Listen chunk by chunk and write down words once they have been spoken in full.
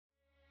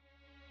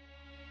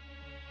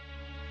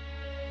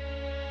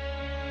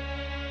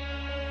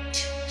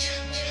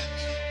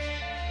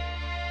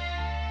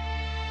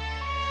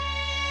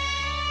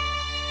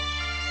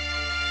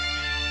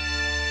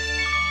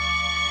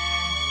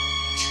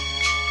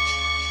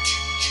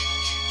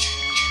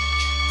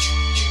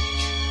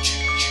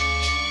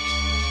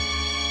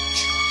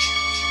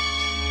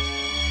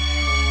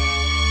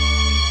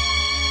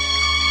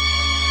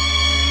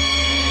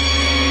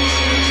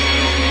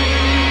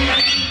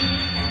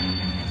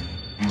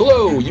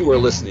Hello, you are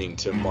listening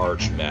to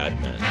March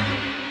Madmen,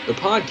 the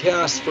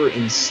podcast for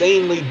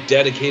insanely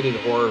dedicated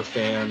horror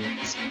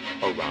fans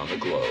around the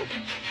globe.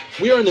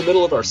 We are in the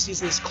middle of our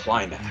season's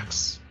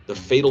climax, the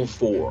Fatal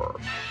Four,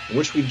 in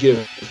which we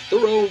give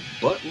thorough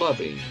but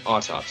loving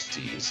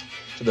autopsies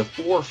to the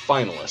four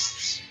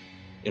finalists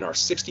in our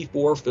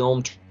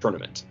 64-film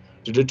tournament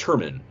to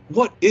determine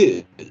what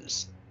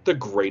is the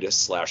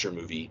greatest slasher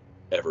movie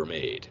ever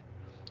made.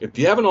 If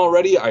you haven't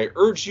already, I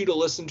urge you to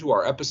listen to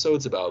our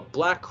episodes about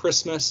Black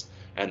Christmas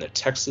and the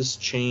Texas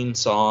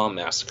Chainsaw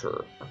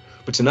Massacre.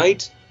 But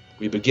tonight,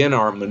 we begin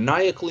our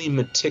maniacally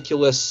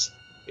meticulous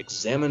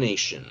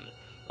examination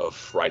of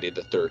Friday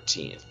the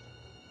 13th,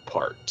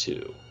 Part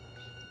 2.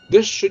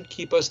 This should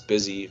keep us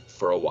busy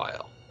for a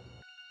while.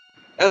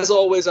 As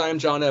always, I am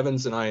John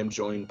Evans, and I am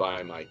joined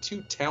by my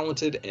two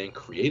talented and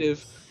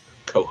creative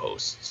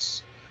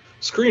co-hosts,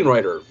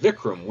 screenwriter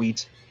Vikram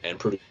Wheat and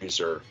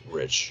producer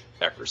Rich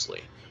Eckersley.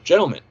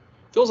 Gentlemen,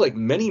 feels like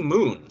many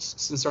moons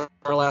since our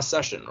last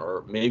session,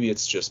 or maybe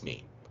it's just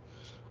me.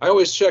 I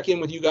always check in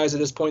with you guys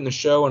at this point in the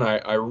show, and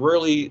I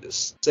rarely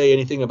say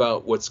anything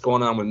about what's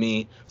going on with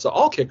me, so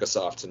I'll kick us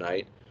off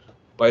tonight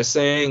by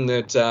saying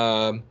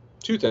that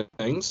two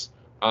things.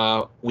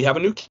 We have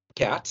a new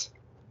cat.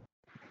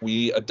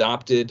 We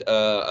adopted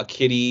a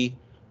kitty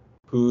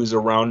who's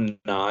around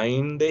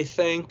 9, they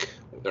think.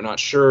 They're not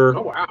sure.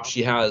 Oh, wow.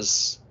 She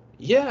has...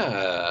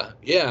 Yeah,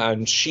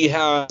 and she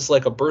has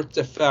like a birth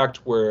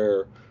defect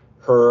where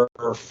her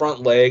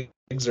front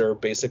legs are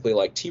basically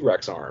like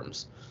T-Rex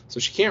arms. So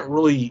she can't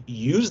really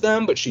use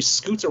them, but she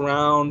scoots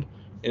around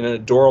in an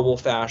adorable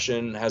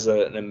fashion, has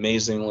an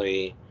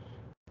amazingly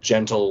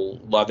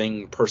gentle,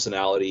 loving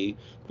personality.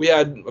 We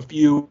had a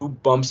few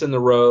bumps in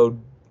the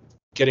road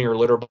getting her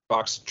litter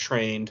box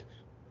trained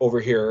over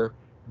here,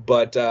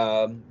 but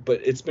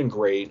it's been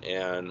great,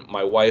 and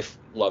my wife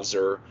loves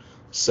her,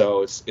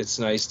 so it's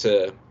nice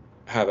to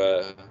have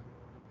a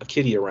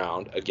kitty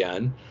around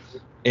again.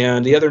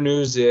 And the other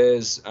news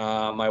is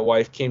my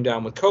wife came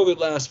down with COVID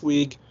last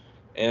week,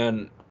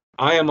 and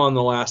I am on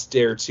the last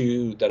day or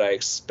two that I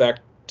expect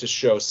to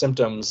show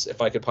symptoms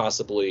if I could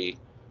possibly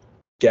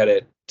get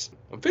it.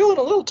 I'm feeling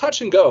a little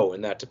touch and go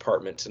in that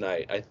department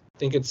tonight. I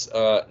think it's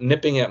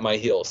nipping at my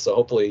heels, so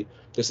hopefully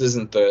this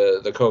isn't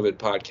the COVID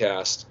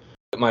podcast.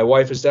 My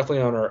wife is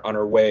definitely on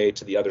her way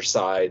to the other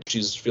side.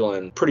 She's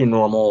feeling pretty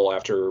normal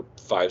after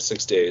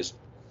 5-6 days.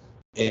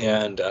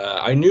 And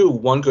I knew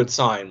one good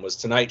sign was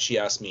tonight she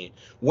asked me,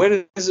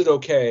 when is it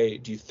okay,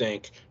 do you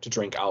think, to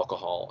drink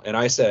alcohol? And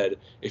I said,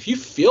 if you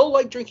feel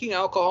like drinking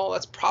alcohol,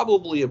 that's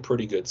probably a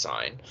pretty good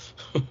sign.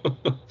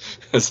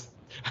 I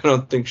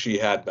don't think she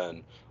had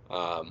been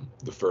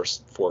the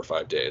first 4 or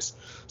 5 days.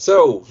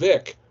 So,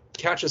 Vic,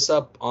 catch us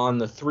up on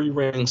the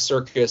 3-ring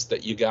circus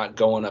that you got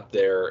going up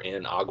there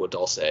in Agua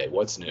Dulce.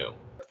 What's new?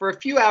 For a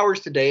few hours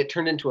today, it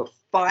turned into a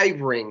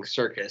 5-ring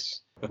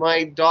circus.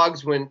 My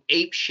dogs went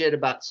ape shit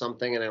about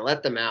something, and I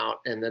let them out,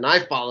 and then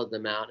I followed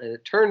them out, and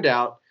it turned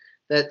out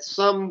that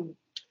some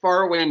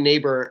faraway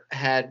neighbor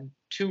had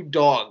 2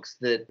 dogs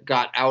that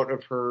got out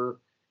of her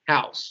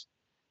house.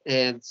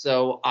 And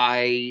so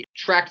I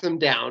tracked them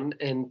down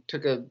and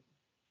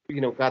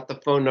got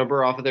the phone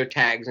number off of their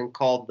tags and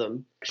called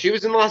them. She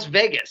was in Las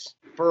Vegas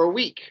for a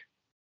week,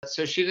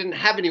 so she didn't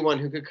have anyone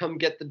who could come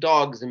get the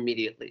dogs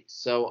immediately.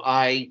 So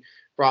I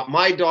brought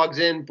my dogs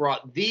in,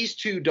 brought these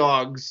 2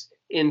 dogs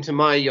into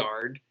my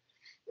yard,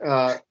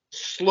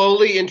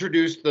 slowly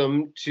introduced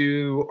them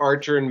to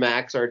Archer and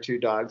Max, our 2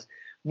 dogs.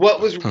 What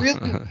was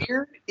really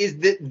weird is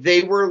that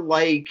they were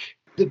like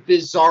the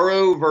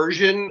bizarro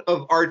version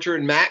of Archer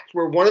and Max,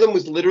 where one of them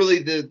was literally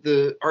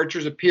the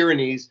Archers of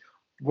Pyrenees.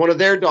 One of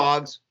their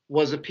dogs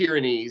was a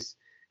Pyrenees.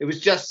 It was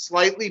just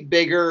slightly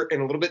bigger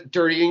and a little bit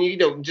dirty,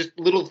 and just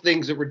little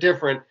things that were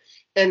different.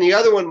 And the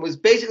other one was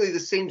basically the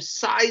same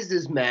size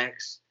as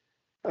Max,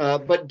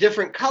 but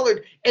different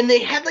colored, and they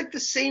had like the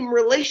same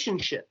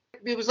relationship.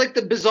 It was like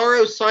the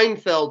Bizarro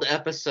Seinfeld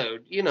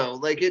episode,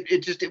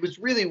 it was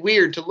really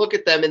weird to look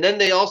at them. And then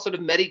they all sort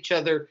of met each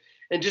other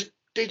and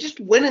they just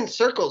went in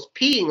circles,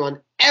 peeing on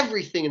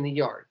everything in the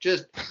yard.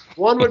 Just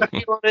one would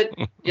pee on it,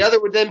 the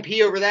other would then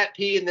pee over that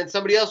pee, and then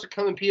somebody else would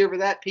come and pee over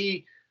that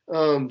pee.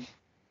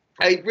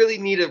 I really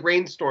need a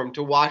rainstorm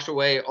to wash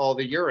away all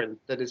the urine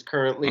that is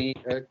currently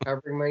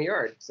covering my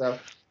yard. So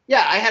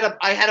yeah, I had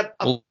a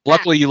well,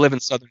 luckily you live in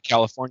Southern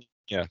California.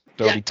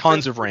 There'll be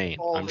tons of rain,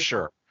 I'm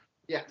sure.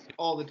 Yes,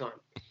 all the time.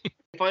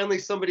 Finally,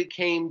 somebody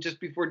came just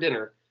before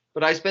dinner,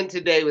 but I spent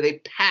today with a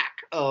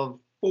pack of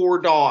 4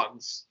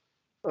 dogs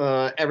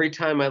every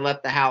time I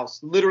left the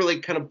house. Literally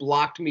kind of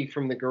blocked me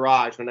from the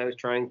garage when I was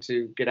trying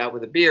to get out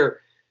with a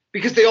beer,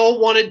 because they all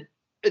wanted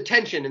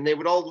attention and they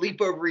would all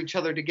leap over each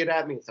other to get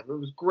at me and stuff. It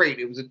was great.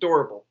 It was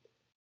adorable.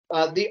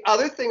 The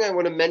other thing I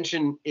want to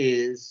mention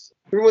is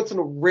every once in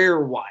a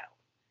rare while,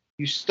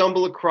 you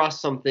stumble across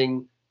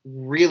something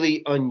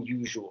really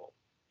unusual.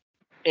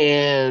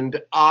 And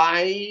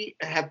I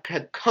have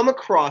come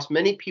across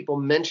many people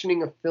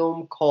mentioning a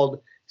film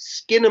called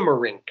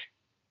Skinamarink.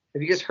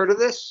 Have you guys heard of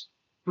this?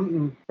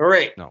 Mm-mm. All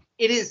right. No.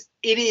 It is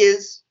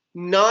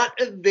not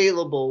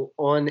available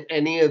on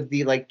any of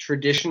the like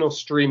traditional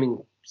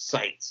streaming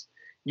sites.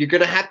 You're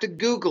going to have to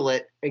Google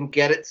it and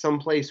get it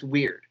someplace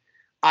weird.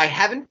 I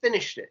haven't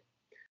finished it,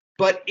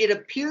 but it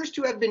appears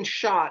to have been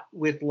shot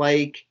with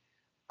like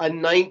a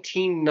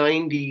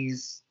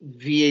 1990s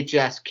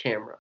VHS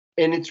camera.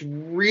 And it's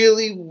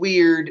really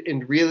weird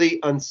and really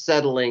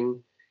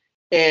unsettling.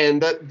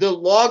 And the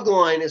log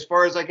line, as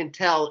far as I can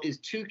tell, is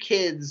two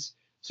kids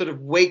sort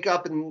of wake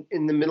up in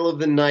the middle of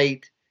the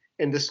night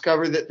and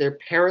discover that their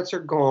parents are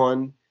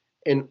gone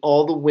and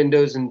all the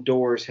windows and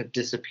doors have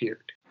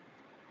disappeared.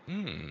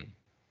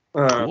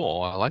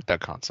 Cool. I like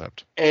that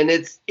concept. And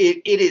it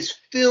is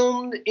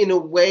filmed in a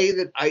way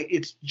that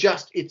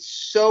it's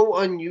so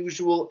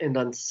unusual and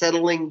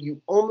unsettling.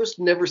 You almost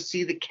never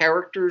see the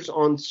characters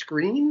on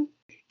screen.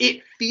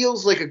 It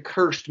feels like a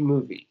cursed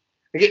movie.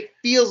 Like it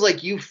feels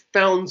like you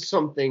found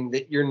something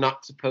that you're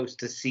not supposed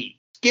to see.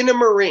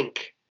 Skinamarink.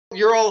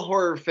 You're all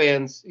horror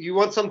fans. You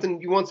want something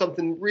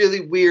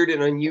really weird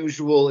and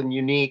unusual and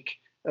unique.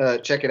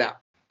 Check it out.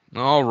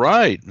 All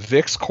right,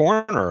 Vic's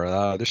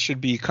Corner. This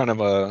should be kind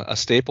of a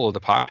staple of the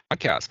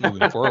podcast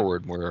moving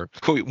forward, where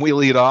we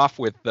lead off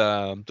with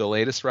the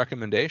latest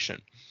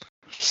recommendation.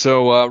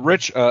 So,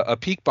 Rich, a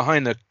peek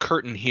behind the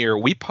curtain here.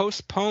 We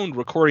postponed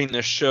recording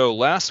this show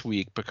last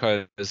week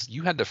because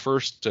you had the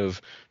first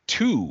of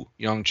two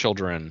young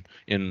children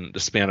in the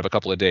span of a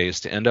couple of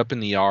days to end up in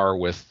the ER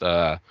with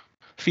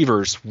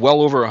fevers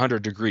well over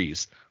 100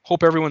 degrees.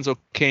 Hope everyone's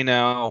okay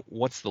now.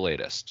 What's the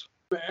latest?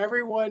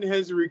 Everyone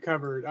has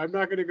recovered. I'm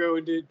not going to go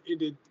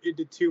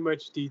into too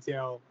much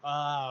detail,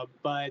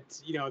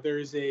 but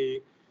there's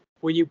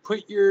when you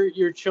put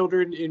your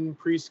children in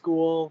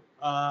preschool,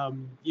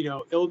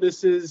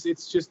 illnesses.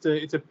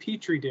 It's a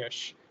petri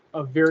dish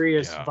of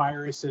various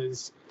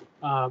viruses,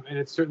 and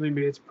it's certainly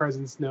made its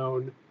presence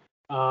known.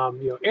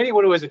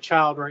 Anyone who has a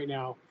child right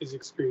now is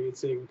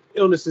experiencing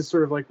illnesses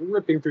sort of like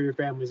ripping through your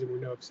families, and we're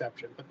no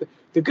exception. But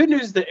the good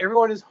news is that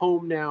everyone is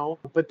home now,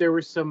 but there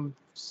were some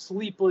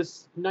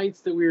sleepless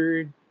nights that we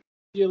were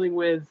dealing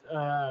with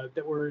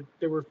that were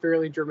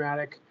fairly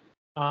dramatic.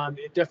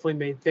 It definitely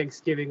made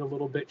Thanksgiving a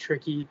little bit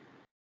tricky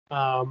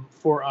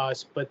for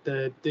us, but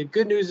the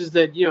good news is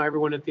that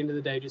everyone at the end of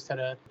the day just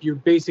had your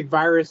basic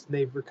virus, and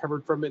they've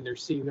recovered from it, and they're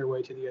seeing their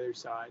way to the other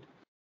side.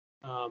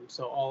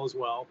 So all is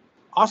well.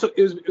 Also,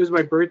 it was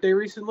my birthday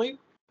recently.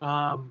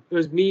 It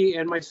was me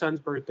and my son's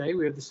birthday.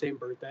 We have the same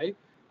birthday.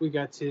 We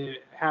got to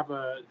have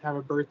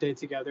a birthday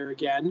together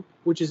again,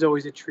 which is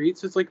always a treat.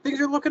 So it's like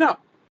things are looking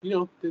up.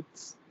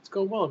 It's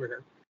going well over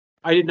here.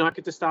 I did not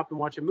get to stop and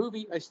watch a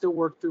movie. I still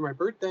worked through my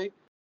birthday,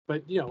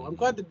 but I'm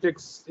glad that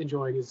Vic's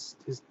enjoying his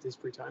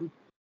free time.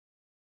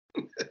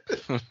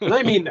 And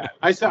I mean that.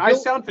 I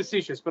sound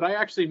facetious, but I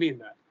actually mean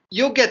that.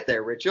 You'll get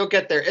there, Rich. You'll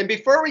get there. And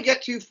before we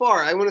get too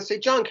far, I want to say,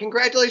 John,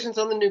 congratulations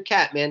on the new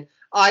cat, man.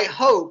 I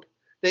hope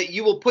that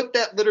you will put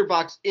that litter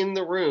box in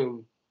the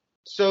room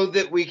so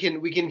that we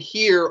can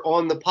hear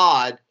on the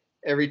pod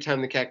every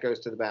time the cat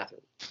goes to the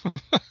bathroom.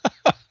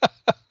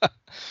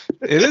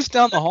 It is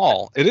down the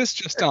hall. It is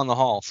just down the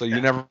hall, so you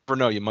never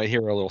know. You might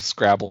hear a little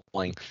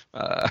scrabbling.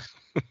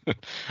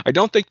 I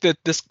don't think that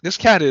this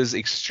cat is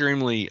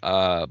extremely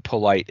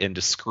polite and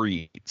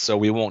discreet, so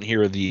we won't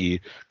hear the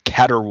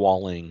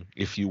caterwauling,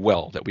 if you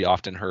will, that we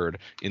often heard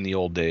in the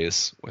old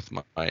days with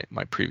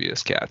my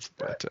previous cats.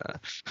 But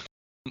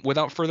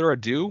without further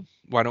ado,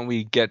 why don't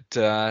we get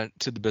to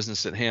the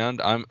business at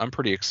hand? I'm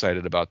pretty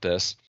excited about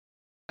this.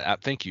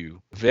 Thank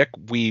you, Vic.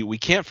 We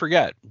can't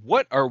forget,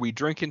 what are we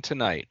drinking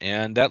tonight?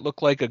 And that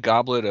looked like a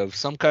goblet of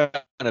some kind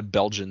of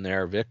Belgian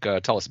there. Vic,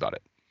 tell us about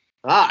it.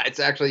 It's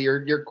actually,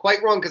 you're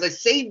quite wrong, because I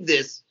saved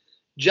this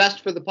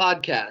just for the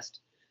podcast.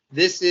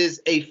 This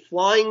is a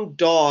Flying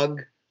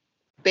Dog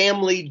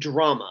family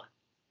drama.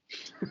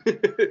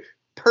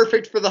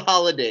 Perfect for the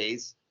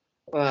holidays.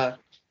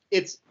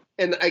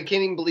 And I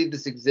can't even believe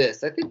this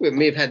exists. I think we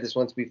may have had this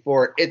once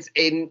before. It's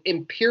an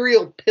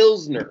Imperial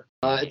Pilsner.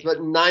 It's about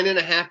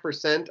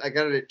 9.5%. I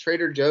got it at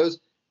Trader Joe's.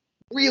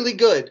 Really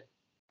good.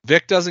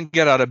 Vic doesn't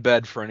get out of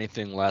bed for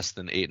anything less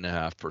than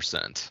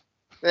 8.5%.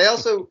 I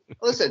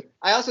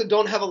also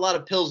don't have a lot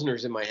of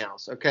Pilsners in my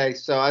house. Okay,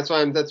 so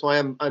that's why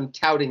I'm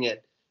touting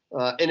it.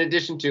 In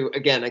addition to,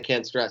 again, I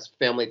can't stress,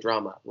 family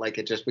drama. Like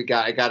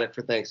I got it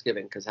for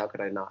Thanksgiving, because how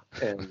could I not?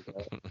 And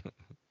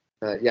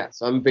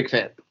so I'm a big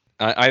fan.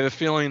 I have a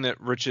feeling that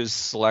Rich's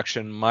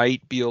selection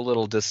might be a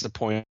little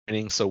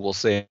disappointing, so we'll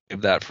save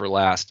that for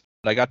last.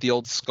 I got the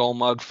old Skull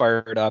mug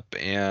fired up,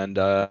 and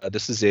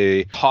this is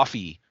a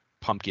toffee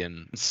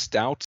pumpkin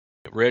stout.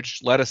 Rich,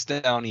 let us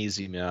down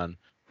easy, man.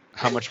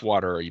 How much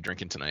water are you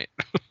drinking tonight?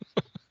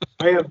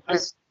 I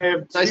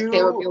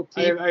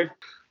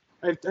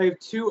have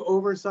two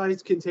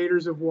oversized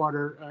containers of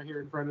water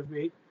here in front of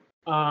me.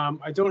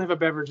 I don't have a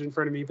beverage in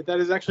front of me, but that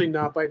is actually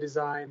not by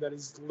design. That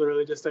is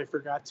literally just I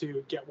forgot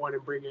to get one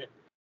and bring it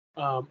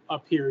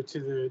up here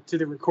to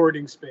the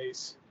recording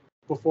space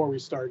before we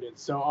started.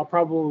 So I'll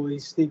probably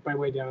sneak my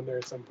way down there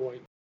at some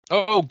point.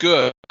 Oh,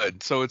 good.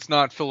 So it's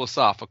not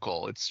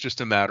philosophical. It's just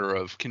a matter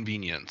of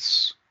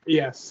convenience.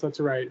 Yes, that's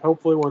right.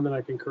 Hopefully one that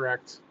I can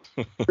correct.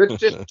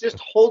 Rich, just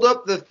hold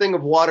up the thing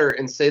of water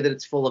and say that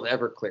it's full of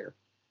Everclear.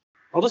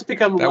 I'll just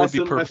become That would less be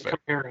and less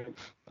perfect. coherent.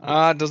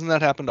 Doesn't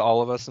that happen to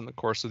all of us in the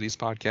course of these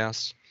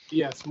podcasts?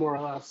 Yes, more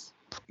or less.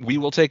 We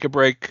will take a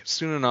break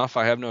soon enough,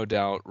 I have no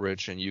doubt,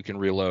 Rich, and you can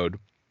reload.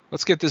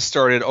 Let's get this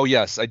started. Oh,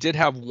 yes, I did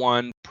have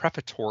one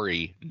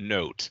prefatory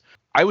note.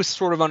 I was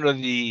sort of under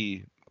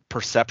the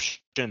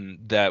perception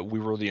that we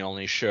were the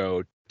only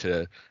show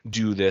to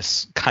do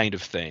this kind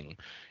of thing.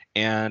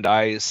 And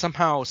I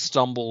somehow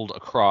stumbled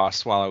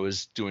across, while I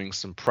was doing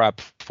some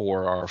prep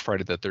for our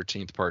Friday the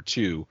 13th Part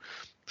 2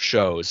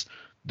 shows,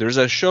 there's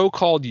a show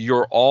called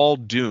You're All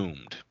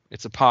Doomed.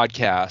 It's a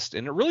podcast,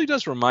 and it really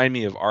does remind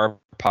me of our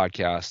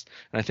podcast,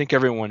 and I think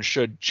everyone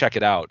should check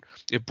it out.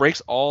 It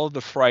breaks all of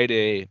the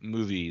Friday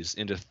movies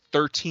into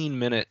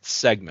 13-minute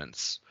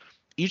segments.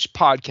 Each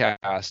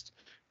podcast,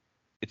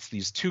 it's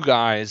these two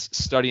guys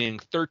studying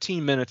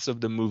 13 minutes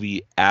of the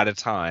movie at a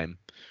time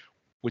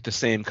with the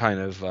same kind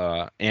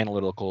of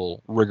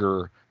analytical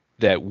rigor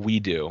that we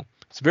do.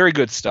 It's very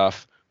good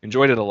stuff.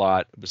 Enjoyed it a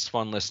lot. It was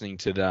fun listening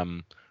to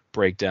them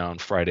break down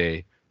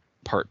Friday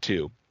Part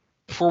 2.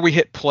 Before we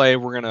hit play,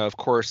 we're going to, of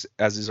course,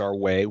 as is our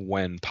way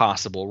when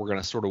possible, we're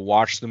going to sort of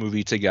watch the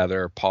movie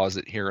together, pause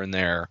it here and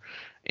there,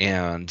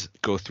 and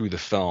go through the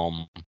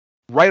film.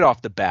 Right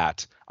off the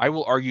bat, I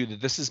will argue that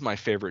this is my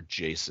favorite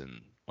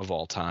Jason of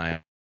all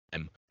time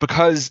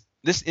because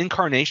this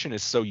incarnation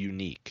is so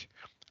unique.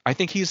 I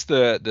think he's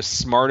the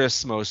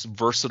smartest, most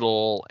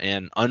versatile,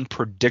 and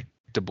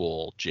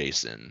unpredictable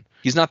Jason.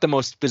 He's not the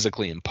most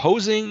physically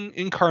imposing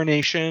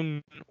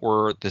incarnation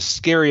or the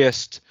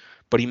scariest,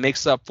 but he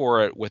makes up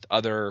for it with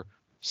other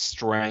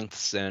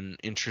strengths and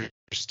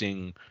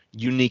interesting,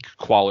 unique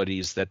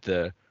qualities that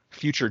the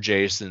future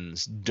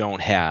Jasons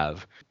don't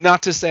have.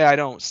 Not to say I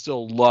don't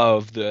still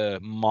love the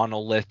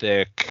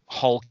monolithic,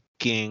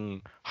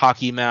 hulking,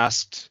 hockey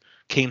masked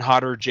Kane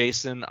Hodder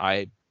Jason.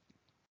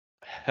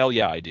 Hell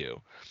yeah, I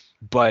do.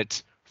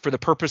 But for the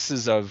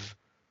purposes of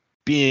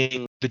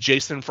being the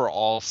Jason for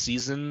all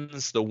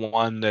seasons, the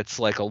one that's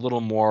like a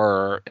little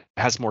more,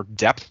 has more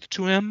depth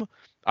to him,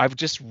 I've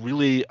just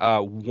really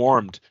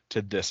warmed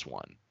to this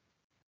one.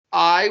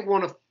 I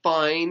want to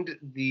find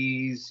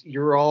these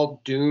You're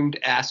All Doomed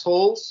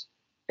assholes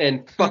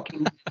and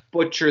fucking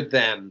butcher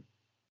them.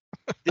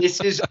 This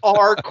is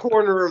our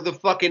corner of the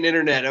fucking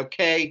internet,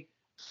 okay?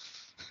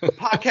 The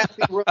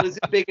podcasting world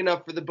isn't big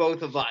enough for the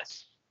both of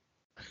us.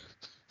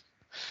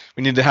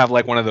 We need to have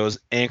like one of those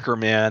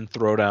Anchorman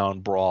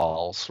throwdown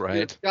brawls,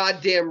 right? You're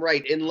goddamn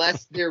right,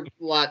 unless they're a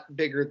lot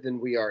bigger than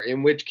we are,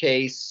 in which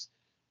case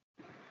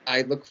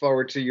I look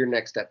forward to your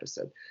next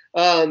episode.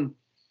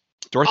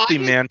 Dorothy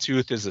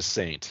Mantooth is a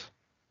saint.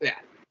 Yeah.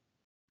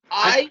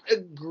 I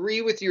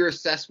agree with your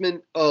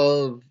assessment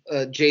of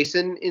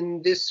Jason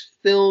in this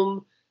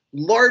film.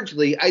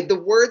 Largely, the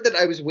word that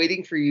I was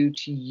waiting for you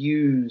to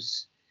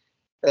use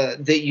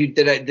that you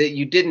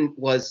didn't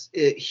was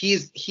he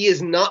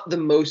is not the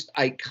most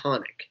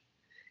iconic,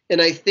 and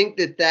I think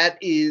that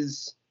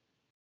is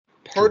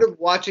part of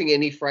watching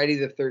any Friday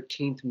the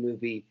 13th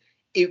movie.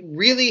 It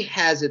really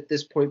has at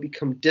this point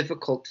become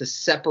difficult to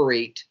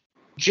separate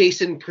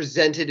Jason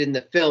presented in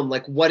the film,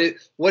 like what it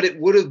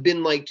would have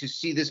been like to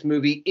see this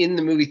movie in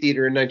the movie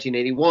theater in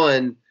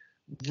 1981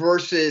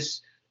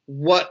 versus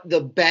what the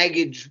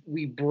baggage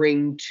we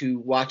bring to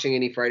watching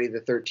any Friday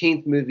the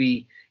 13th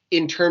movie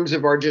in terms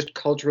of our just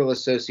cultural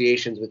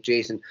associations with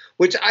Jason,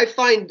 which I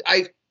find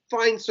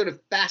sort of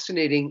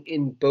fascinating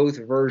in both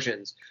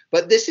versions.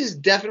 But this is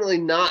definitely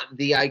not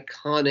the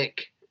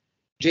iconic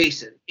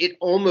Jason. It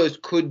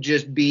almost could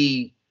just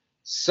be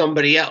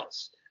somebody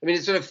else. I mean,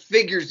 it sort of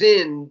figures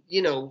in,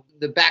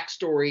 the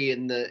backstory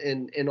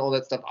and all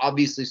that stuff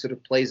obviously sort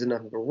of plays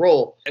enough of a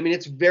role. I mean,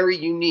 it's very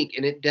unique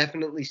and it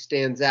definitely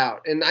stands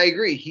out. And I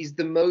agree, he's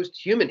the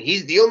most human.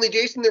 He's the only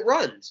Jason that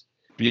runs.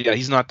 Yeah,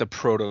 he's not the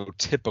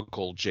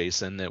prototypical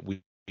Jason that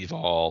we've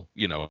all,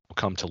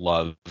 come to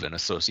love and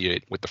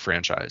associate with the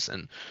franchise.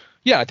 And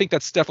yeah, I think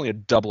that's definitely a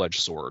double-edged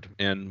sword.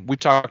 And we've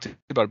talked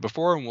about it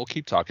before and we'll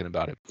keep talking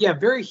about it. Yeah,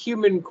 very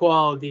human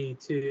quality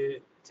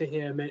to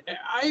him. And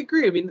I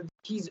agree. I mean,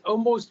 he's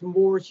almost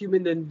more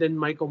human than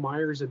Michael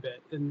Myers a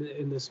bit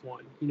in this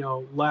one.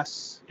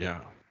 Less.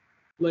 Yeah.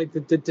 Like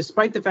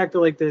despite the fact that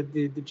like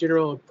the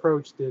general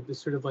approach, the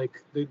sort of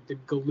like the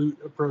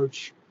galoot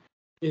approach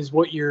is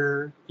what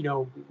you're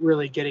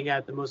really getting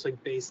at the most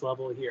like base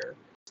level here.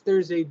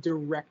 There's a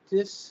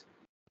directness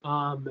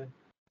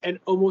and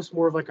almost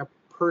more of like a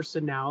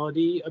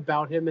personality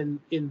about him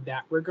in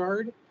that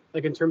regard,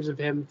 like in terms of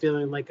him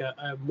feeling like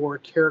a more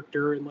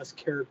character and less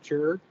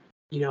caricature,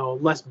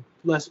 less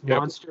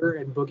monster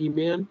and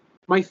boogeyman.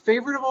 My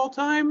favorite of all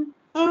time?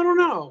 I don't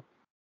know.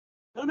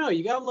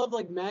 You gotta love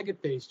like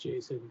maggot face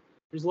Jason.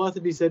 There's a lot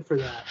to be said for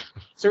that.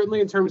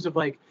 Certainly in terms of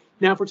like,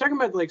 now if we're talking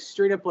about like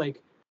straight up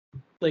like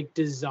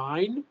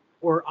design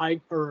or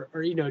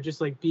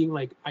just like being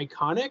like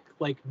iconic,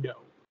 like no,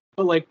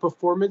 but like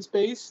performance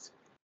based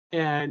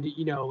and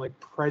like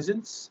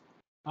presence.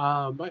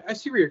 I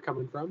see where you're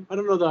coming from. I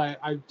don't know that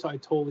I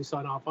totally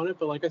sign off on it,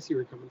 but like I see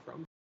where you're coming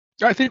from.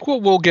 I think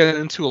what we'll get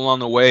into along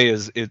the way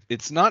is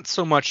it's not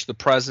so much the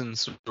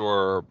presence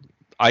or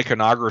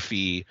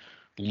iconography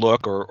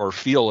look or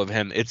feel of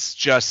him. It's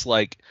just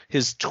like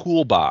his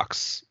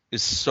toolbox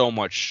is so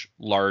much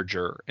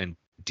larger and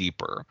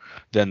deeper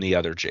than the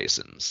other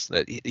Jasons.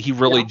 That he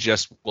really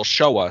just will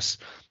show us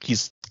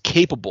he's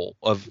capable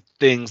of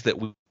things that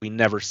we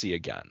never see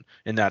again.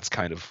 And that's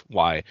kind of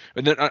why.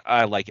 And then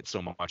I like it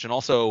so much. And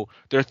also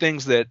there are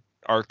things that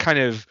are kind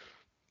of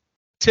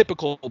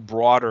typical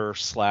broader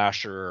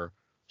slasher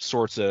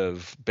sorts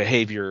of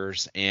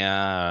behaviors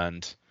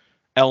and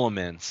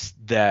elements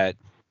that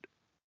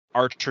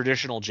are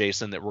traditional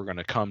Jason that we're going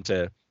to come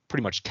to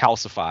pretty much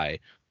calcify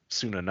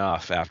soon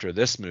enough after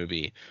this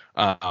movie.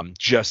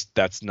 Just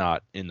that's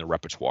not in the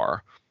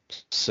repertoire.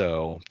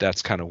 So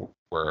that's kind of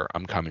where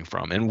I'm coming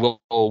from, and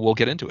we'll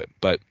get into it.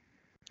 But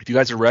if you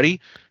guys are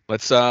ready,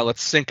 let's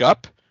sync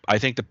up. I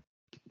think the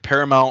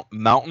Paramount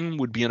Mountain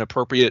would be an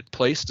appropriate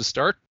place to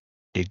start.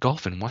 A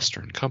Gulf and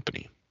Western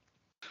Company.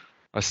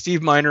 A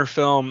Steve Miner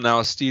film.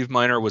 Now, Steve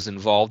Miner was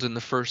involved in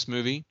the first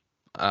movie.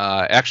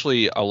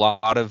 Actually, a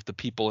lot of the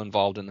people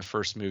involved in the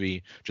first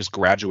movie just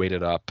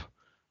graduated up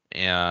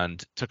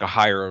and took a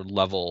higher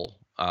level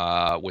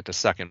with the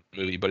second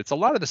movie. But it's a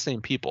lot of the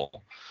same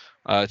people.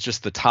 It's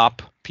just the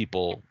top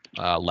people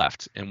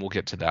left. And we'll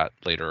get to that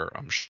later,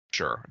 I'm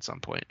sure, at some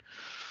point.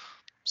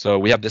 So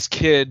we have this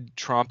kid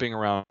tromping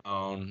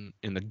around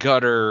in the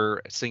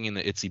gutter, singing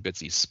the Itsy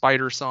Bitsy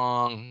Spider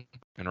song,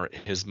 and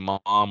his mom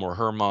or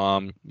her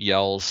mom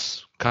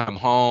yells, "Come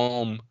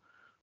home,"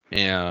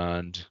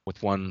 and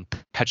with one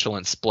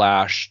petulant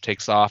splash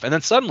takes off. And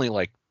then suddenly,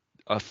 like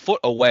a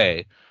foot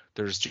away,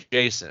 there's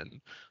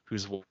Jason,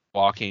 who's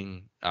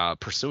walking,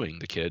 pursuing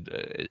the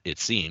kid, it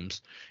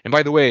seems. And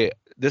by the way,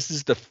 this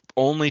is the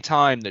only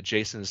time that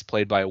Jason is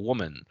played by a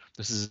woman.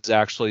 This is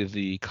actually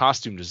the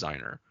costume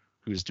designer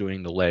who's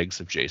doing the legs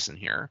of Jason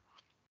here,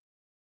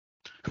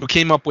 who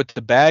came up with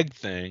the bag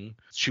thing.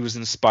 She was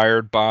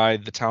inspired by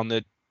the town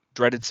that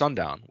dreaded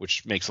sundown,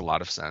 which makes a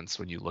lot of sense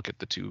when you look at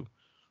the two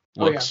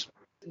looks. Oh,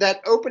 yeah.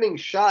 That opening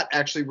shot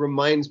actually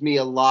reminds me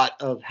a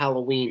lot of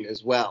Halloween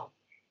as well.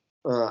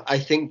 I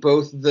think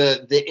both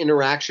the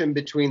interaction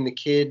between the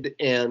kid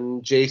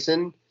and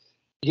Jason,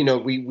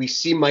 we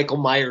see Michael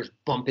Myers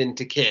bump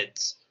into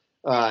kids,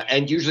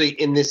 and usually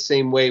in this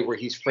same way where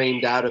he's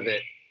framed out of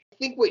it.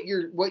 I think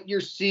what you're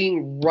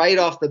seeing right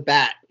off the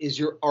bat is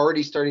you're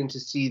already starting to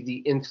see the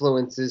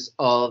influences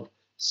of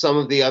some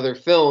of the other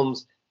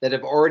films that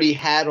have already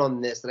had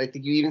on this. That I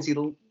think you even see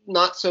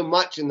not so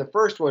much in the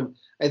first one.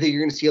 I think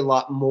you're going to see a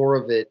lot more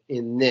of it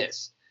in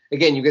this.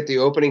 Again, you get the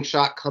opening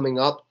shot coming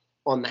up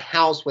on the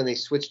house when they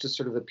switch to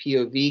sort of a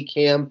POV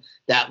cam.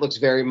 That looks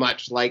very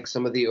much like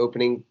some of the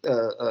opening,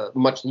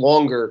 much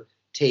longer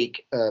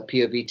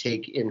POV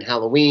take in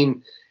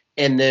Halloween.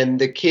 And then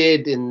the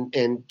kid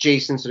and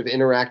Jason sort of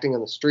interacting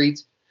on the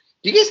streets.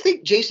 Do you guys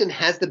think Jason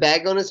has the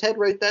bag on his head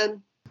right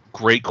then?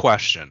 Great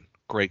question.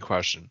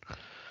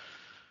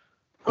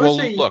 Well,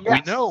 look,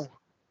 yes. We know.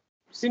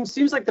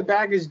 Seems like the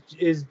bag is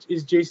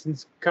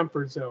Jason's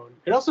comfort zone.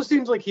 It also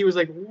seems like he was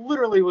like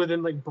literally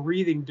within like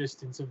breathing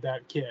distance of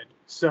that kid.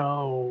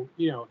 So,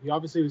 he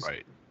obviously was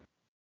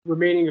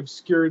remaining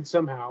obscured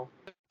somehow.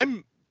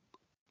 I'm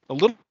a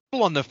little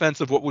on the fence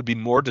of what would be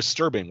more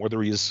disturbing,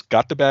 whether he's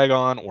got the bag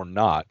on or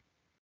not.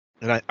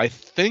 And I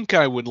think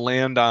I would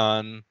land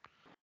on,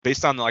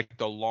 based on like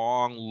the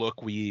long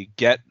look we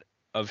get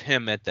of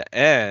him at the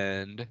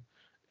end,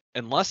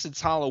 unless it's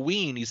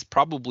Halloween, he's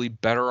probably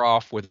better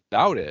off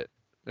without it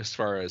as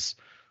far as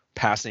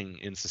passing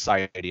in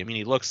society. I mean,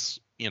 he looks,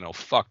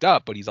 fucked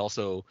up, but he's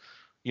also,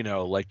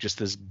 like just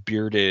this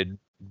bearded,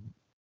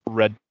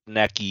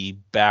 rednecky,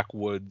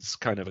 backwoods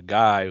kind of a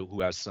guy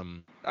who has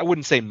some, I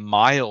wouldn't say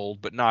mild,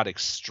 but not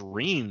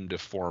extreme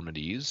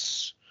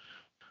deformities.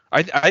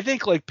 I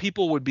think like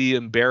people would be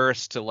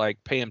embarrassed to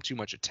like pay him too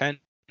much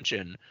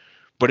attention.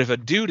 But if a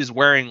dude is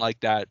wearing like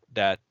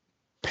that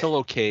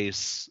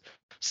pillowcase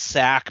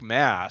sack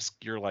mask,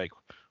 you're like,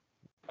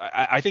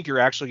 I think you're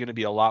actually going to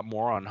be a lot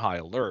more on high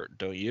alert,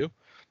 don't you?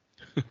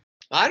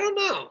 I don't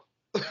know.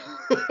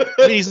 I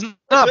mean, he's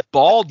not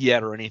bald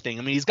yet or anything.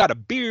 I mean, he's got a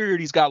beard,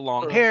 he's got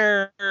long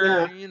hair,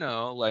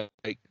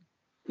 like.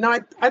 No,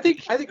 I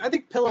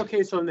think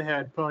pillowcase on the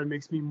head probably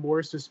makes me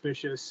more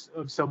suspicious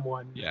of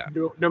someone. Yeah.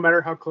 No matter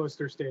how close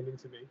they're standing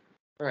to me.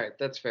 All right,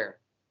 that's fair.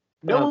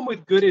 No one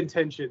with good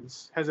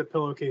intentions has a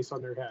pillowcase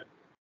on their head.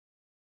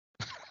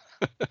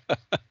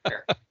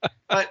 Fair.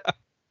 But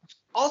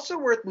also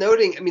worth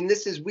noting, I mean,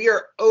 we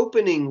are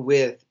opening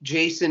with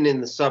Jason in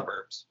the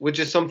suburbs, which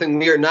is something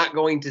we are not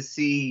going to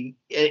see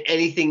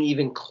anything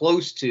even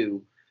close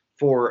to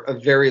for a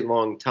very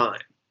long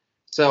time.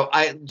 So,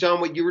 John,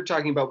 what you were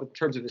talking about in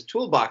terms of his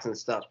toolbox and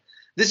stuff,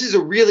 this is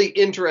a really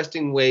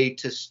interesting way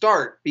to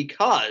start,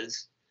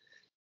 because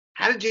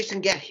how did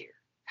Jason get here?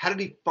 How did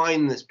he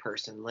find this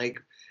person?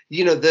 Like,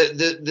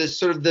 the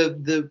sort of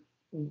the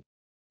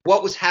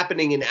what was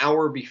happening an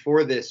hour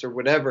before this or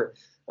whatever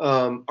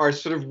are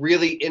sort of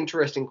really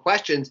interesting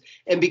questions.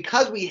 And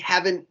because we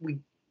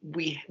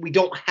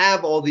don't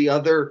have all the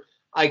other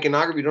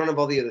iconography, you don't have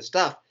all the other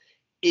stuff.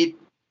 If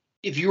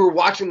you were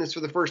watching this for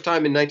the first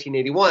time in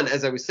 1981,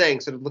 as I was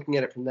saying, sort of looking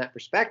at it from that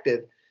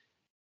perspective,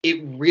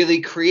 it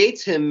really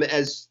creates him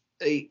as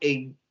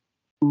a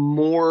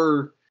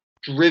more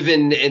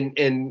driven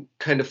and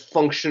kind of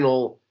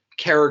functional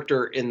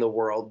character in the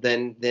world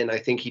than I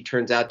think he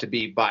turns out to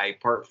be by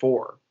part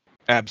 4.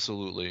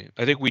 Absolutely.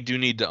 I think we do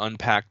need to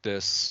unpack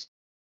this.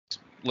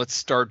 Let's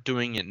start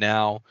doing it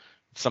now.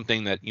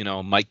 Something that,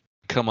 might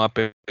come up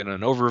in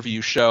an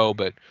overview show,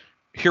 but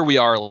here we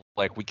are.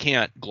 Like, we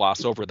can't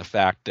gloss over the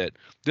fact that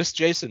this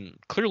Jason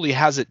clearly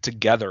has it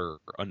together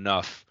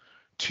enough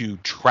to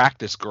track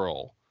this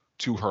girl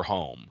to her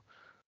home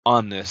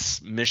on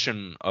this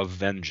mission of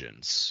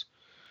vengeance.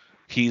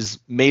 He's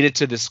made it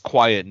to this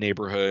quiet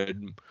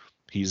neighborhood.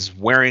 He's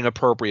wearing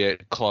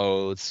appropriate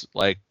clothes.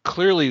 Like,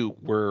 clearly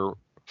we're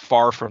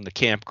far from the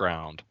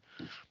campground.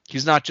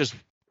 He's not just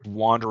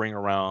wandering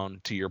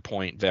around, to your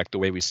point, Vic, the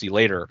way we see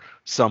later,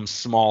 some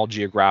small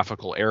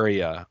geographical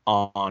area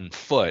on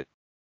foot.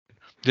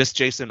 This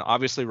Jason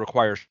obviously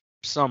requires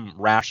some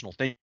rational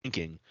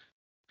thinking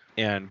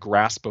and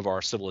grasp of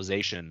our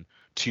civilization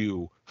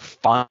to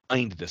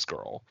find this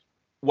girl.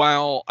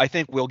 While I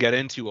think we'll get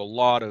into a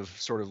lot of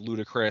sort of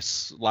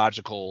ludicrous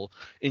logical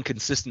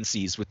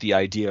inconsistencies with the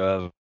idea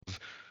of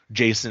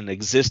Jason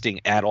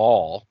existing at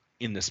all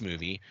in this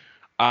movie,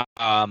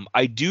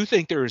 I do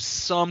think there is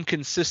some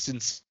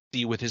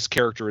consistency with his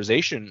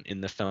characterization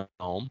in the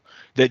film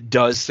that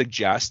does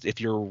suggest, if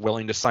you're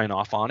willing to sign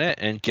off on it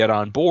and get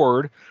on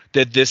board,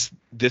 that this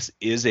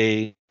is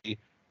a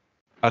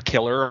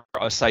killer,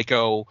 a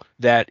psycho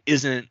that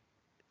isn't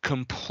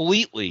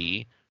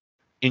completely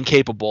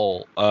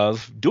incapable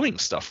of doing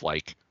stuff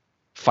like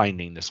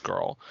finding this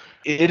girl.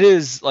 It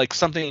is like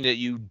something that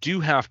you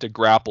do have to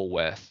grapple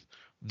with,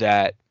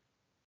 that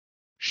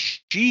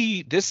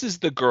this is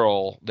the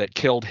girl that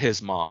killed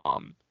his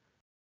mom,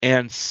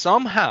 and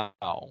somehow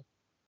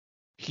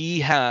he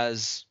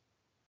has,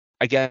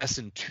 I guess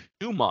in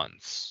 2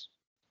 months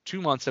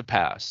have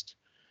passed,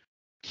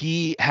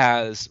 he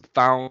has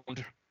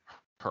found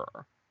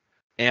her,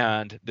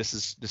 and this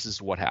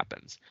is what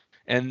happens.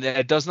 And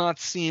it does not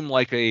seem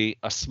like a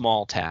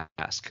small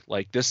task.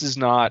 Like, she's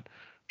not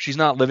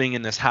living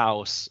in this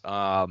house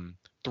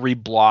 3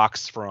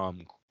 blocks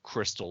from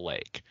Crystal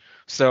Lake.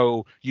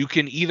 So you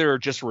can either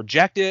just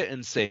reject it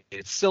and say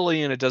it's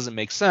silly and it doesn't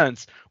make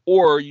sense,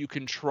 or you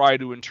can try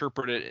to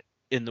interpret it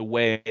in the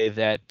way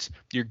that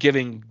you're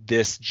giving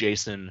this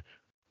Jason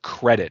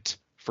credit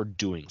for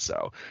doing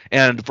so.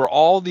 And for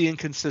all the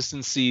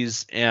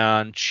inconsistencies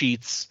and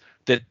cheats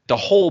that the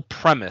whole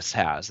premise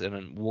has,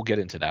 and we'll get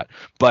into that,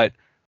 but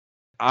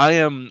I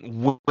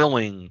am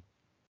willing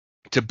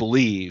to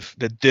believe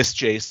that this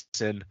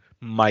Jason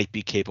might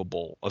be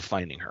capable of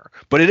finding her.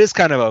 But it is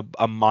kind of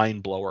a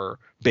mind blower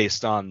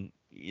based on,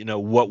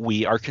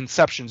 what our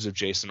conceptions of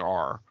Jason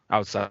are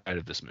outside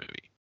of this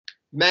movie.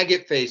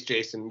 Maggot face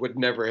Jason would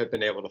never have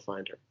been able to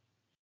find her.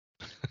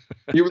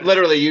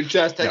 You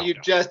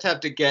just have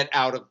to get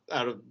out of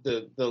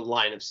the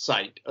line of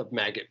sight of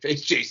maggot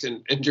face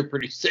Jason, and you're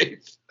pretty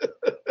safe.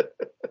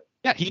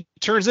 Yeah, he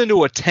turns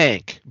into a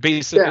tank,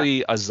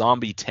 basically a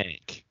zombie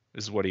tank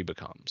is what he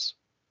becomes.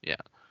 Yeah,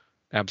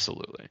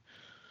 absolutely.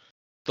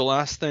 The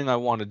last thing I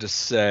wanted to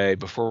say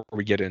before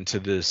we get into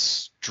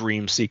this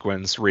dream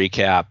sequence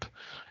recap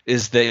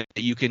is that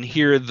you can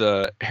hear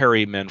the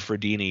Harry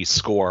Manfredini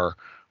score.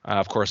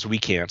 Of course, we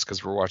can't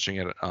because we're watching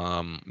it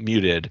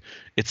muted.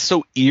 It's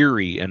so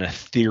eerie and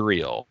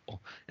ethereal,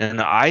 and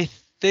I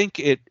think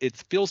it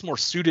feels more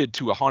suited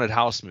to a haunted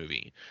house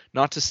movie.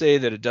 Not to say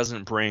that it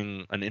doesn't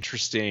bring an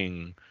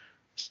interesting,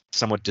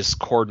 somewhat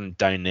discordant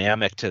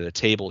dynamic to the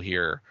table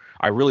here.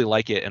 I really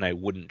like it and I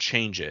wouldn't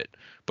change it,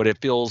 but it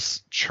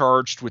feels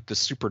charged with the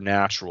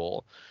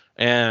supernatural,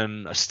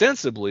 and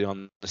ostensibly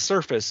on the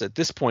surface at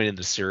this point in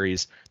the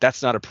series,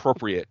 that's not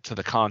appropriate to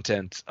the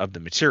content of the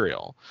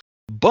material.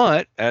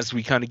 But as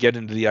we kind of get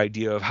into the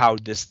idea of how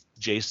this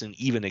Jason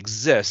even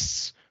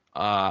exists,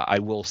 I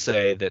will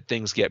say that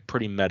things get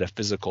pretty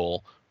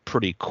metaphysical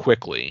pretty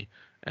quickly,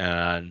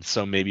 and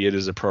so maybe it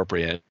is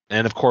appropriate.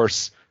 And of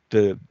course,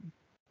 the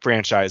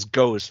franchise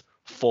goes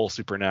full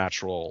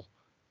supernatural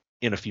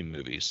in a few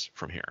movies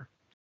from here.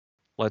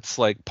 Let's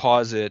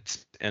pause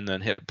it and then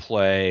hit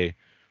play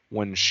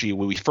when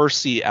we first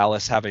see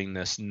Alice having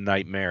this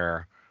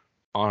nightmare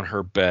on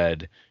her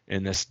bed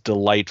in this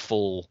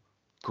delightful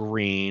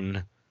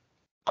green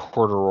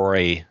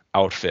corduroy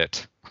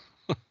outfit.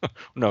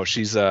 No,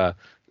 she's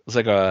it's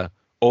like a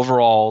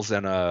overalls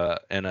and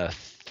a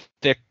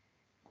thick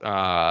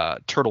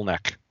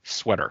turtleneck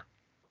sweater.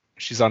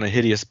 She's on a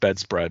hideous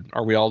bedspread.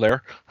 Are we all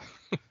there?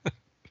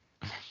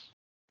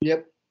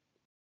 Yep.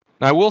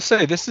 Now, I will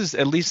say this is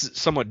at least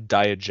somewhat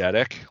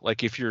diegetic.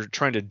 Like, if you're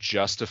trying to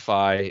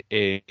justify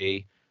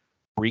a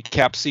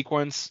recap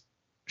sequence,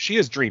 she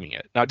is dreaming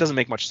it. Now, it doesn't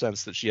make much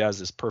sense that she has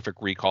this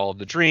perfect recall of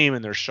the dream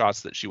and there's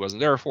shots that she wasn't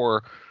there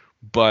for,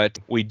 but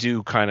we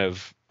do kind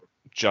of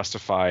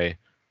justify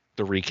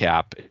the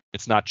recap.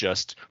 It's not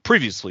just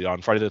previously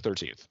on Friday the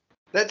 13th.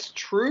 That's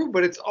true,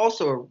 but it's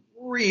also a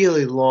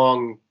really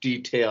long,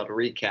 detailed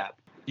recap.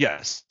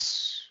 Yes.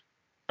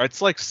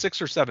 It's like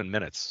 6 or 7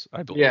 minutes,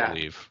 I Yeah.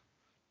 believe.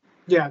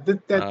 Yeah,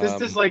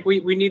 this is like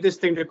we need this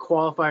thing to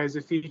qualify as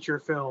a feature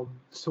film,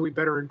 so we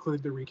better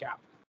include the recap.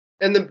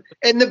 And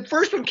the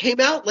first one came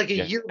out like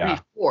a year Yeah.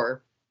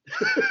 before.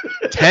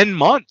 10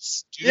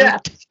 months, dude. Yeah.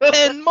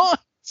 10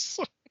 months.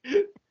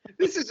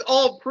 This is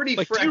all pretty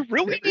Like, fresh. do you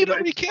really in need a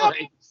everybody's recap?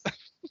 minds.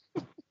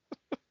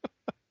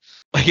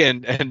 Like,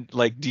 and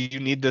like, do you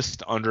need this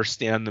to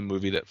understand the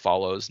movie that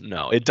follows?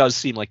 No. It does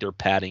seem like they're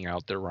padding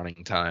out their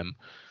running time.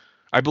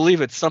 I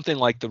believe it's something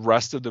like the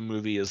rest of the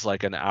movie is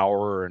like an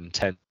hour and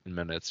 10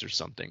 minutes or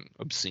something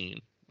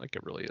obscene. Like,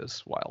 it really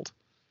is wild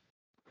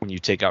when you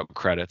take out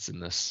credits in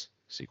this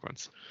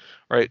sequence.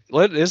 All right,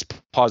 let's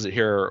pause it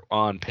here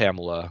on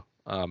Pamela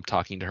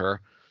talking to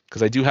her,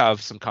 because I do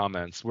have some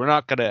comments. We're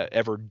not going to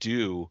ever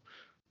do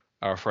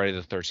our Friday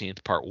the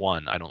 13th part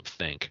 1, I don't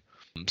think.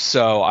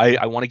 So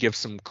I want to give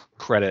some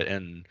credit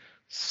and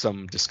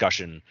some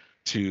discussion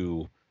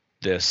to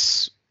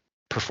this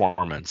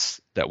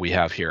performance that we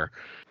have here.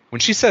 When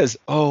she says,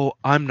 "Oh,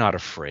 I'm not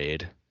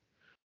afraid,"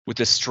 with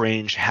this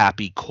strange,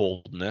 happy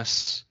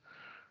coldness,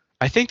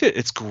 I think that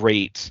it's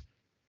great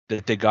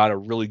that they got a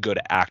really good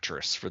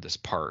actress for this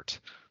part.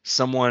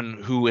 Someone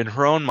who, in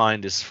her own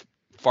mind, is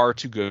far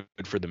too good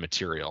for the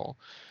material.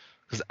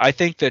 Because I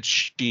think that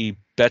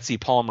Betsy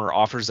Palmer,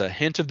 offers a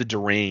hint of the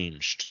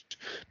deranged,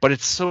 but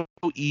it's so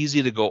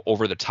easy to go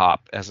over the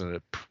top as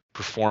a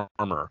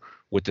performer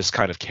with this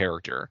kind of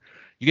character.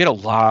 You get a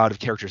lot of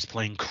characters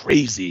playing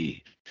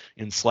crazy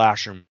in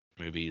slasher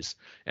movies,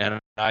 and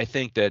I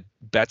think that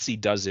Betsy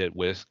does it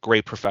with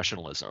great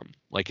professionalism.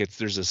 Like,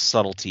 there's a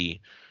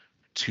subtlety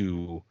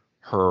to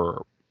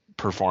her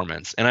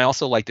performance, and I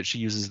also like that she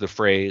uses the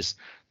phrase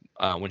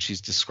when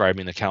she's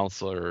describing the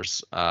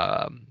counselors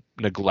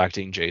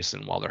neglecting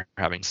Jason while they're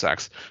having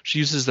sex. She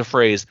uses the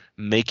phrase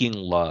 "making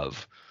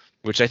love,"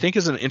 which I think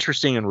is an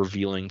interesting and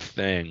revealing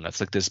thing. That's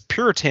like this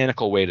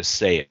puritanical way to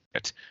say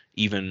it,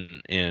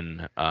 even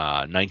in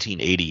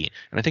 1980,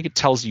 and I think it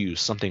tells you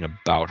something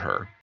about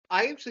her.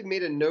 I actually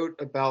made a note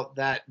about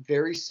that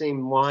very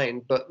same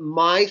line, but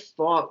my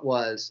thought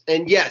was,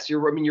 and yes, you're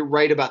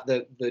right about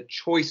the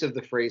choice of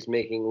the phrase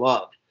 "making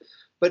love,"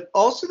 but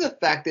also the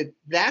fact that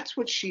that's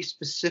what she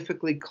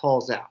specifically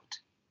calls out.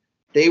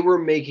 They were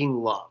making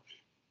love.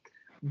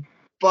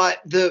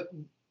 But the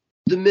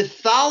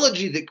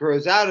mythology that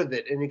grows out of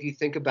it, and if you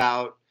think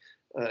about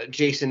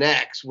Jason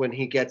X, when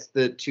he gets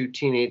the 2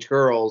 teenage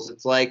girls,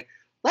 it's like,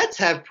 let's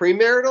have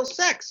premarital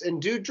sex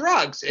and do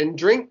drugs and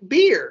drink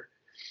beer.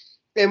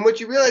 And what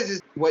you realize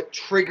is what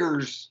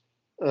triggers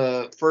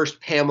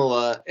first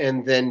Pamela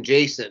and then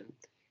Jason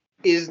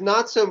is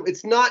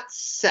it's not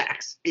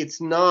sex, it's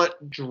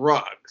not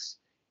drugs,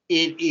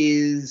 it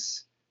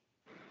is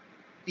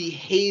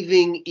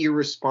behaving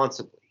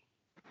irresponsibly.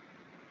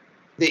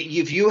 That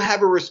if you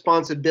have a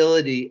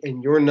responsibility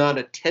and you're not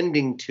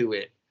attending to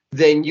it,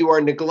 then you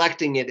are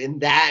neglecting it,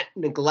 and that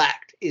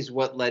neglect is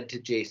what led to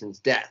Jason's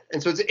death.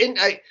 And so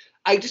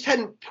I just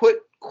hadn't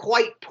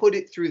quite put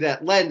it through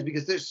that lens,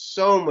 because there's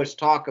so much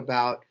talk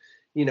about,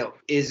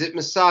 is it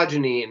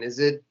misogyny, and is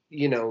it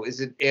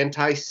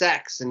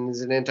anti-sex, and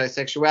is it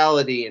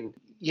anti-sexuality, and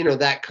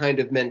that kind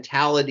of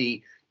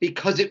mentality,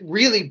 because it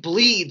really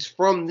bleeds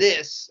from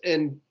this,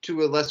 and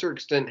to a lesser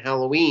extent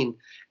Halloween,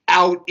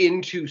 out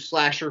into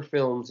slasher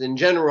films in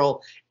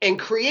general, and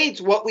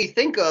creates what we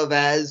think of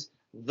as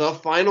the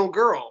final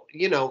girl,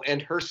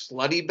 and her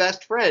slutty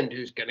best friend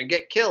who's going to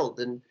get killed,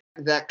 and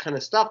that kind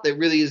of stuff that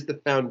really is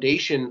the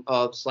foundation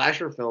of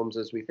slasher films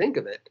as we think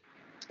of it.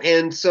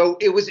 And so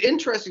it was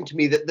interesting to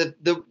me that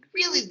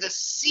the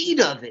seed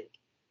of it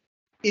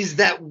is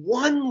that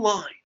one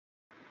line,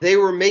 "They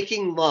were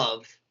making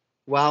love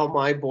while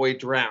my boy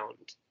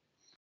drowned."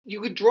 You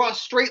could draw a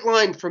straight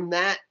line from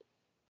that,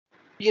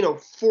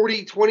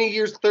 40, 20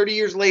 years, 30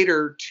 years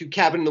later, to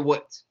Cabin in the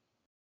Woods.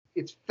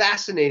 It's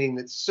fascinating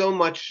that so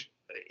much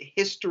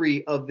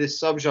history of this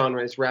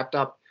subgenre is wrapped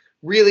up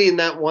really in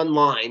that one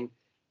line,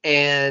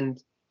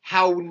 and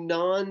how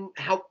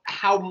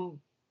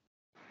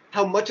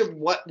much of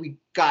what we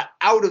got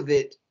out of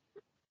it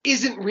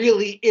isn't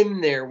really in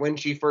there when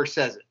she first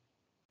says it.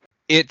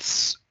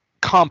 It's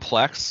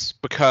complex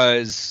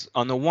because,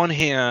 on the one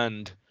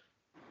hand,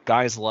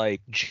 guys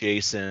like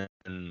Jason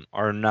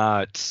are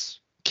not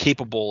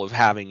capable of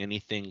having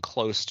anything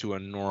close to a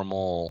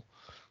normal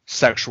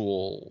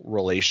sexual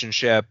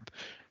relationship,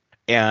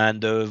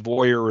 and the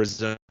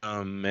voyeurism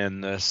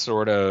and the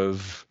sort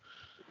of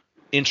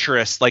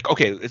interest, like,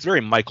 okay, it's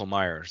very Michael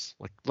Myers.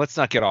 Like, let's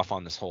not get off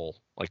on this whole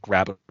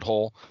rabbit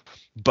hole,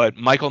 but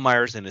Michael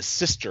Myers and his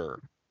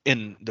sister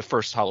in the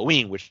first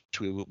Halloween, which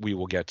we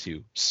will get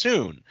to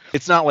soon.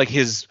 It's not like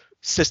his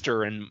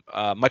sister and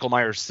Michael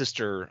Myers'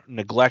 sister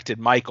neglected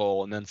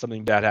Michael and then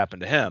something bad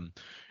happened to him.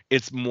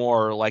 It's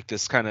more like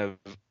this kind of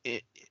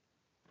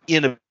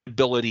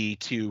inability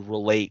to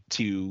relate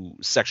to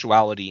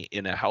sexuality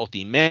in a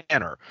healthy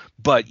manner.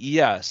 But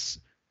yes,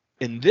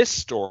 in this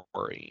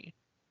story,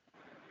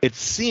 it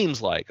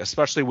seems like,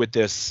 especially with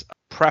this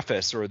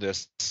preface or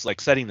this like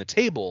setting the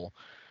table,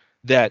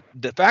 that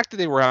the fact that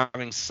they were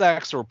having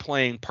sex or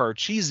playing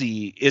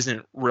Parcheesi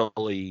isn't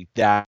really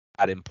that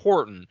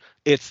important.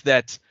 It's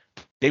that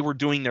they were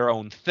doing their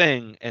own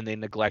thing and they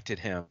neglected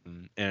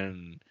him,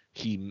 and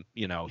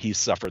he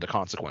suffered the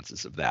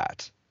consequences of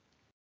that.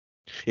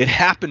 It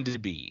happened to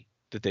be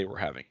that they were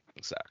having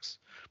sex,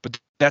 but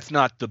that's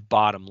not the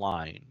bottom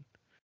line,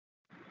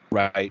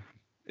 right?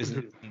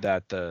 Isn't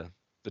that the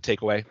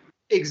takeaway?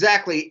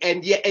 Exactly,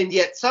 and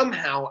yet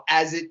somehow,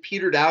 as it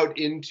petered out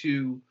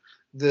into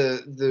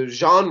the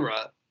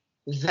genre,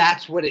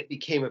 that's what it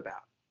became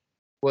about,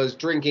 was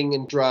drinking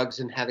and drugs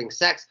and having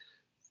sex.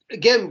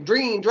 Again,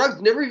 drinking and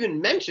drugs never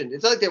even mentioned.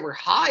 It's not like they were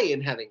high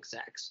and having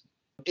sex.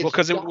 Well,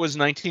 because it was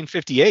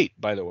 1958,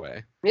 by the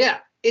way. Yeah,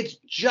 it's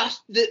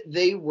just that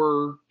they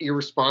were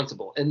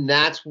irresponsible, and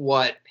that's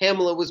what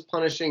Pamela was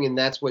punishing, and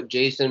that's what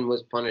Jason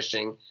was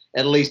punishing,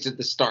 at least at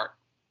the start.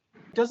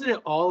 Doesn't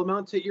it all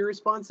amount to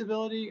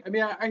irresponsibility? I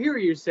mean, I hear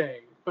what you're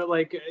saying, but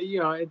like,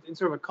 in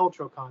sort of a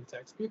cultural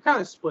context, you're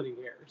kind of splitting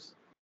hairs.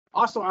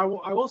 Also, I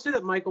will say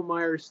that Michael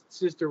Myers'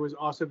 sister was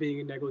also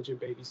being a negligent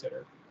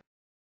babysitter.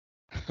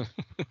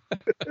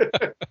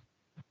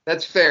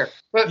 That's fair.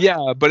 But,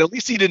 yeah, but at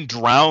least he didn't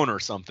drown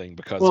or something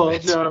because of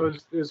it. Well, no,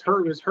 it was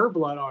her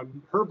blood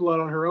on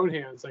her own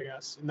hands, I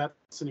guess, in that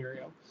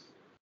scenario.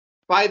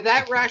 By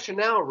that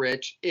rationale,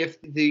 Rich,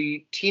 if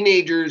the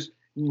teenagers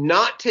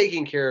not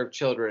taking care of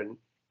children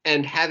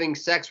and having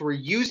sex were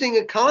using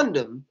a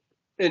condom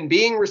and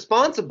being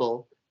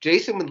responsible,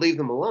 Jason would leave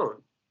them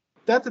alone.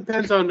 That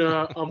depends on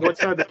what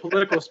side of the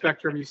political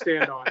spectrum you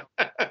stand on.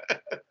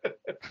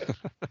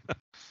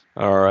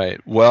 All right.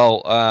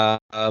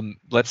 Well,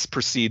 let's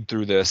proceed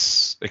through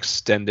this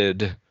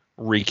extended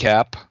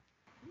recap.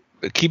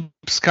 It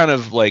keeps kind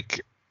of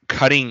like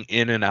cutting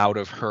in and out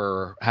of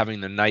her having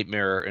the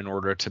nightmare in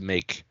order to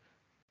make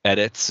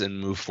edits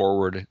and move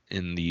forward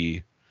in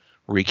the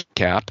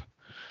recap.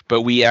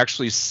 But we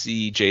actually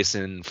see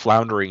Jason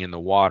floundering in the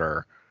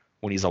water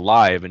when he's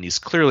alive, and he's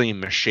clearly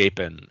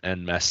misshapen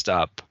and messed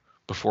up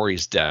before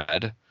he's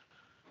dead.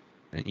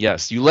 And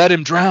yes, you let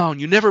him drown.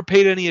 You never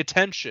paid any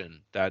attention.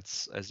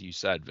 That's, as you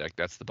said, Vic,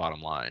 that's the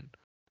bottom line.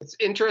 It's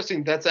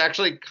interesting. That's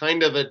actually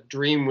kind of a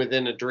dream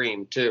within a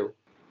dream, too.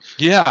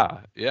 Yeah,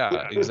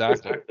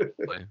 exactly.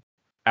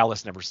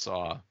 Alice never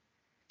saw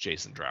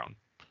Jason drown.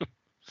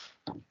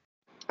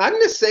 I'm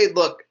going to say,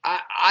 look,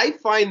 I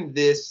find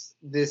this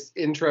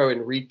intro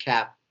and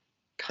recap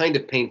kind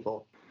of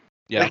painful.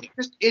 Yeah. Like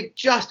it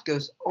just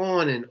goes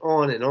on and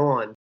on and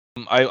on.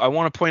 I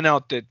want to point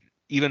out that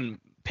even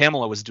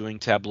Pamela was doing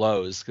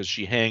tableaus because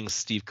she hangs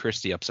Steve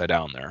Christie upside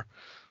down there.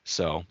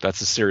 So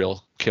that's a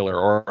serial killer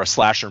or a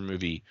slasher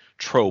movie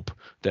trope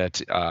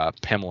that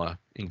Pamela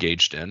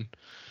engaged in.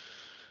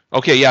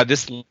 Okay, yeah,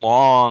 this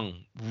long,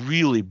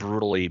 really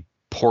brutally,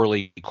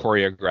 poorly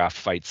choreographed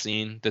fight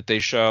scene that they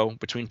show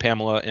between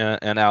Pamela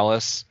and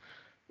Alice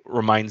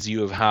reminds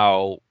you of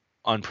how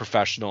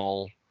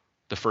unprofessional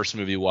the first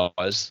movie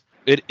was.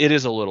 It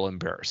is a little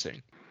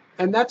embarrassing.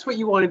 And that's what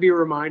you want to be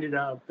reminded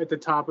of at the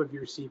top of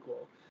your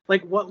sequel.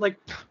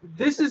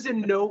 This is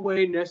in no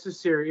way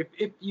necessary.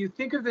 If you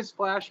think of this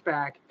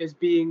flashback as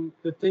being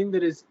the thing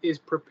that is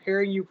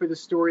preparing you for the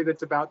story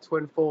that's about to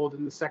unfold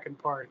in the second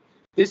part,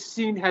 this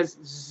scene has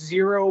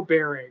zero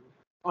bearing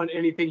on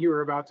anything you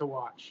were about to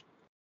watch.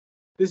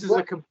 This is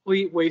a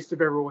complete waste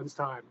of everyone's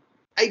time.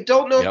 I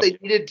don't know if they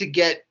needed to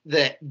get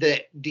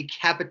the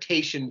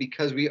decapitation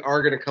because we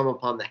are going to come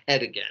upon the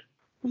head again.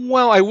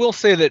 Well, I will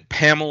say that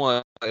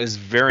Pamela is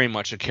very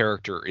much a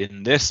character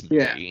in this movie.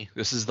 Yeah.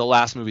 This is the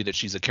last movie that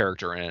she's a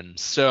character in.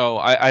 So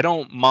I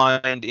don't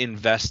mind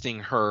investing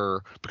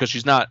her because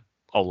she's not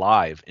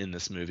alive in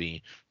this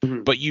movie.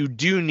 Mm-hmm. But you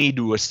do need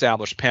to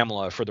establish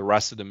Pamela for the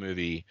rest of the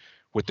movie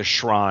with the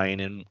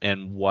shrine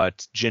and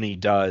what Ginny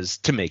does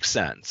to make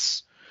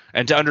sense.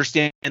 And to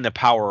understand the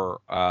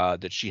power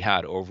that she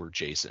had over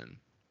Jason.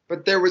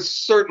 But there was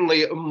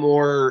certainly a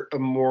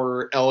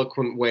more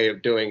eloquent way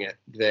of doing it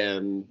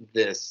than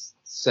this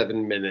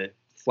 7-minute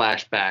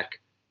flashback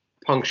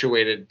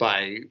punctuated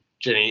by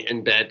Ginny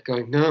in bed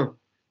going, no.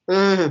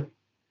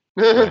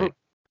 Right.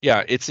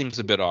 Yeah, it seems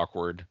a bit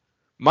awkward.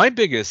 My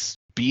biggest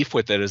beef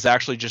with it is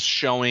actually just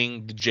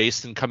showing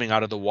Jason coming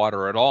out of the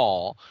water at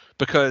all,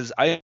 because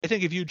I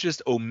think if you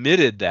just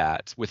omitted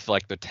that with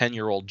like the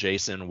 10-year-old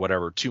Jason,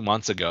 whatever, 2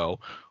 months ago,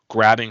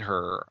 grabbing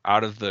her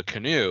out of the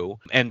canoe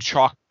and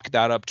chalk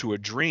that up to a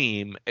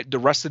dream, the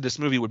rest of this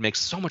movie would make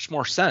so much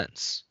more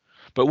sense.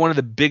 But one of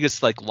the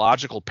biggest like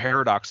logical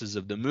paradoxes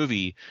of the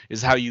movie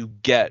is how you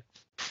get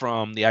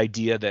from the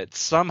idea that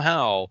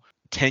somehow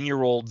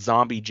 10-year-old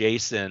zombie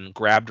Jason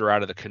grabbed her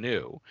out of the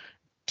canoe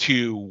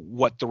to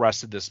what the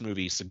rest of this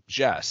movie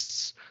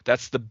suggests.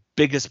 That's the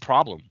biggest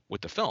problem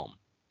with the film.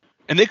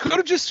 And they could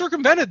have just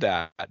circumvented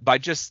that by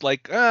just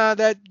like,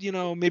 that,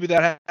 maybe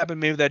that happened,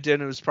 maybe that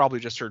didn't. It was probably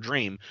just her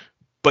dream.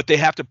 But they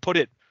have to put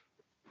it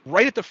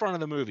right at the front of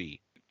the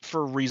movie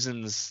for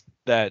reasons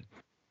that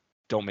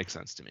don't make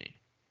sense to me.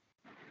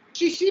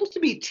 She seems to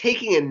be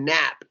taking a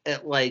nap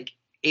at like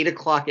 8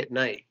 o'clock at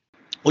night.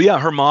 Well, yeah,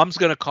 her mom's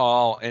gonna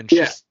call and she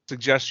Yeah.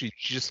 suggests she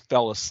just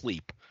fell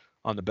asleep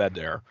on the bed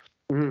there,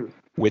 Mhm.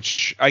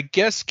 which I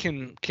guess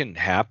can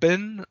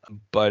happen,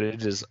 but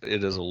it is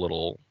a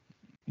little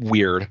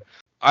weird.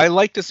 I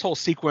like this whole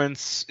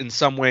sequence in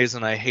some ways,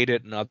 and I hate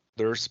it in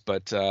others.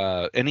 But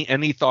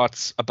any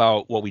thoughts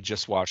about what we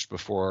just watched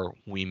before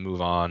we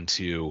move on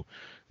to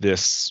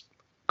this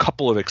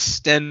couple of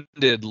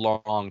extended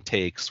long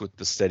takes with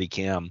the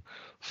Steadicam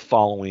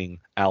following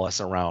Alice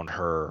around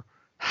her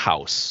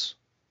house?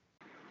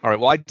 All right.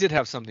 Well, I did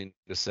have something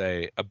to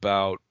say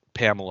about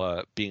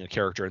Pamela being a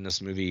character in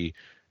this movie,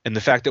 and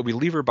the fact that we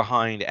leave her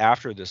behind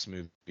after this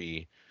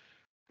movie.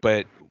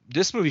 But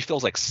this movie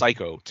feels like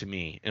Psycho to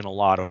me in a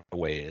lot of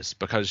ways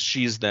because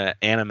she's the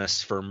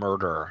animus for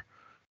murder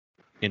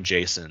in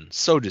Jason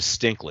so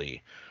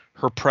distinctly.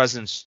 Her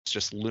presence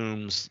just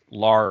looms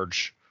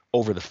large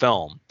over the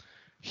film.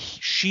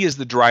 She is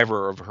the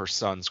driver of her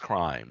son's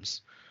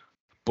crimes,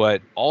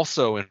 but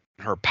also in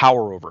her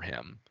power over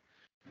him.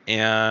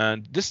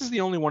 And this is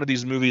the only one of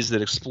these movies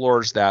that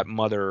explores that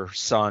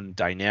mother-son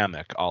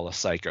dynamic a la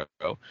Psycho.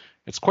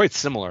 It's quite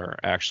similar,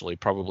 actually,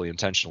 probably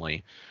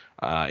intentionally.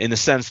 In the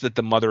sense that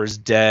the mother is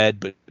dead,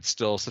 but it's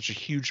still such a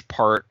huge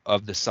part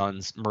of the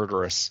son's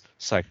murderous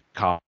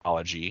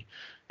psychology.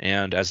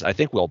 And as I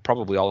think we'll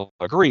probably all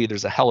agree,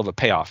 there's a hell of a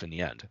payoff in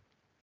the end.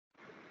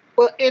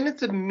 Well, and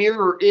it's a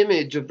mirror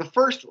image of the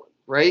first one,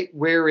 right?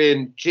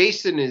 Wherein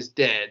Jason is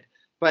dead,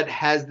 but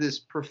has this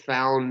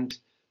profound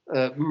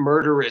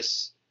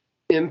murderous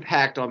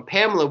impact on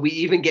Pamela. We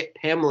even get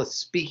Pamela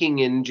speaking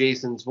in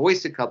Jason's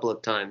voice a couple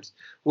of times,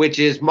 which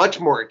is much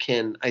more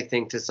akin, I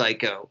think, to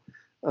Psycho.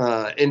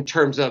 In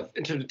terms of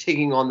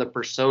taking on the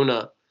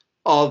persona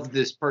of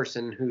this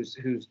person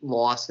whose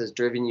loss has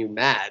driven you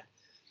mad.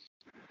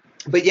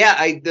 But yeah,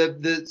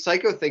 the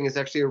Psycho thing is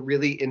actually a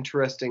really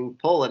interesting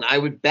pull, and I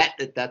would bet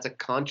that that's a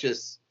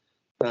conscious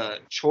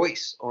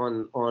choice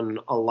on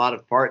a lot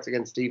of parts.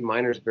 Again, Steve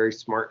Miner's a very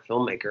smart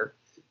filmmaker,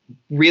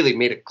 really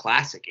made a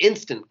classic,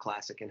 instant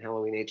classic in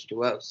Halloween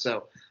H2O.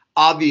 So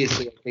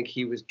obviously, I think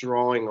he was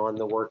drawing on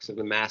the works of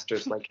the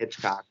masters like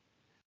Hitchcock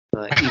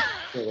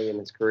early in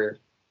his career.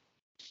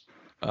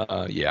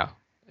 Yeah.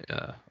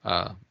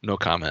 No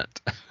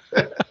comment.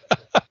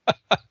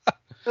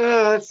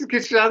 This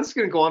is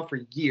going to go on for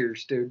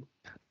years, dude.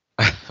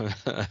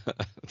 It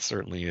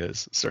certainly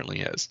is.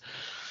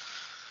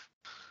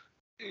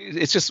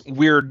 It's just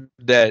weird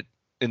that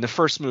in the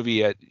first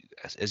movie,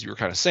 as you were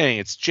kind of saying,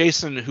 it's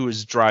Jason who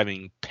is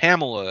driving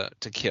Pamela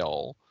to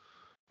kill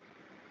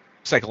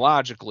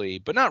psychologically,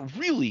 but not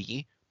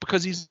really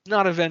because he's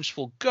not a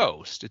vengeful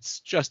ghost.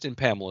 It's just in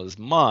Pamela's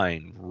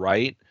mind,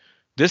 right?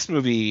 This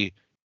movie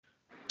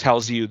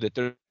tells you that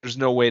there's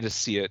no way to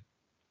see it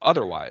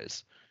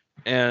otherwise,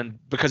 and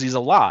because he's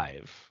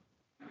alive.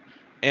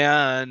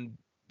 And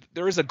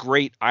there is a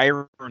great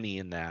irony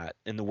in that,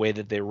 in the way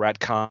that they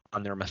retcon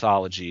their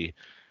mythology.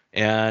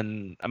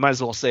 And I might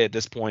as well say at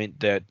this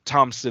point that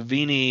Tom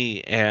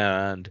Savini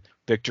and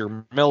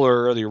Victor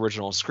Miller, the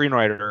original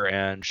screenwriter,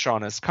 and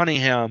Sean S.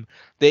 Cunningham,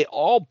 they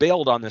all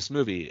bailed on this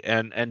movie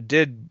and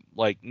did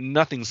like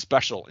nothing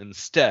special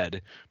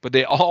instead, but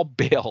they all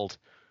bailed.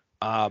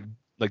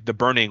 Like The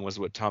Burning was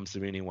what Tom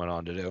Savini went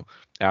on to do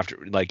after,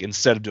 like,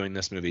 instead of doing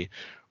this movie,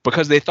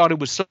 because they thought it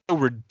was so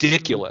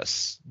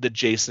ridiculous that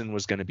Jason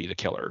was going to be the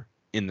killer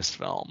in this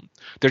film.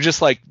 They're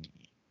just like,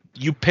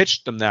 you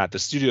pitched them that. The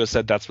studio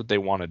said that's what they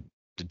wanted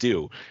to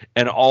do.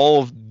 And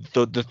all of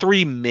the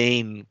three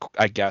main,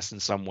 I guess, in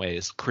some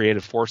ways,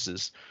 creative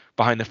forces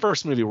behind the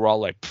first movie were all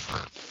like,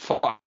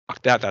 fuck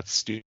that's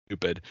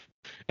stupid.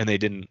 And they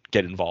didn't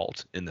get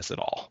involved in this at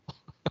all.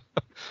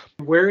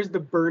 Where is The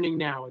Burning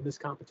now in this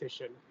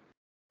competition?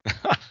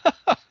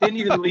 Didn't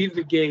even leave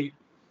the gate.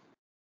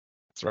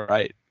 That's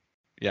right.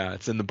 Yeah,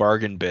 it's in the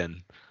bargain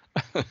bin.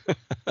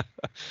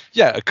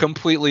 Yeah, a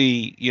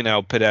completely,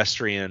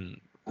 pedestrian,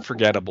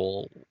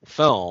 forgettable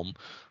film,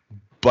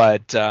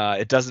 but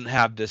it doesn't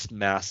have this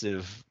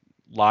massive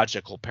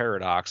logical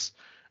paradox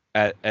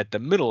at the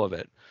middle of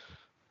it.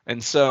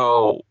 And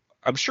so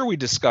I'm sure we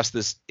discussed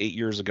this 8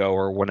 years ago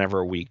or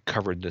whenever we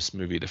covered this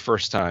movie the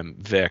first time,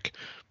 Vic,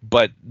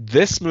 but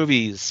this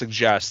movie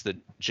suggests that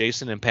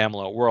Jason and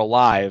Pamela were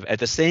alive at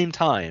the same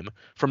time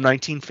from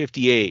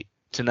 1958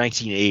 to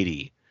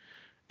 1980.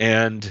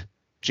 And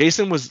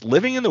Jason was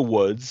living in the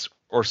woods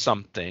or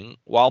something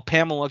while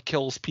Pamela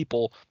kills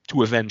people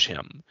to avenge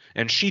him.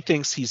 And she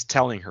thinks he's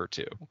telling her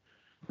to.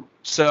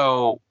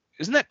 So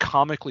isn't that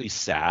comically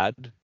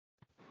sad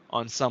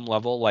on some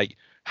level? Like,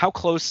 how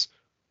close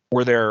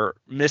were their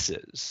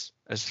misses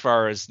as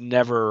far as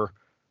never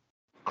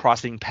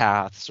crossing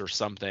paths or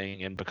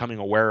something and becoming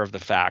aware of the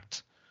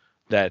fact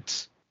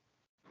that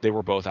they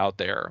were both out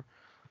there?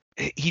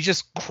 He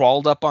just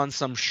crawled up on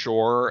some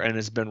shore and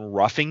has been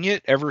roughing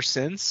it ever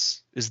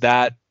since. Is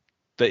that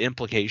the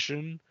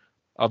implication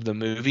of the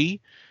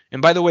movie?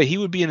 And by the way, he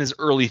would be in his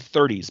early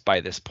 30s by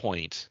this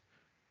point,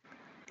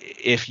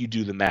 if you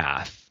do the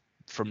math,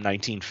 from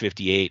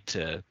 1958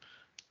 to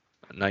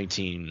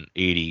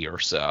 1980 or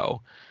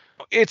so.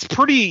 It's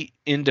pretty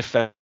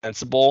indefensible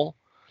sensible.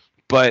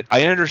 But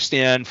I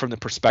understand from the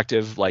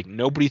perspective, like,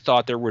 nobody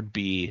thought there would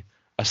be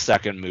a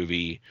second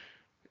movie.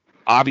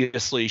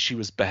 Obviously, she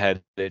was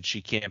beheaded.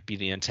 She can't be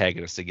the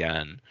antagonist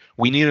again.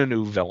 We need a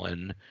new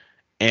villain.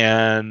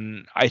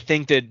 And I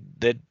think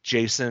that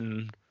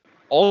Jason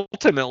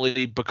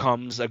ultimately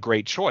becomes a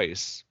great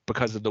choice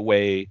because of the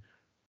way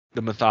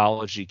the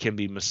mythology can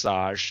be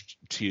massaged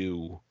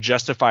to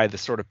justify the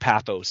sort of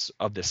pathos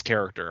of this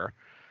character.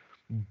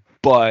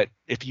 But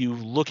if you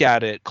look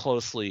at it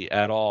closely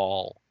at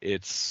all,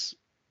 it's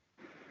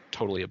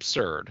totally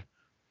absurd.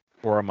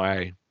 Or am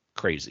I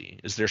crazy?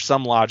 Is there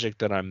some logic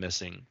that I'm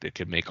missing that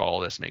could make all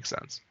this make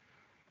sense?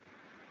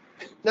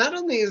 Not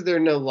only is there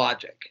no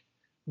logic,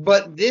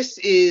 but this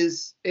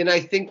is, and I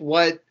think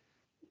what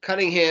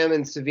Cunningham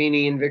and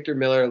Savini and Victor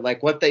Miller,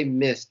 like, what they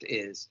missed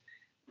is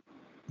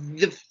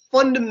the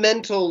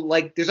fundamental,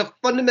 like, there's a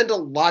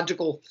fundamental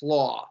logical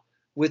flaw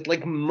with,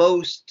 like,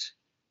 most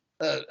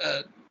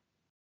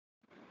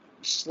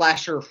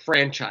slasher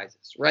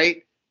franchises,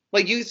 right?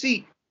 Like, you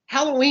see,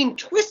 Halloween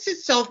twists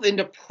itself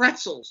into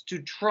pretzels to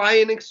try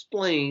and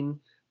explain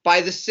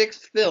by the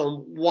sixth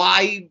film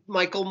why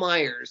Michael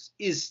Myers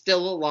is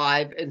still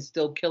alive and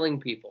still killing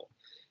people,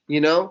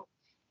 you know?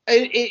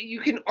 And you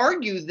can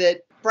argue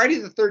that Friday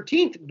the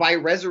 13th, by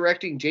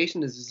resurrecting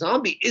Jason as a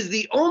zombie, is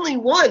the only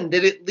one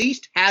that at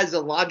least has a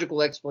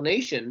logical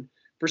explanation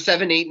for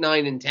 7, 8,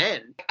 9, and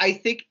 10. I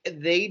think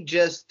they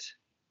just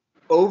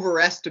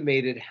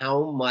overestimated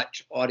how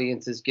much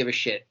audiences give a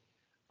shit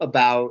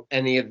about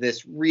any of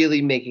this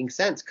really making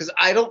sense, because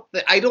I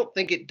don't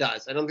think it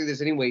does. I don't think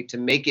there's any way to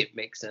make it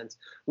make sense.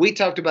 We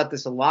talked about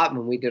this a lot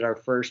when we did our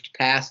first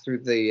pass through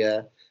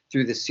the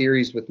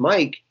series with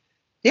Mike.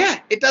 Yeah,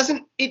 it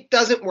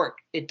doesn't work.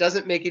 It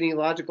doesn't make any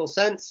logical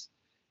sense,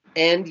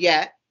 and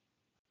yet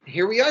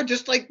here we are.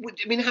 Just like,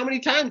 I mean, how many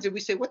times did we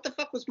say, "What the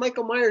fuck was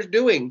Michael Myers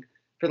doing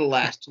for the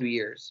last 2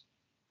 years?"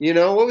 You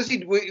know, what was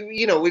he?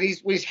 You know, when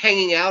he's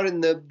hanging out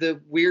in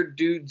the weird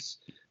dude's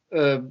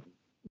basement.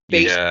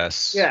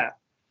 Yes. Yeah.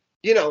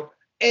 You know,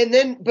 and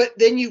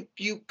then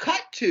you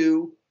cut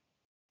to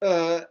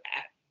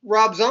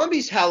Rob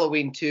Zombie's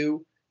Halloween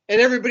 2, and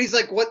everybody's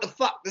like, "What the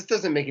fuck? This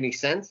doesn't make any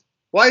sense.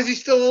 Why is he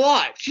still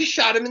alive? She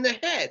shot him in the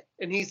head."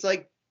 And he's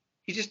like,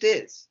 "He just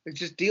is. Like,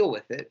 just deal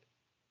with it."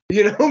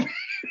 You know?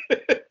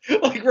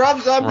 Like,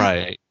 Rob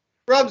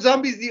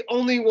Zombie's the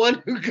only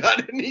one who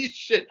got any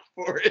shit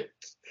for it.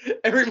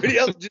 Everybody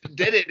else just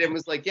did it and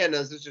was like, "Yeah, no,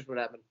 this is just what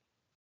happened."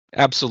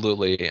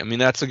 Absolutely. I mean,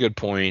 that's a good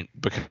point,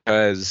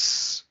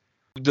 because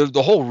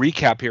the whole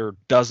recap here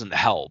doesn't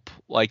help.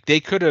 Like, they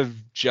could have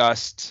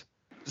just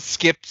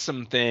skipped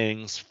some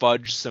things,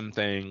 fudged some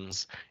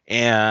things,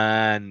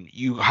 and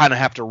you kind of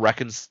have to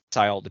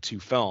reconcile the two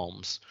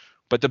films.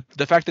 But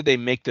the fact that they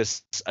make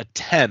this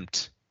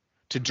attempt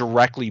to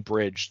directly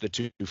bridge the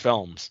two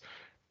films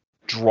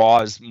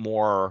draws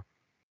more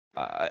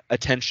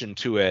attention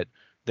to it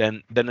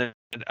than it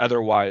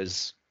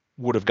otherwise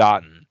would have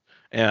gotten.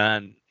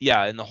 And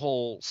yeah, in the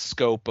whole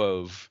scope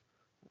of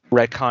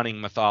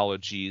retconning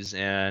mythologies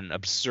and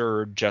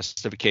absurd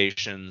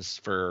justifications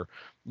for,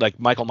 like,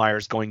 Michael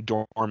Myers going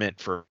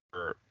dormant for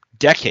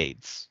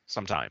decades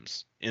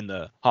sometimes in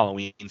the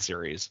Halloween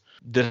series,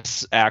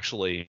 this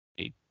actually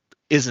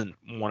isn't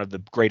one of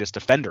the greatest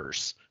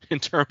offenders in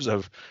terms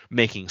of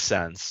making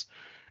sense.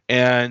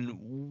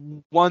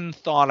 And one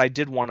thought I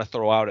did want to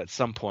throw out at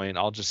some point,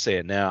 I'll just say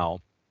it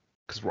now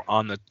because we're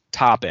on the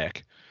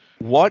topic.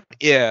 What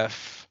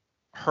if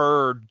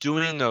her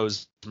doing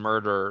those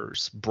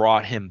murders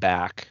brought him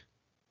back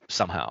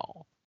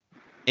somehow?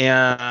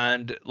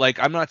 And, like,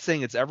 I'm not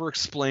saying it's ever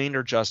explained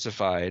or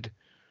justified,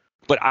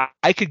 but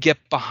I could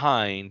get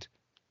behind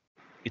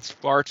it's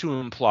far too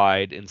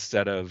implied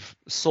instead of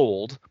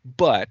sold.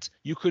 But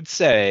you could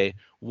say,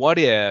 what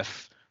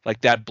if,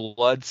 like, that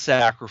blood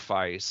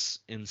sacrifice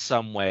in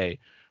some way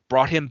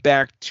brought him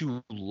back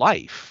to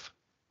life,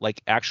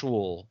 like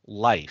actual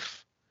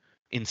life,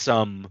 in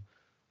some,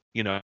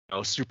 you know,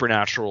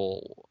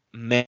 supernatural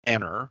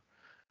manner,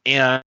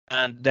 and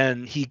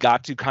then he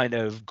got to kind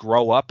of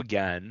grow up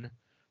again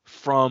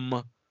from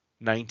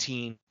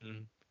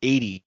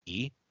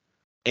 1980,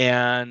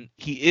 and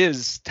he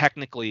is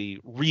technically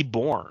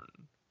reborn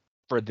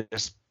for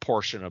this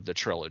portion of the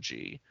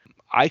trilogy.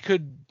 I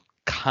could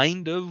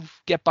kind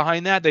of get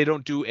behind that. They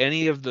don't do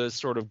any of the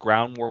sort of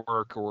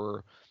groundwork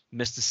or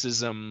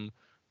mysticism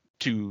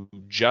to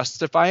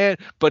justify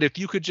it, but if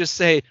you could just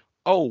say,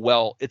 oh,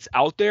 well, it's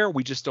out there,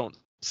 we just don't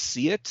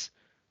see it,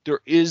 there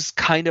is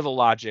kind of a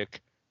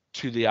logic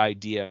to the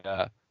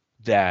idea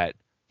that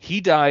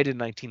he died in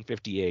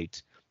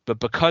 1958, but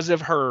because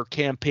of her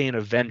campaign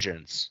of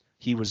vengeance,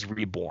 he was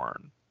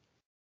reborn.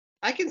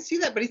 I can see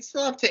that, but he'd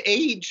still have to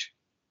age.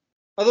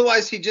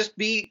 Otherwise, he'd just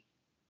be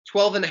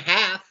 12 and a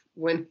half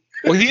when...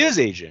 Well, he is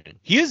aging.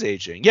 He is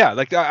aging. Yeah,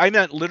 like, I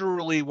meant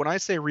literally, when I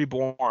say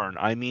reborn,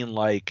 I mean,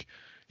 like,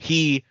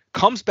 he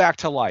comes back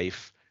to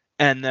life,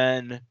 and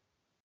then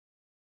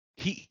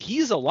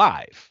he's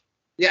alive.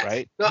 Yes.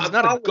 Right? No, he's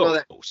not a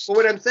ghost. But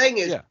what I'm saying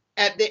is,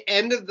 at the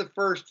end of the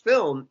first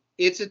film,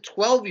 It's a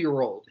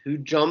 12-year-old who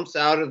jumps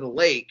out of the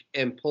lake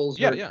and pulls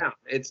her down.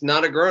 It's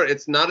not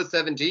it's not a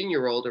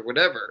 17-year-old or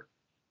whatever.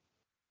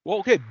 Well,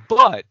 okay,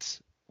 but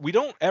we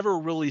don't ever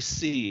really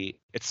see,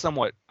 it's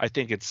somewhat, I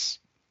think it's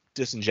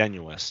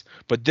disingenuous,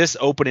 but this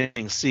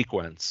opening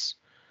sequence,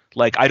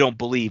 like, I don't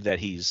believe that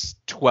he's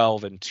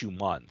 12 and 2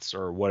 months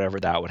or whatever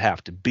that would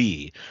have to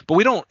be, but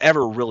we don't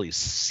ever really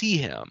see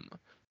him.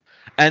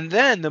 And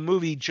then the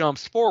movie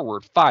jumps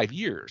forward 5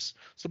 years.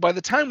 So by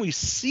the time we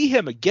see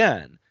him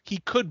again, he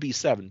could be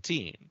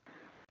 17.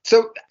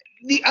 So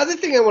the other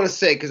thing I want to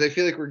say, because I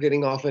feel like we're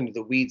getting off into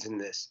the weeds in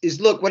this, is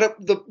look,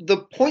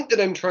 the point that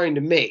I'm trying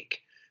to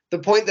make, the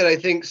point that I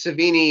think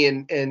Savini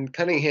and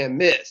Cunningham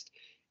missed,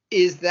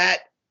 is that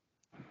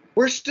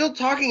we're still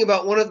talking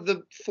about one of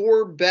the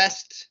 4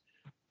 best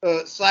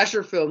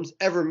slasher films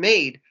ever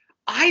made.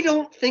 I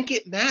don't think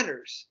it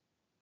matters.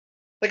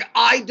 Like,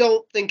 I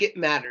don't think it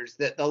matters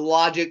that the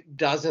logic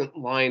doesn't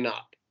line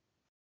up.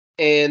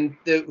 And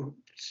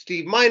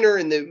Steve Miner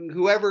and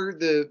whoever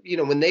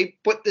when they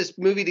put this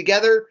movie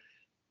together,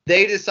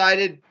 they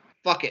decided,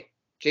 fuck it,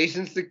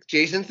 Jason's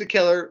the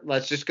killer.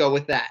 Let's just go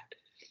with that.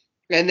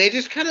 And they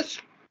just kind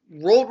of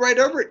rolled right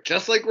over it,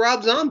 just like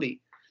Rob Zombie.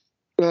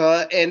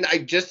 And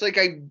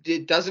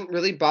it doesn't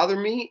really bother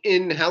me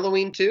in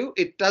Halloween 2.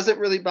 It doesn't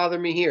really bother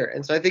me here.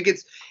 And so I think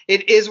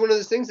it is one of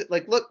those things that,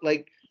 like, look,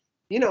 like,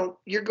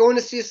 you're going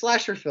to see a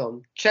slasher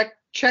film.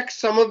 Check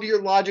some of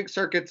your logic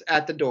circuits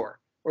at the door,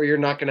 or you're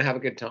not going to have a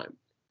good time.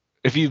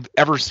 If you've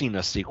ever seen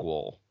a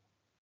sequel,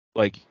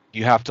 like,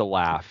 you have to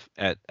laugh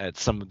at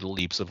some of the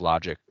leaps of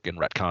logic and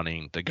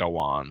retconning that go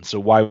on. So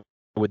why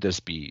would this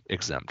be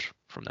exempt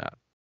from that?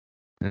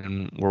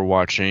 And we're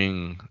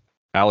watching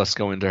Alice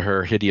go into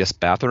her hideous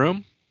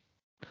bathroom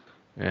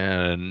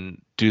and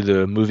do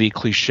the movie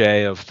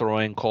cliche of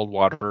throwing cold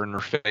water in her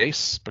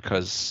face,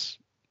 because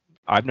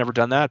I've never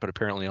done that, but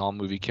apparently all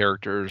movie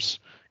characters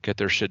get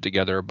their shit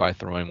together by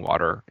throwing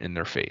water in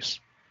their face.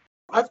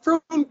 I've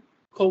thrown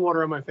cold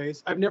water on my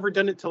face. I've never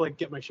done it to, like,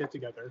 get my shit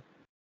together.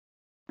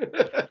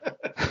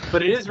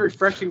 But it is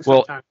refreshing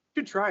sometimes. Well,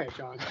 you should try it,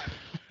 John.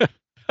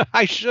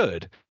 I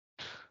should.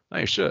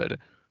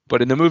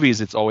 But in the movies,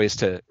 it's always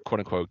to, quote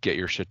unquote, get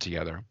your shit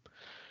together.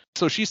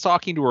 So she's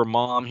talking to her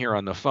mom here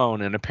on the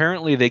phone, and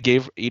apparently they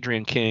gave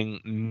Adrienne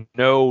King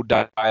no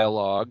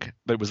dialogue.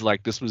 But it was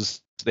like,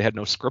 they had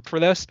no script for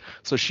this,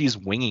 so she's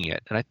winging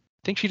it. And I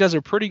think she does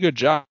a pretty good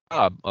job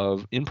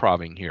of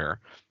improvising here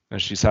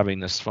as she's having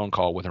this phone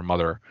call with her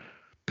mother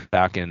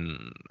back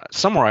in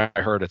somewhere.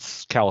 I heard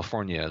it's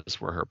California is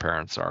where her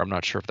parents are. I'm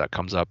not sure if that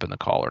comes up in the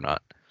call or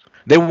not.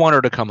 They want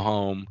her to come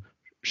home.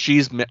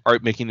 She's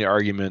making the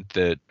argument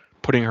that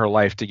putting her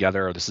life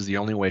together, this is the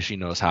only way she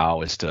knows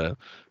how, is to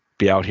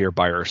be out here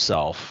by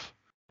herself,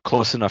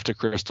 close enough to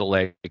Crystal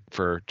Lake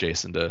for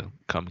Jason to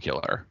come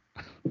kill her.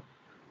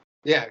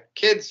 Yeah,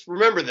 kids,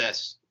 remember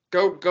this.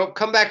 Go,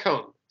 come back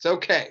home. It's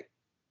okay.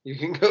 You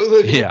can go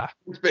live in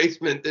the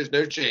basement. There's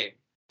no shame.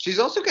 She's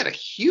also got a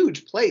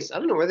huge place. I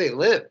don't know where they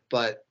live,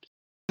 but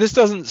this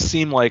doesn't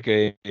seem like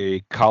a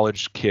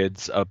college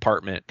kid's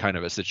apartment kind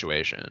of a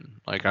situation.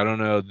 Like, I don't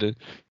know.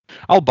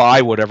 I'll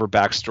buy whatever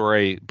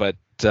backstory, but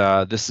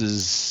this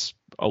is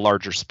a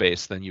larger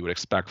space than you would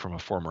expect from a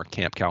former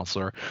camp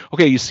counselor.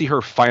 Okay, you see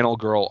her final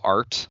girl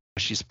art.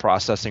 She's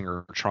processing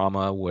her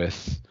trauma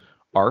with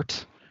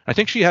art. I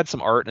think she had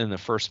some art in the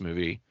first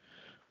movie,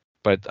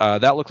 but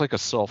that looked like a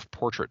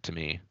self-portrait to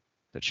me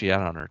that she had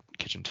on her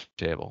kitchen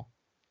table.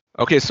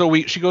 Okay, so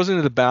she goes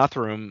into the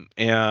bathroom,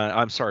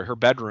 and her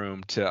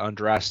bedroom to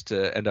undress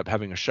to end up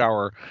having a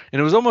shower. And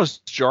it was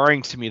almost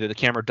jarring to me that the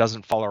camera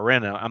doesn't follow her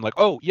in. I'm like,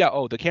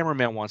 the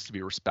cameraman wants to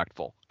be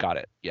respectful. Got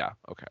it. Yeah,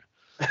 okay.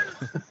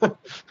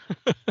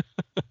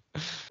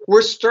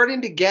 We're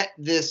starting to get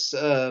this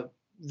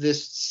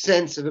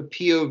sense of a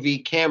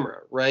POV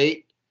camera,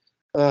 right?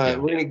 We're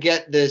going to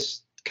get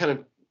this kind of,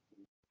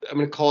 I'm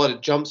going to call it a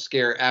jump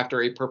scare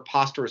after a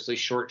preposterously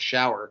short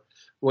shower.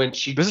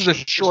 This is the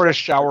shortest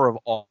shower of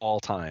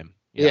all time.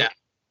 Yeah.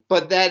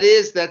 But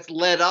that's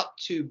led up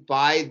to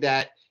by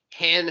that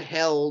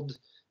handheld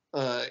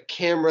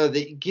camera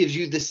that gives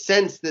you the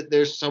sense that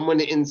there's someone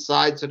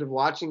inside sort of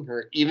watching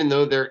her, even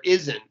though there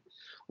isn't,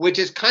 which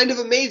is kind of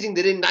amazing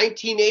that in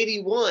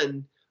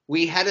 1981,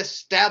 we had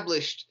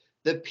established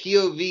the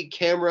POV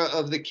camera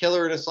of the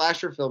killer in a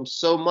slasher film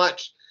so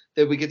much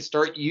that we could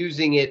start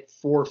using it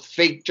for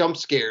fake jump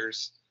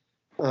scares.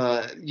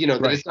 That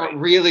it's not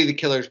really the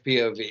killer's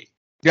POV.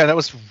 Yeah, that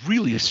was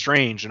really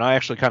strange, and I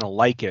actually kind of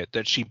like it,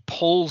 that she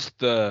pulls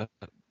the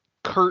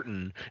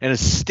curtain and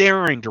is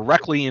staring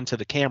directly into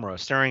the camera,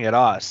 staring at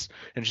us,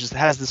 and just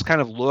has this kind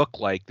of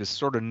look, like this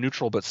sort of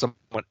neutral but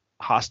somewhat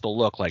hostile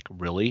look, like,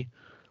 really?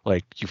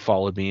 Like, you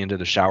followed me into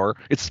the shower?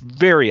 It's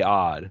very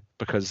odd,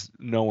 because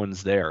no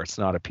one's there. It's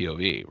not a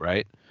POV,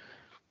 right?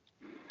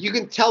 You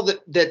can tell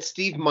that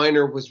Steve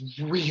Miner was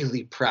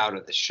really proud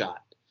of the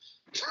shot.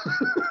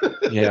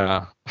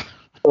 Yeah.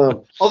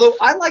 Although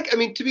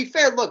to be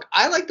fair, look,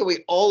 I like the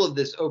way all of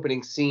this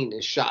opening scene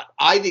is shot.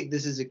 I think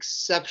this is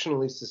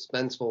exceptionally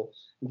suspenseful,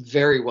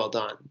 very well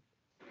done.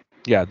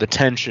 Yeah, the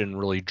tension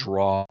really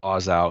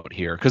draws out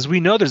here because we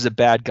know there's a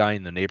bad guy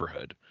in the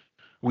neighborhood.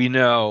 We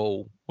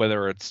know,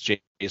 whether it's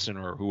Jason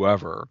or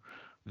whoever,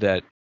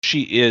 that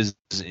she is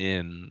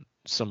in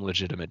some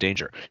legitimate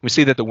danger. We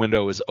see that the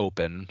window is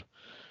open,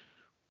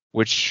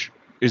 which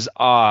is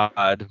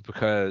odd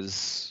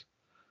because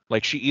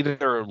like she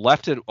either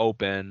left it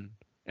open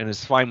and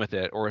is fine with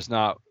it or is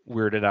not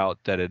weirded out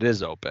that it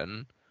is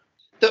open.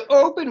 The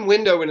open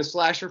window in a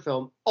slasher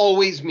film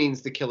always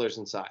means the killer's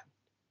inside.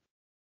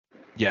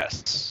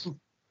 Yes.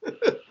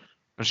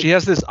 And she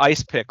has this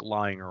ice pick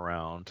lying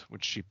around,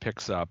 which she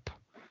picks up.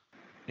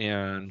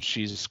 And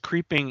she's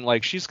creeping,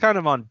 like she's kind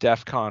of on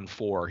DEFCON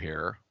 4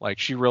 here. Like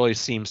she really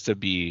seems to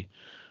be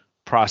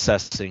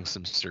processing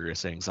some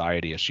serious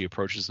anxiety as she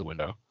approaches the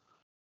window.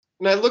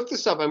 And I looked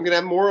this up. I'm going to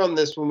have more on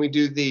this when we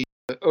do the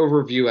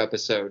overview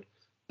episode.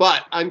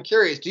 But I'm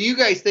curious, do you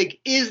guys think,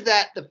 is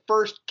that the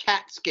first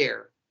cat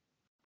scare?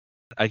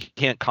 I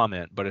can't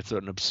comment, but it's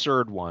an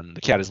absurd one.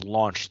 The cat is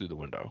launched through the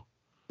window.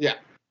 Yeah.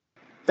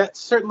 That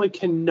certainly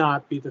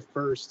cannot be the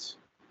first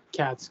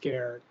cat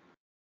scare.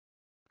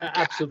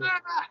 Absolutely.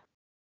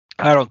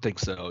 I don't think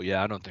so.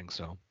 Yeah, I don't think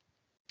so.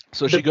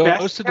 So she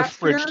goes to the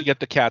fridge to get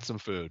the cat some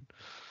food.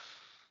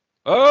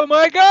 Oh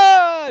my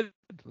God!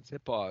 Let's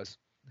hit pause.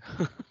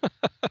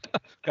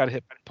 Gotta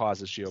hit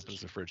pause as she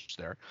opens the fridge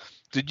there.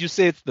 Did you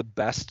say it's the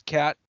best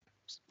cat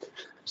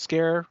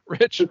scare,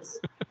 Rich?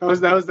 That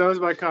was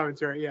my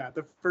commentary. Yeah,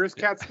 the first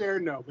cat scare,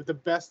 no, but the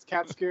best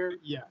cat scare,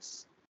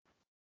 yes.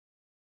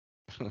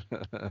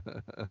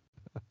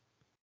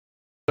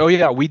 Oh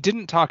yeah, we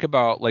didn't talk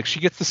about, like, she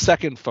gets the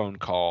second phone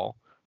call,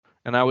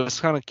 and I was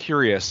kind of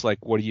curious,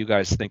 like, what do you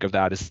guys think of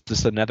that? Is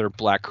this another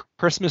Black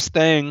Christmas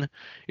thing?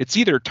 It's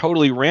either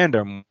totally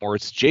random or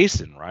it's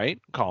Jason, right,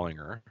 calling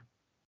her.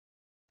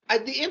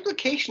 The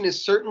implication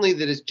is certainly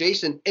that it's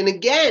Jason. And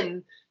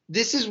again,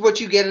 this is what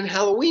you get in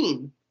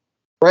Halloween,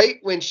 right?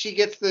 When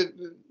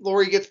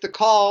Laurie gets the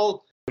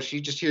call,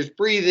 she just hears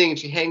breathing and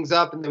she hangs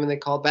up, and then when they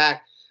call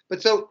back.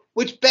 But so,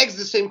 which begs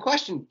the same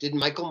question. Did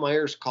Michael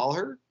Myers call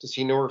her? Does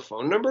he know her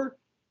phone number?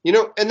 You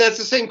know, and that's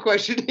the same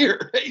question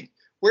here, right?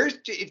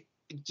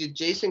 Did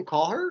Jason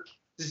call her?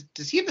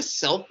 Does he have a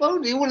cell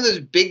phone? Do you have one of those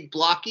big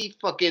blocky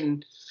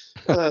fucking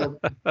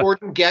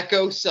Gordon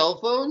Gecko cell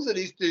phones that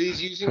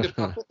he's using to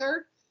fuck with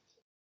her?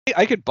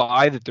 I could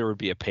buy that there would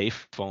be a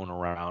payphone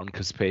around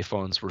because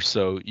payphones were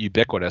so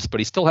ubiquitous,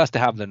 but he still has to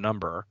have the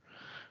number,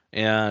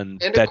 and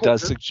that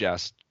does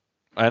suggest.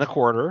 And a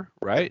quarter,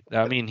 right?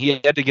 I mean,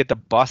 he had to get the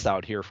bus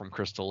out here from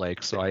Crystal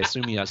Lake, so I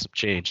assume he has some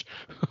change.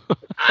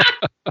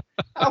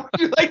 How would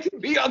you like to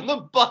be on the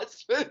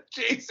bus with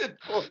Jason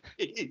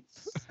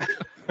Voorhees?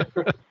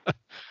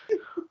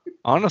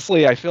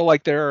 Honestly, I feel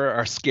like there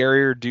are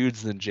scarier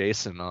dudes than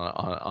Jason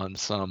on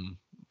some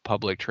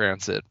public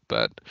transit,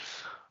 but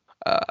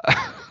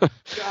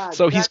God,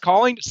 so he's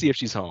calling to see if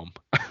she's home.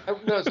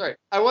 No, sorry.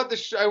 I want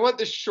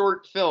the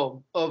short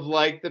film of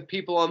like the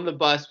people on the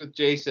bus with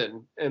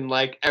Jason and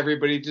like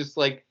everybody just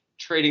like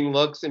trading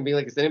looks and being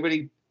like, is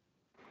anybody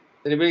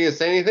gonna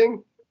say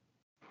anything?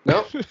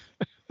 No.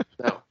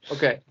 No.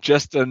 Okay.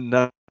 Just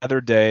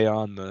another day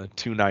on the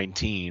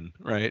 219,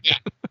 right?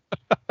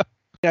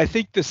 Yeah. I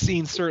think the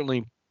scene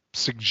certainly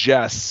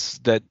suggests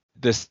that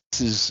this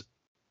is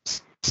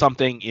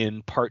something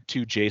in part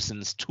 2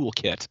 Jason's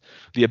toolkit,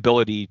 the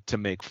ability to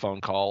make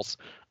phone calls.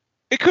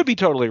 It could be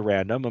totally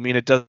random. I mean,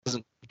 it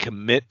doesn't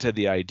commit to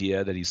the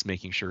idea that he's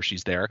making sure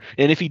she's there.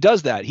 And if he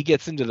does that, he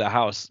gets into the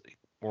house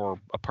or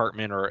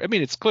apartment, or I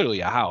mean, it's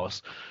clearly a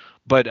house,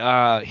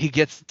 but he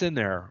gets in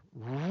there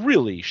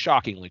really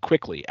shockingly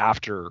quickly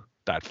after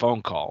that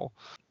phone call.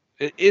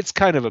 It's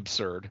kind of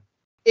absurd.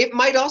 It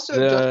might also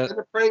have just been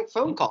a prank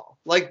phone call.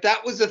 Like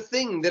that was a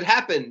thing that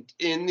happened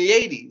in the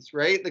 80s,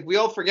 right? Like we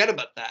all forget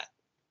about that.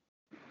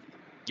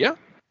 Yeah.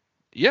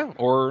 Yeah,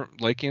 or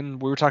like we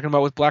were talking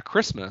about with Black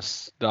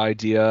Christmas, the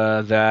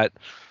idea that,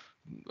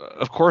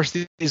 of course,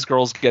 these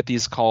girls get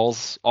these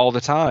calls all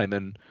the time.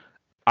 And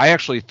I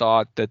actually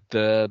thought that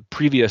the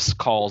previous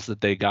calls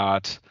that they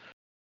got,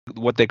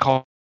 what they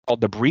called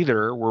the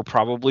breather, were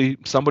probably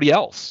somebody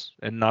else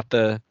and not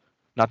the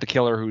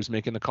killer who's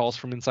making the calls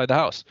from inside the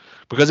house,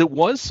 because it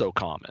was so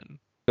common.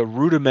 The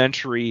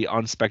rudimentary,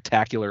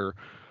 unspectacular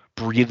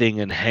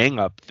breathing and hang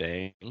up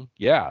thing,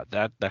 yeah,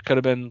 that could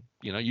have been,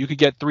 you know, you could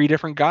get 3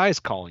 different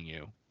guys calling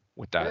you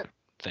with that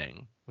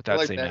thing, with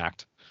that same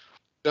act.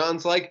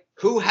 John's like,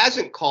 who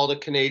hasn't called a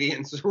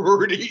Canadian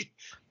sorority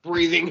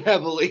breathing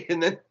heavily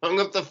and then hung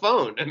up the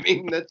phone? I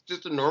mean, that's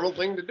just a normal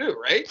thing to do,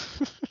 right?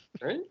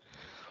 Right?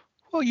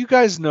 Well, you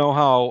guys know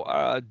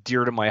how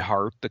dear to my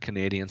heart the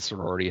Canadian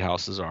sorority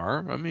houses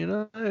are. I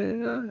mean,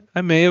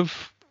 I may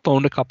have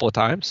phoned a couple of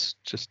times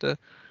just to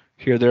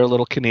hear their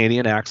little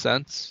Canadian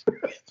accents.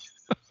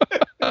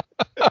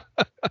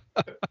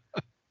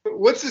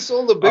 What's this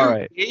all about? All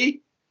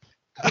right.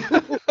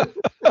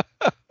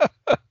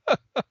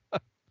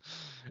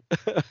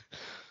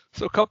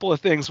 So a couple of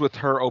things with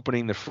her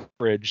opening the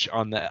fridge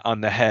on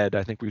the head.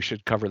 I think we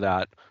should cover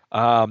that.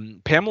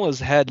 Pamela's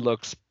head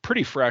looks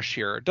pretty fresh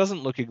here. It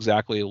doesn't look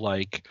exactly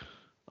like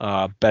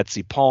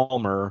Betsy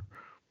Palmer,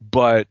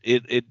 but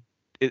it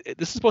this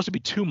is supposed to be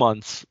 2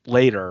 months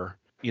later.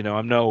 You know,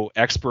 I'm no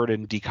expert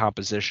in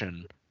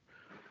decomposition,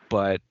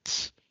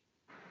 but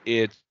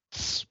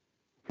it's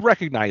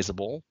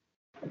recognizable.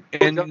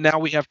 And now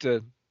we have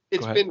to.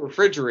 It's been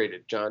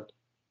refrigerated, John.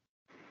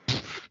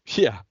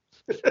 Yeah.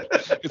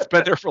 It's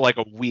been there for like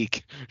a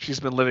week. She's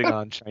been living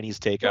on Chinese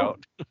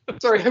takeout.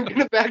 Sorry, I'm going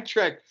to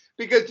backtrack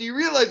because do you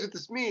realize what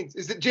this means?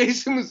 Is that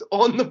Jason was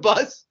on the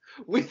bus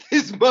with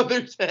his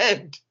mother's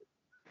head.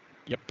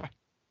 Yep.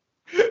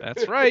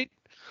 That's right.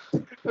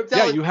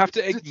 Yeah, you have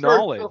to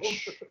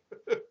acknowledge.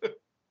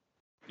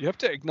 You have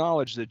to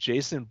acknowledge that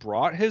Jason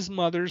brought his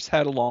mother's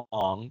head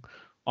along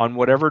on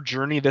whatever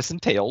journey this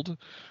entailed.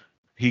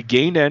 He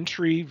gained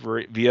entry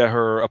via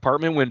her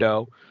apartment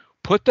window,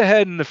 put the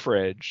head in the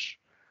fridge,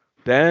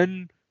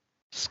 then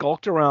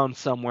skulked around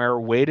somewhere,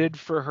 waited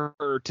for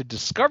her to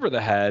discover the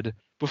head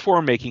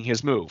before making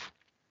his move.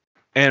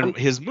 And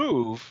his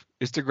move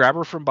is to grab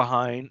her from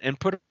behind and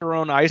put her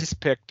own ice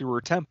pick through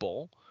her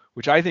temple,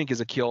 which I think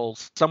is a kill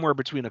somewhere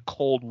between a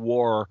Cold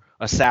War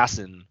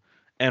assassin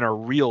and a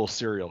real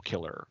serial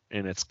killer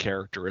in its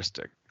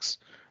characteristics.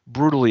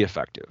 Brutally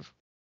effective.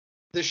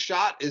 The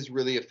shot is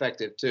really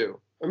effective too.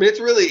 I mean,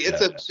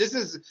 this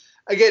is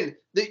again,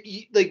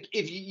 like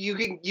if you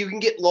can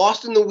get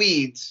lost in the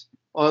weeds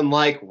on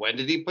like when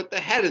did he put the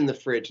head in the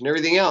fridge and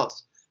everything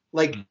else.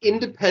 Like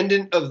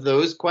independent of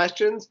those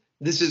questions,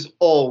 this is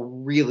all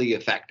really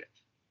effective.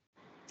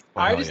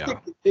 I just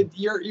think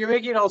you're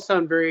making it all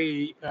sound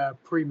very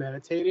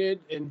premeditated,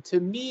 and to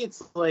me,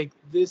 it's like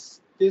this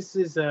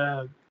is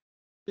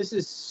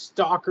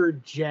stalker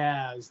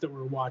jazz that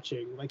we're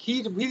watching. Like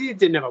he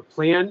didn't have a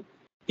plan.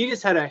 He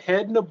just had a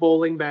head in a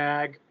bowling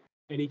bag,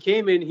 and he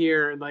came in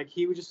here and like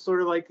he was just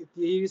sort of like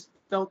he just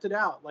felt it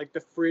out. Like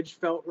the fridge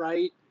felt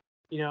right.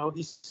 You know,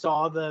 he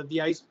saw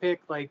the ice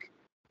pick. Like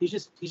he's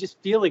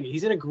just feeling it.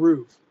 He's in a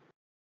groove.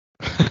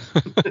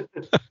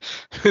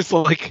 It's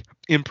like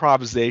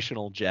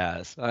improvisational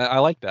jazz. I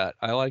like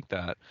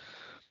that.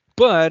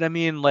 But I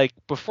mean, like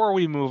before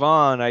we move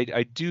on,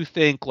 I do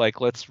think like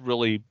let's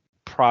really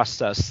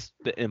process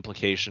the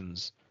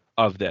implications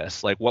of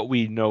this. Like what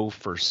we know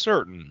for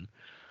certain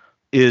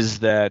is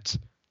that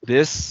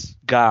this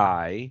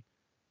guy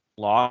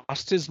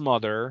lost his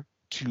mother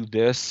to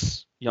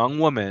this young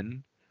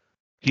woman.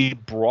 He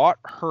brought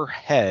her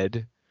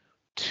head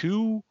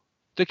to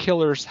the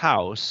killer's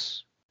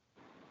house,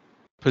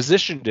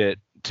 positioned it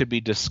to be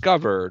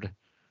discovered,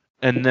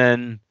 and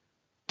then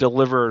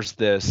delivers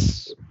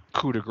this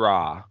coup de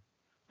grace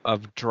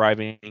of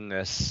driving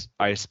this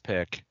ice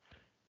pick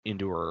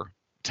into her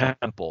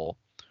temple,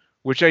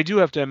 which I do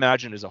have to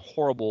imagine is a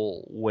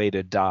horrible way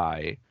to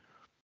die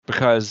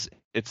because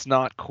it's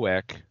not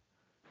quick.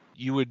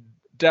 You would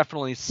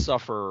definitely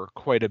suffer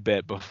quite a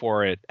bit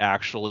before it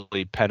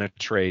actually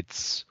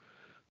penetrates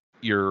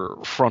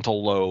your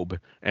frontal lobe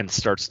and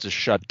starts to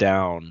shut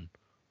down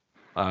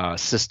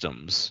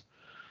systems.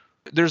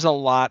 There's a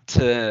lot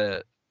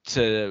to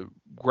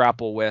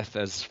grapple with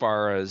as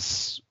far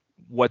as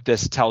what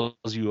this tells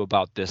you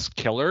about this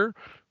killer,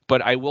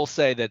 but I will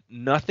say that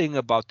nothing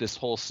about this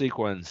whole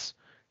sequence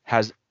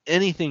has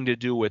anything to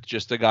do with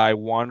just a guy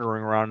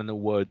wandering around in the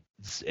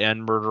woods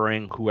and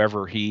murdering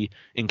whoever he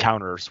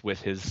encounters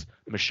with his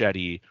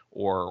machete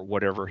or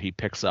whatever he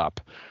picks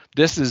up.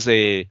 This is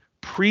a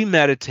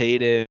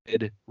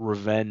premeditated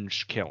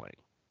revenge killing,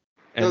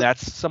 and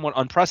that's somewhat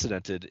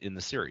unprecedented in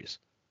the series.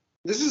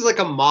 This is like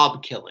a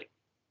mob killing.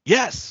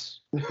 Yes.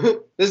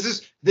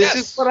 This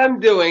is what I'm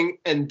doing,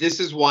 and this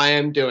is why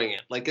I'm doing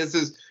it. Like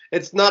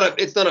it's not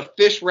a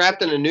fish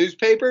wrapped in a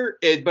newspaper,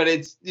 but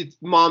it's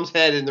mom's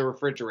head in the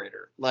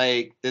refrigerator.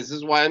 Like this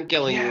is why I'm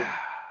killing you,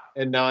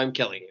 and now I'm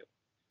killing you.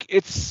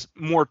 It's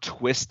more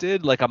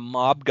twisted. Like a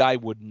mob guy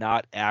would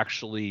not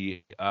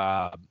actually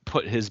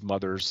put his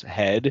mother's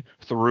head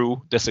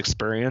through this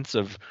experience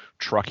of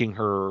trucking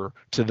her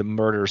to the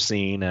murder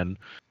scene and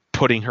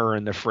putting her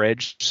in the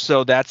fridge.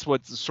 So that's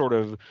what sort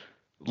of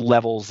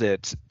levels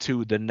it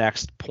to the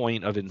next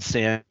point of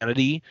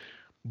insanity.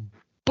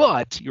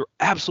 But you're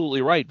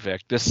absolutely right,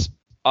 Vic. This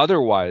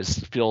otherwise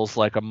feels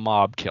like a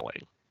mob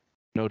killing.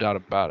 No doubt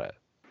about it.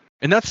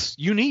 And that's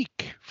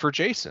unique for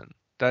Jason.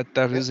 That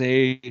is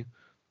a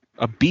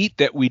beat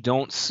that we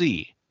don't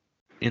see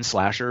in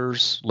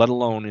slashers, let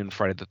alone in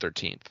Friday the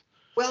 13th.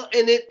 Well,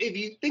 and if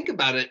you think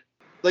about it,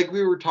 like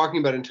we were talking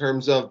about in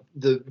terms of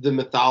the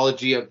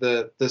mythology of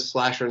the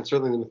slasher and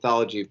certainly the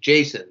mythology of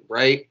Jason,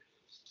 right?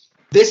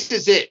 This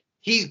is it.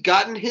 He's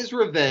gotten his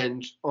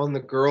revenge on the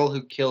girl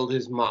who killed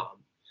his mom.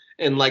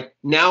 And like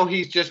now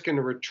he's just going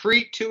to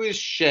retreat to his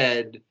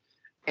shed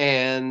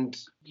and,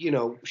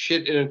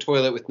 shit in a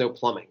toilet with no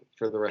plumbing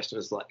for the rest of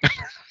his life.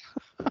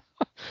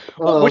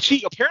 Which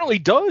he apparently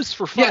does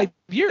for 5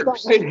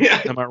 years.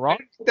 Am I wrong?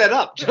 Pick that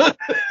up, John.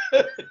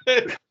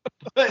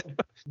 But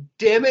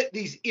damn it,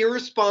 these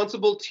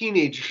irresponsible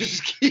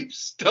teenagers keep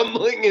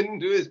stumbling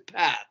into his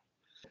path.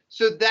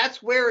 So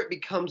that's where it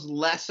becomes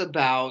less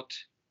about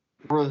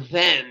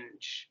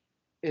revenge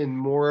and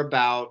more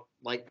about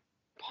like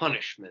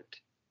punishment.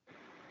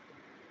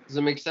 Does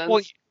that make sense?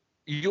 Well,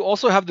 you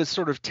also have this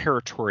sort of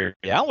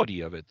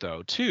territoriality of it,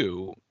 though,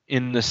 too,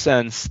 in the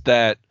sense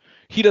that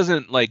he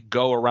doesn't like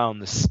go around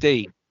the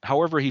state.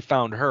 However he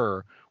found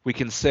her, we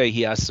can say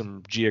he has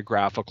some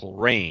geographical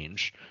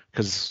range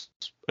because,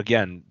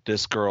 again,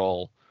 this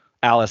girl,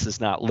 Alice, is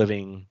not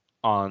living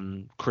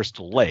on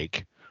Crystal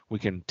Lake. We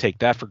can take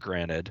that for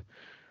granted.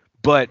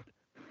 But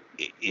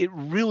it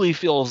really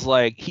feels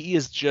like he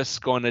is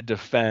just going to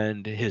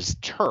defend his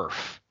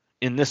turf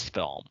in this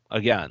film.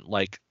 Again,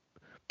 like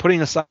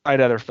putting aside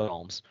other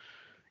films,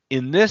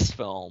 in this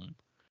film,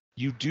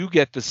 you do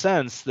get the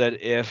sense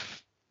that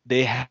if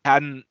they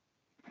hadn't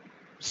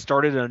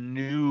started a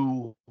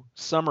new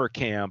summer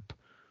camp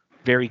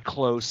very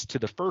close to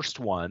the first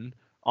one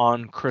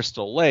on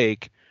Crystal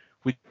Lake,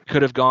 we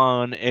could have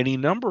gone any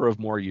number of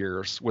more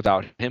years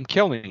without him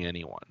killing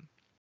anyone.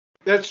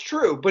 That's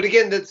true. But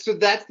again, that's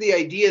the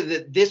idea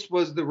that this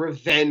was the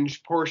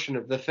revenge portion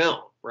of the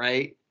film,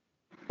 right?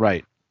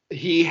 Right.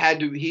 He had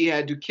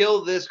to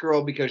kill this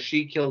girl because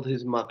she killed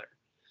his mother.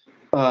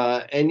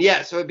 And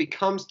yeah, so it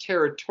becomes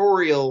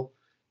territorial,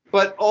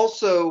 but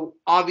also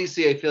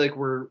obviously I feel like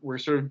we're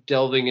sort of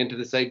delving into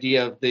this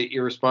idea of the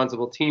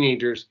irresponsible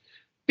teenagers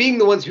being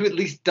the ones who at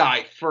least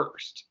die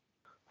first.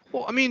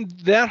 Well, I mean,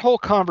 that whole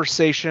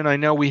conversation, I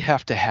know we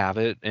have to have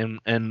it,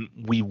 and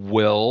we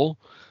will,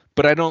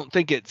 but I don't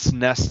think it's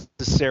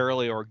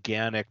necessarily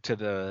organic to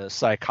the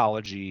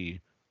psychology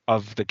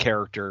of the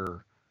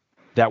character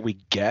that we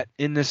get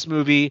in this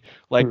movie.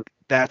 Like,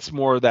 that's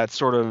more that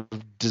sort of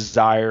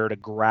desire to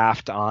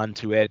graft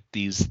onto it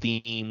these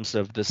themes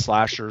of the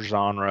slasher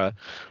genre,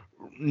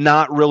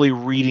 not really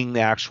reading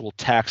the actual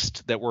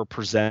text that we're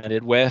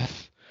presented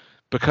with,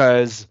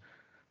 because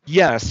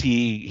yes,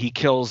 he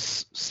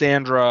kills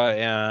Sandra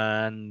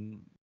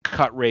and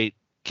cut rate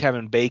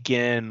Kevin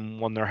Bacon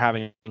when they're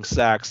having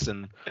sex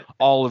and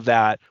all of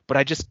that, but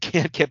I just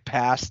can't get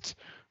past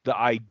the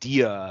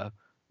idea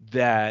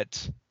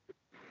that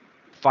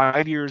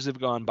 5 years have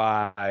gone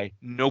by,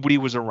 nobody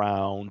was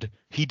around,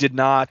 he did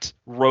not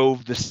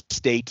rove the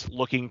state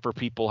looking for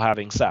people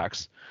having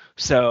sex.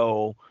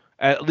 So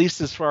at least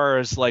as far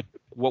as like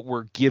what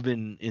we're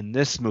given in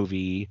this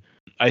movie,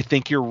 I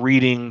think you're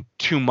reading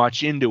too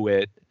much into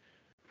it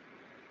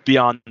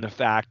beyond the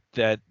fact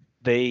that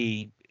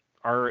they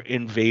are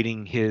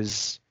invading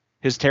his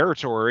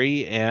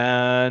territory,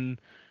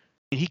 and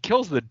he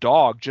kills the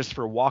dog just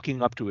for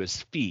walking up to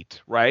his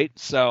feet, right?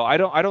 So I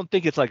don't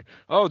think it's like,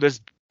 oh,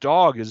 this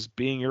dog is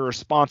being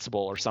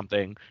irresponsible or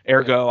something,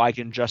 ergo I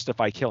can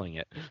justify killing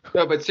it.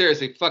 No, but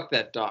seriously, fuck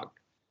that dog.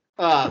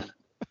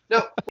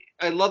 No,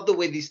 I love the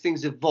way these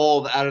things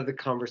evolve out of the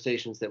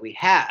conversations that we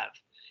have.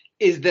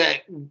 Is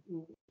that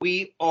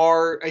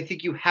I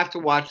think you have to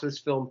watch this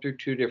film through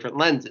two different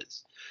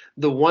lenses.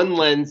 The one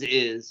lens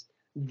is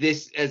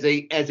this as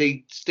a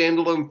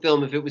standalone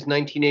film if it was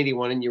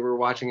 1981 and you were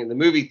watching in the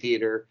movie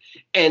theater,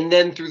 and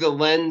then through the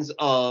lens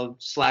of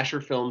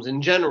slasher films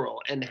in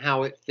general and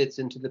how it fits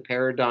into the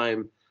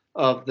paradigm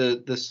of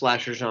the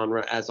slasher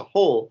genre as a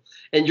whole.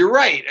 And you're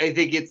right. I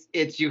think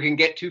it's you can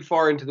get too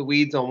far into the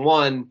weeds on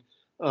one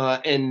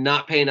and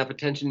not pay enough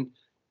attention.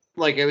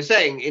 Like I was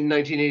saying, in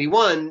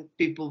 1981,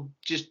 people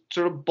just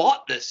sort of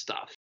bought this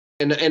stuff.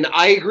 And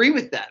I agree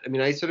with that. I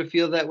mean, I sort of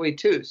feel that way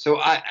too. So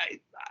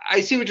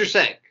I see what you're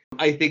saying.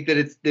 I think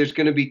that there's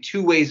going to be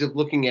two ways of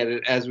looking at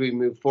it as we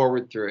move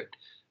forward through it.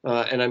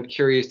 And I'm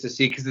curious to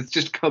see, because it's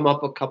just come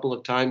up a couple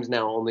of times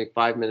now, only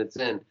 5 minutes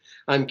in.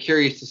 I'm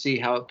curious to see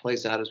how it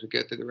plays out as we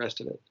go through the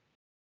rest of it.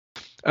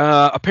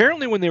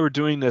 Apparently when they were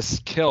doing this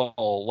kill,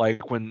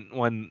 like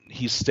when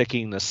he's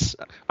sticking this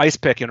ice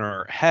pick in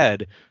her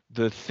head,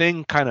 the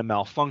thing kind of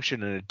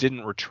malfunctioned and it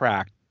didn't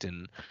retract,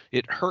 and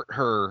it hurt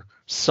her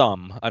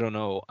some. I don't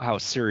know how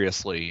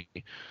seriously,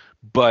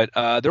 but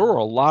there were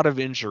a lot of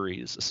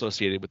injuries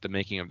associated with the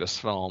making of this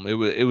film.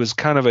 It was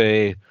kind of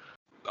a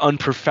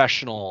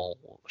unprofessional,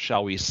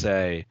 shall we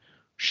say,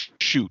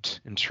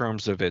 shoot in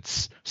terms of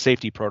its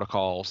safety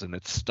protocols and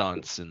its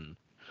stunts, and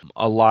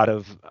a lot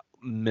of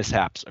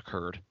mishaps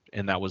occurred,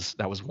 and that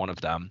was one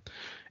of them.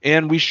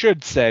 And we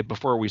should say,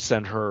 before we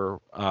send her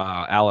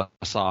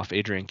Alice off,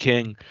 Adrienne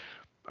King,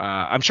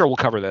 I'm sure we'll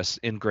cover this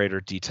in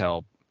greater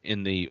detail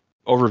in the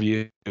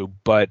overview,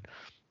 but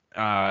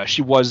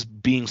she was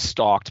being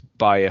stalked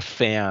by a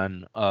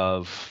fan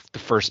of the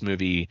first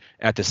movie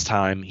at this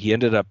time. He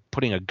ended up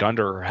putting a gun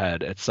to her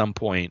head at some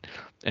point,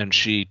 and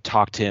she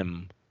talked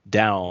him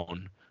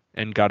down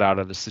and got out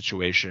of the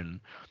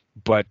situation.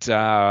 But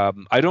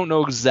I don't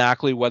know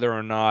exactly whether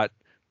or not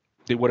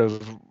they would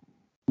have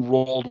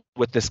rolled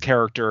with this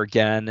character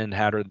again and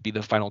had her be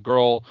the final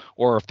girl,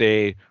 or if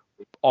they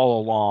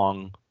all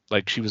along,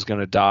 like, she was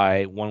going to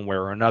die one way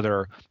or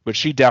another. But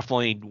she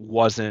definitely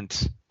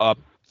wasn't up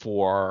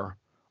for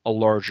a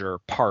larger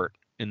part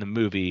in the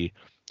movie.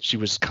 She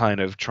was kind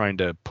of trying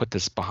to put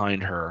this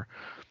behind her.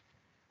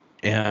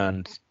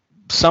 And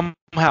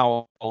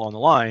somehow along the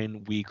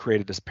line, we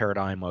created this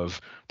paradigm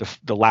of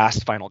the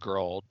last final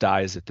girl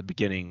dies at the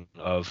beginning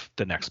of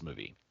the next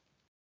movie.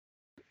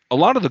 a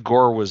lot of the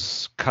gore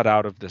was cut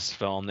out of this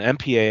film. The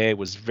MPAA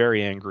was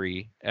very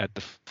angry at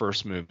the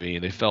first movie.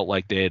 They felt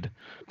like they'd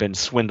been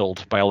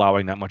swindled by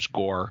allowing that much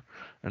gore,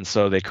 and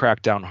so they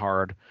cracked down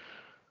hard.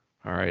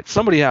 All right,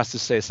 somebody has to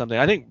say something.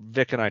 I think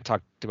Vic and I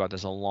talked about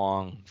this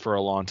for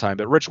a long time.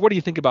 But Rich, what do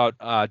you think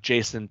about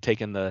Jason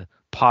taking the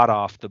pot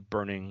off the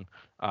burning,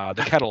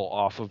 the kettle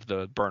off of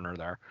the burner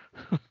there?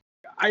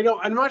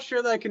 I'm not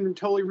sure that I can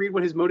totally read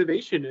what his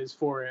motivation is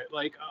for it.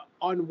 Like,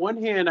 on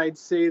one hand, I'd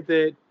say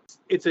that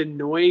it's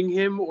annoying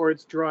him or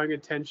it's drawing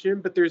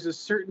attention, but there's a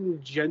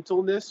certain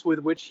gentleness with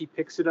which he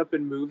picks it up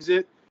and moves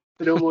it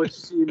that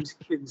almost seems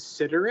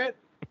considerate.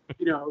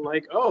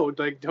 Like, oh,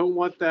 like, don't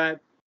want that,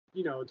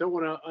 don't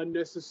want to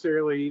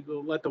unnecessarily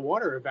let the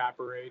water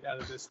evaporate out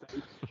of this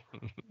thing.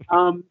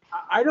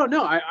 I don't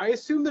know. I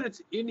assume that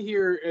it's in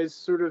here as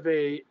sort of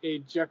a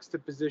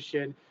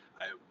juxtaposition.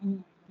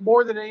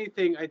 More than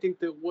anything, I think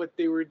that what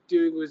they were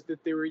doing was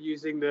that they were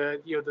using the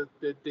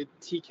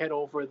tea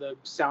kettle for the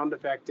sound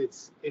effect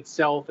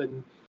itself,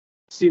 and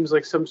seems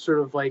like some sort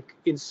of like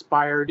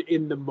inspired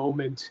in the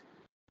moment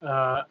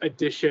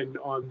addition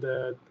on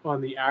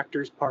the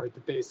actor's part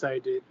that they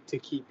decided to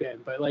keep in.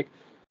 But like,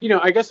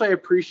 I guess I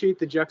appreciate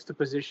the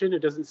juxtaposition. It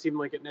doesn't seem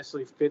like it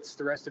necessarily fits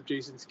the rest of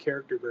Jason's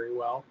character very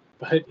well,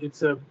 but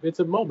it's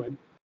a moment.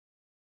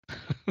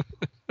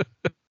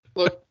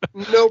 Look,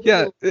 nobody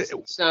likes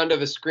the sound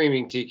of a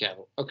screaming tea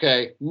kettle.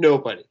 Okay,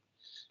 nobody.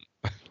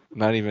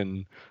 Not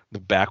even the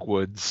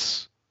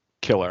backwoods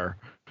killer.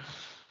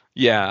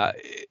 Yeah,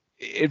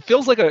 it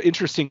feels like an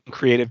interesting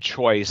creative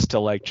choice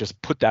to like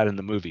just put that in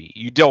the movie.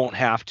 You don't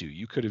have to.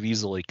 You could have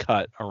easily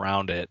cut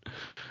around it,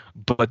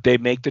 but they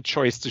make the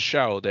choice to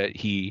show that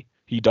he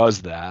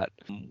does that.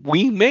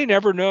 We may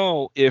never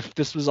know if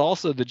this was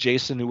also the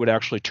Jason who would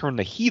actually turn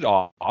the heat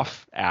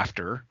off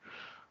after.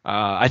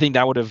 I think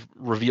that would have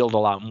revealed a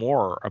lot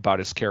more about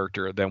his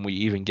character than we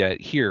even get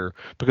here,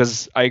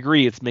 because I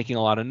agree it's making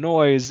a lot of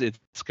noise.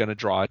 It's going to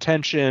draw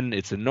attention.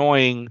 It's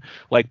annoying.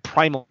 Like,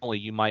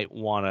 primally, you might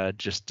want to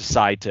just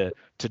decide to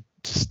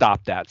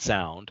stop that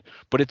sound.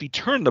 But if you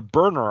turn the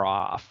burner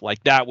off,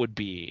 like, that would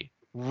be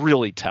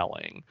really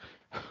telling.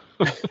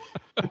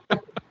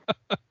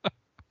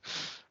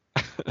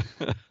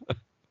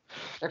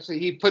 Actually,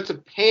 he puts a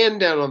pan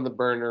down on the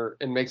burner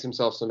and makes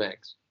himself some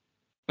eggs.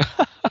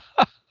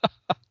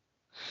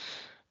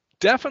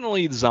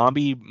 Definitely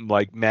zombie,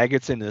 like,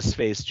 maggots in his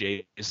face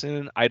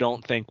Jason, I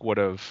don't think would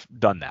have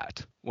done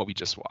that, what we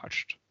just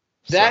watched.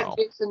 That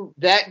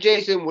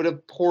Jason would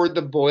have poured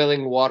the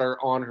boiling water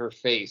on her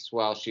face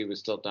while she was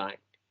still dying.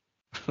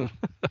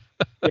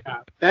 Yeah,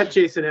 that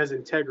Jason has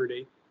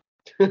integrity.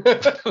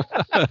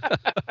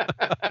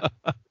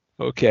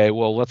 Okay,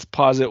 well, let's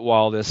pause it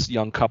while this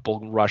young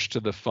couple rush to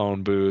the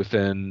phone booth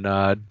and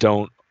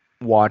don't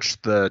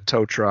watch the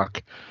tow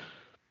truck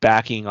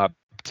backing up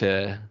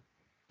to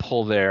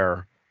pull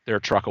their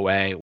truck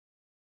away.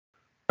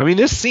 I mean,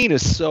 this scene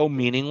is so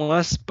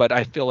meaningless, but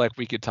I feel like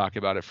we could talk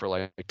about it for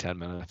like 10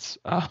 minutes.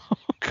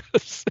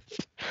 Because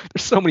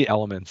there's so many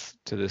elements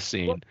to this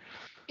scene. Well,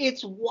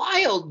 it's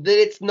wild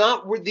that it's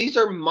not where these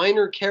are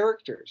minor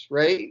characters,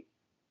 right?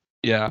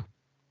 Yeah.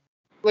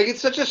 Like,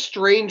 it's such a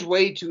strange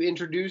way to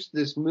introduce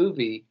this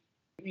movie.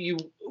 You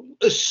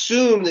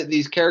assume that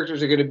these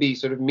characters are going to be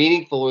sort of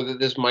meaningful, or that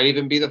this might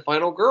even be the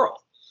final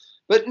girl.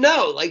 But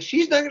no, like,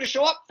 she's not going to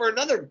show up for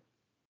another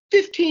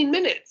 15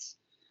 minutes.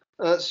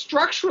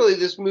 Structurally,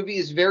 this movie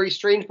is very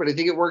strange, but I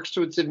think it works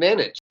to its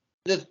advantage.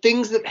 The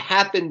things that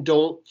happen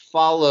don't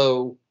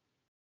follow,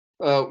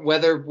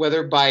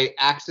 whether by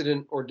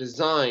accident or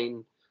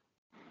design,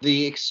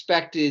 the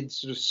expected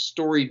sort of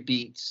story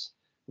beats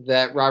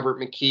that Robert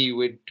McKee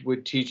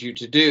would teach you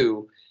to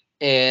do.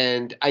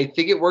 And I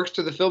think it works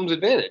to the film's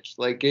advantage.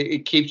 Like,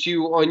 it keeps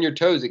you on your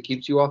toes. It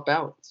keeps you off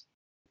balance.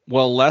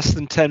 Well, less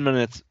than 10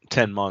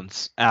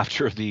 months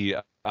after the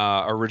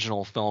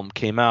original film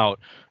came out,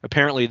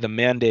 apparently the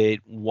mandate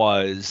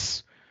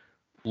was,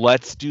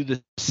 let's do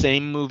the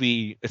same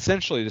movie.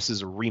 Essentially, this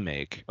is a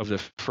remake of the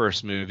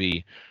first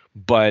movie,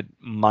 but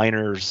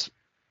Miner's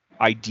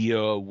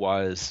idea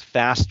was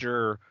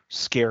faster,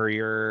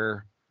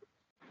 scarier,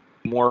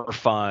 more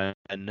fun.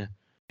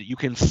 You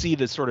can see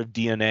the sort of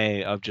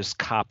DNA of just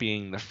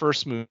copying the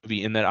first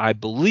movie, in that I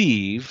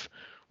believe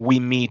we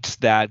meet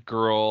that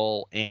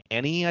girl,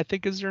 Annie, I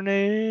think is her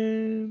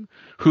name,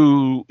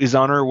 who is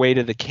on her way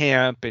to the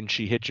camp, and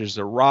she hitches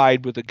a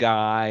ride with a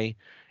guy,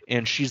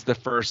 and she's the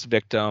first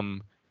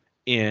victim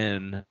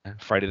in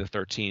Friday the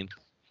 13th,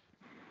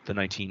 the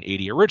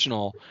 1980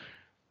 original.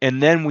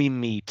 And then we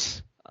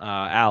meet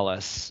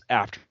Alice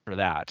after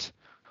that.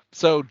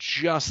 So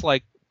just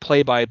like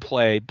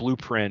play-by-play,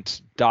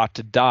 blueprint, dot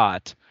to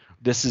dot,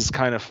 this is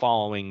kind of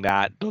following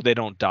that, though they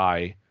don't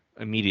die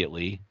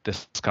immediately,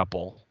 this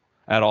couple,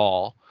 at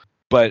all.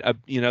 But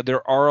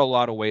there are a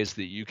lot of ways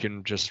that you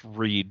can just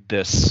read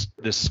this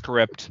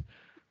script,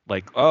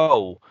 like,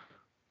 oh,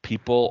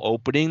 people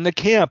opening the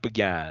camp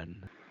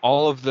again.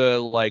 All of the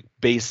like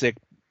basic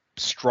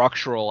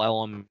structural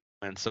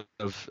elements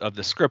of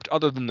the script,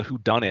 other than the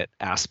whodunit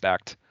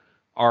aspect,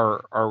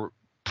 are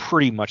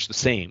pretty much the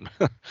same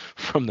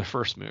from the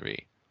first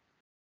movie.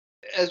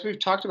 As we've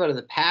talked about in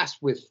the past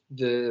with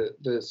the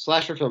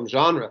slasher film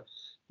genre,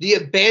 the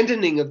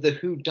abandoning of the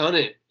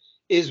whodunit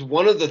is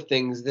one of the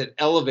things that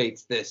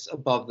elevates this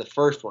above the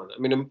first one. I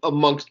mean,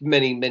 amongst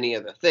many, many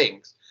other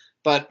things.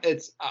 But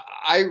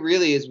I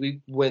really, as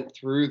we went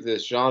through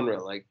this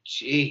genre, like,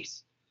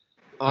 geez,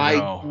 I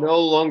no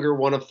longer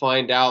want to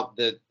find out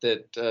that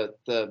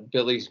the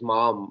Billy's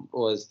mom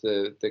was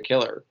the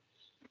killer.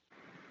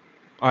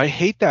 I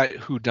hate that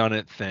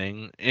whodunit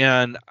thing,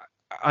 and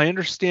I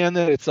understand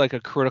that it's like a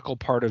critical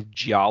part of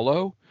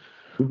giallo,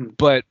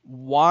 but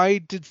why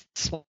did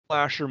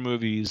slasher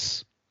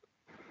movies?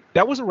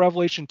 That was a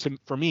revelation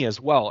for me as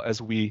well,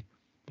 as we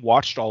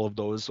watched all of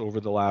those over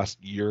the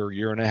last year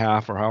and a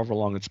half, or however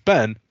long it's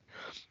been,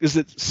 is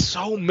that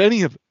so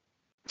many of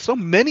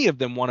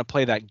them want to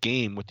play that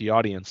game with the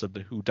audience of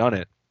the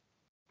whodunit.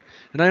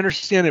 And I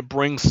understand it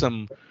brings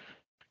some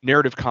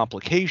narrative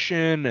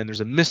complication, and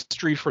there's a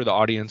mystery for the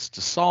audience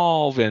to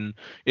solve, and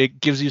it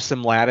gives you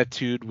some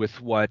latitude with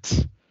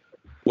what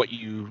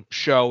you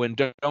show and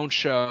don't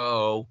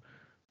show.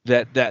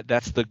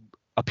 That's the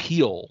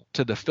appeal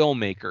to the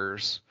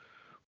filmmakers.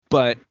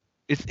 But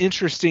it's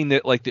interesting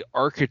that, like, the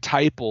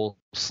archetypal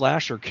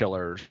slasher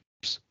killers,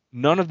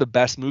 none of the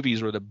best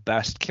movies or the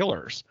best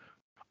killers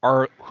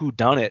are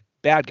whodunit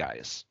bad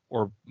guys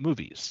or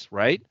movies,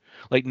 right?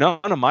 Like, none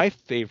of my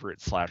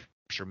favorite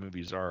slasher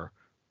movies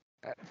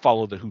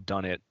follow the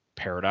whodunit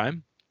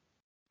paradigm.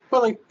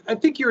 Well, like, I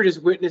think you were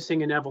just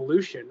witnessing an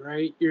evolution,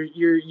 right?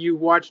 You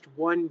watched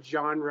one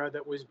genre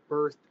that was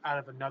birthed out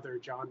of another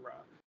genre.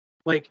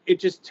 Like, it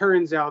just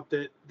turns out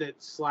that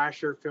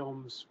slasher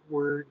films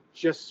were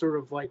just sort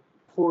of like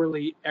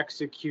poorly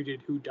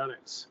executed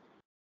whodunits.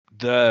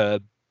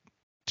 The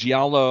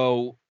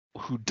giallo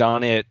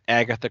whodunit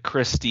Agatha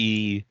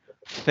Christie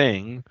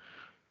thing,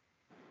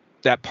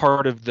 that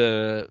part of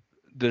the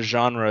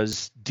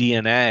genre's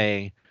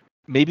DNA,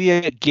 maybe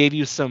it gave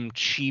you some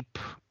cheap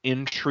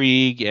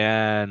intrigue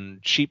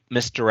and cheap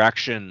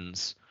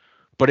misdirections,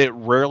 but it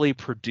rarely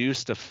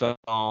produced a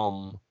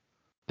film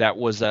that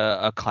was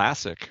a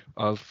classic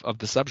of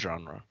the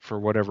subgenre for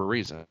whatever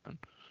reason.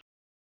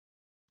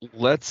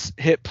 Let's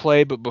hit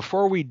play, but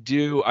before we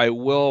do, I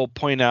will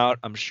point out,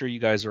 I'm sure you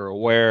guys are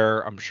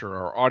aware, I'm sure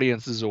our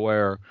audience is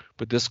aware,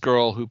 but this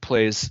girl who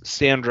plays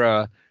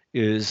Sandra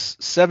is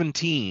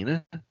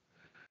 17.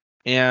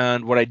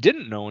 And what I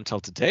didn't know until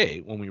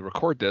today when we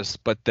record this,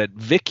 but that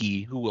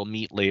Vicky, who we'll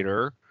meet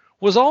later,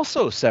 was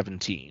also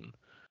 17.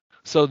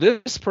 So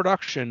this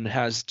production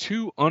has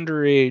 2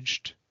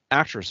 underaged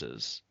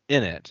actresses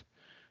in it.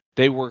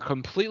 They were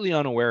completely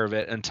unaware of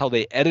it until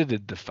they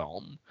edited the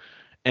film.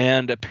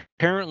 And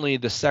apparently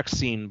the sex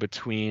scene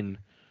between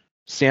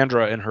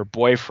Sandra and her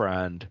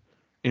boyfriend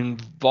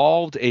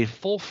involved a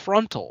full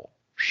frontal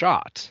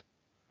shot,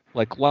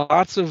 like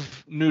lots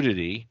of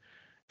nudity.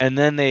 And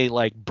then they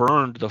like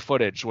burned the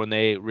footage when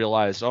they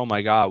realized, oh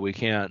my God, we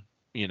can't,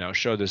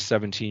 show this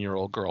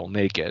 17-year-old girl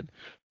naked.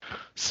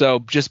 So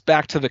just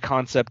back to the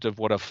concept of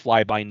what a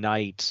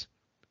fly-by-night,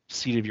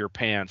 seat of your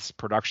pants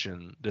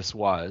production this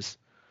was.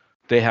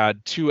 They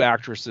had 2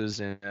 actresses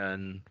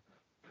in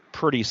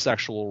pretty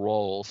sexual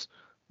roles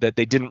that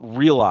they didn't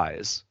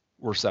realize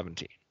were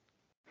 17.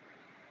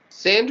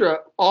 Sandra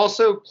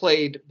also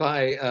played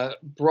by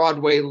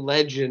Broadway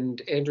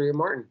legend Andrea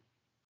Martin.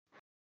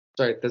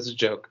 Sorry, that's a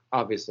joke.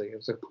 Obviously,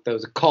 that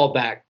was a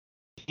callback.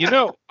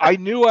 I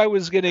knew I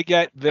was going to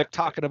get Vic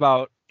talking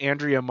about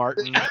Andrea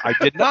Martin. I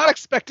did not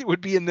expect it would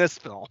be in this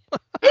film.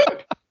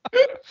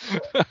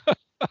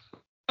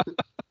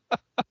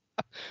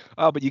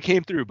 Oh, but you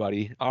came through,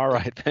 buddy. All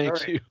right,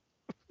 thank you.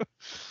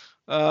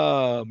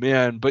 Oh,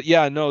 man. But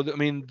yeah, no, I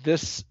mean,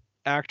 this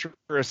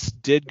actress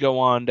did go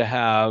on to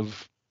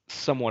have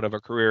somewhat of a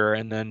career,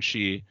 and then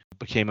she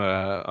became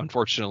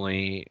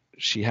unfortunately,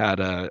 she had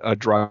a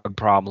drug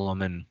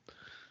problem, and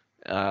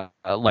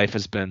life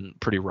has been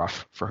pretty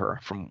rough for her,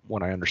 from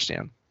what I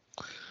understand.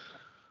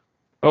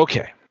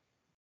 Okay,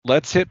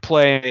 let's hit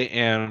play,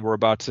 and we're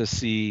about to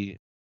see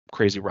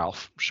Crazy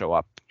Ralph show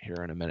up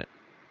here in a minute.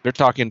 They're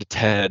talking to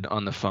Ted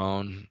on the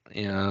phone,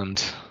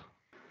 and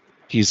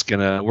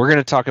we're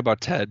gonna talk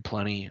about Ted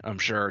plenty, I'm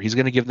sure. He's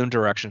gonna give them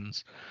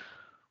directions.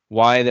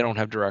 Why they don't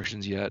have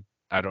directions yet,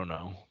 I don't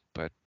know.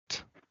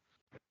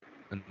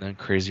 And then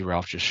Crazy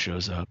Ralph just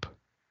shows up.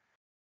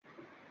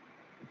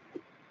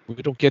 We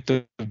don't get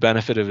the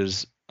benefit of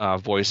his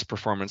voice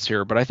performance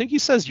here, but I think he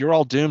says "you're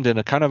all doomed" in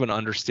a kind of an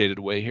understated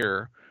way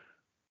here.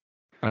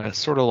 I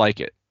sort of like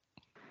it.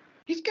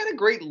 He's got a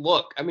great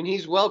look. I mean,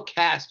 he's well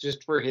cast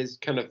just for his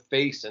kind of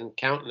face and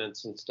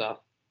countenance and stuff.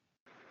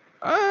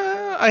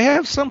 I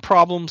have some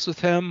problems with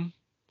him.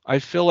 I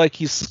feel like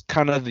he's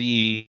kind of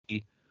he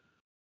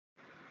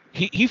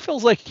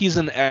feels like he's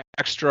an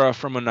extra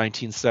from a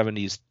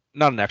 1970s,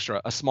 not an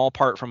extra, a small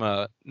part from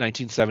a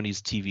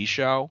 1970s TV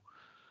show.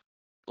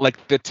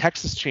 Like the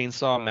Texas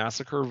Chainsaw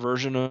Massacre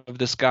version of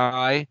this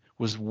guy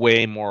was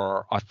way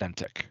more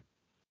authentic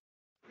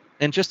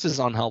and just as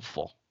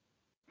unhelpful.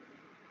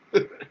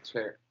 That's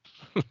fair.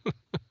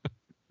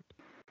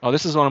 Oh,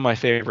 this is one of my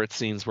favorite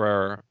scenes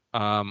where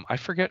I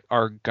forget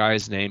our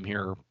guy's name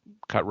here,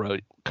 cut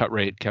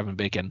rate Kevin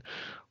Bacon.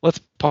 Let's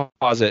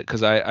pause it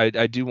because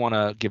I do want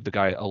to give the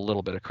guy a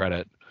little bit of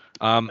credit.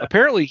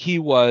 Apparently, he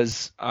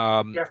was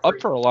up Jeffrey.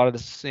 for a lot of the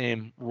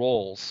same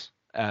roles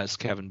as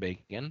Kevin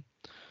Bacon,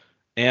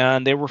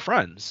 and they were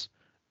friends.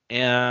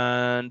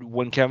 And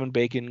when Kevin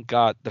Bacon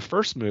got the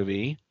first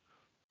movie,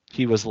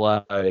 he was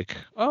like,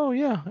 "Oh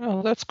yeah,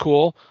 oh that's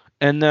cool."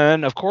 And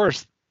then, of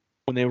course,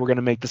 when they were going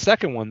to make the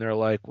second one, they're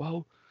like,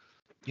 "Well,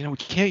 we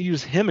can't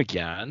use him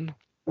again."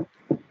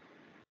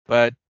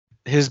 But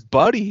his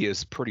buddy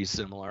is pretty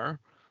similar,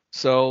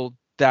 so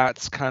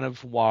that's kind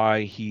of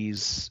why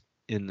he's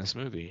in this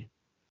movie.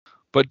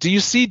 But did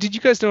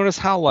you guys notice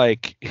how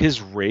like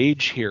his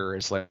rage here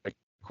is like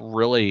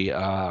really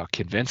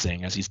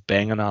convincing as he's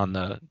banging on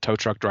the tow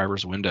truck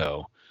driver's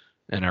window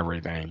and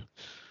everything?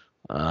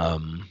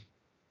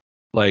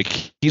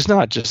 Like he's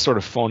not just sort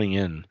of phoning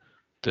in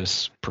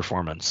this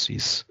performance.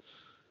 He's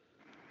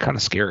kind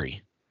of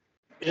scary.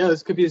 Yeah,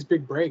 this could be his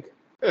big break.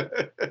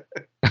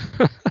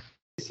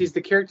 He's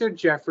the character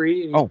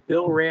Jeffrey, and he's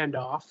Bill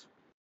Randolph.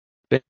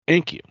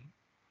 Thank you.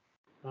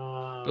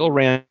 Bill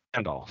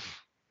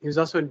Randolph. He was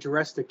also in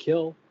Dressed to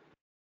Kill.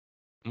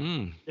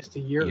 Just a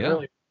year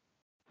earlier.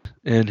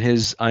 And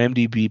his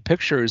IMDb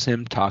picture is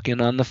him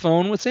talking on the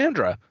phone with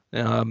Sandra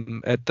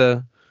at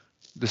the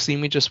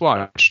scene we just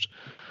watched.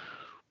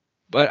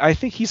 But I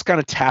think he's kind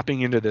of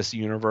tapping into this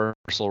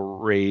universal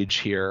rage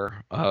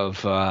here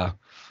of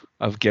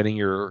getting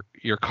your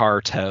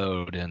car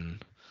towed,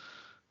 and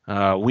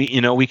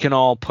we can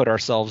all put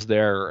ourselves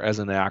there as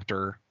an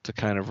actor to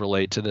kind of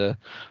relate to the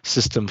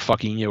system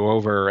fucking you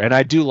over. And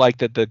I do like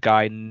that the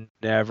guy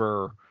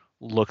never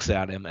looks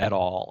at him at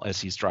all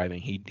as he's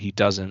driving. He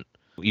doesn't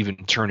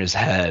even turn his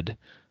head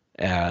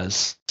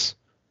as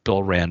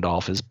Bill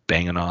Randolph is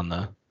banging on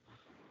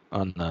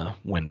the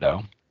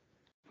window.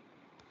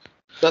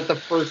 It's not the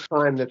first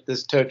time that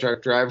this tow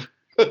truck driver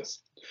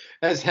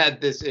has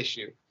had this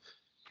issue.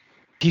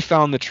 He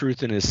found the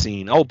truth in his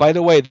scene. Oh, by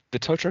the way, the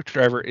tow truck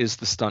driver is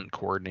the stunt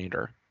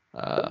coordinator,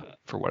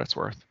 for what it's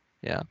worth.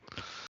 Yeah.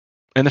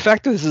 And the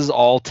fact that this is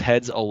all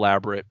Ted's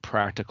elaborate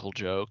practical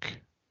joke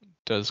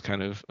does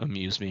kind of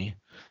amuse me.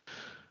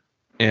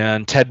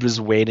 And Ted was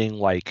waiting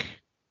like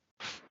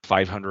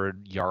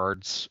 500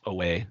 yards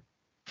away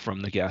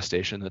from the gas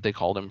station that they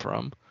called him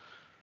from.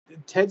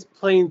 Ted's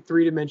playing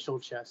three-dimensional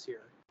chess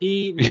here.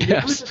 He knew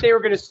that they were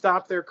going to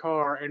stop their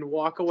car and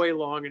walk away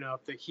long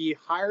enough that he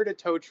hired a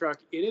tow truck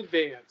in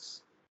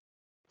advance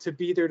to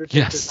be there to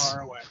take the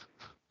car away.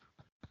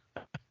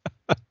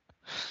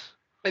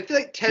 I feel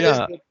like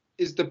Ted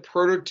is the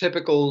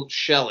prototypical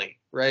Shelley,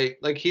 right?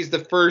 Like he's the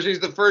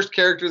first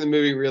character in the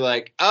movie where you're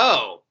like,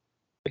 oh,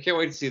 I can't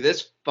wait to see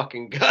this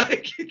fucking guy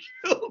get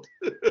killed.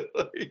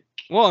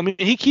 Well, I mean,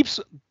 he keeps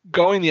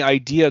going the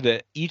idea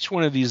that each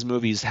one of these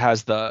movies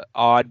has the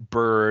odd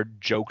bird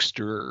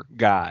jokester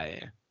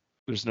guy.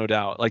 There's no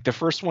doubt. Like the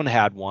first one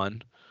had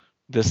one.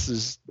 This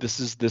is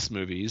this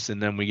movie's,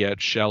 and then we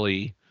get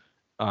Shelley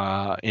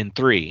in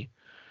 3.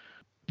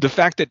 The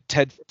fact that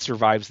Ted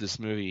survives this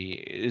movie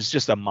is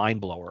just a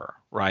mind blower,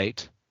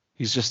 right?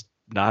 He's just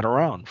not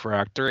around for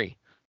Act 3.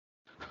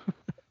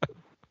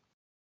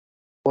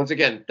 Once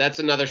again, that's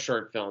another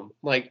short film.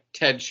 Like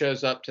Ted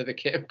shows up to the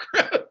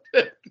campground.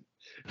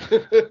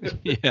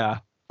 Yeah.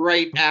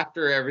 Right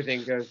after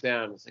everything goes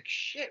down. It's like,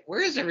 shit,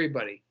 where is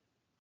everybody?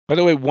 By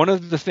the way, one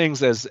of the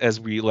things as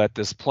we let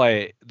this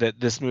play that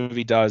this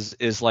movie does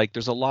is like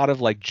there's a lot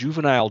of like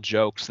juvenile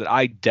jokes that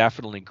I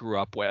definitely grew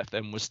up with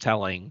and was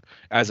telling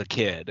as a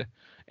kid.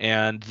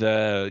 And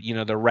the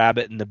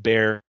rabbit and the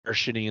bear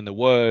shitting in the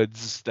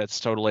woods, that's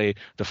totally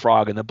The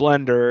Frog in the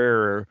Blender.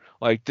 Or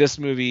like this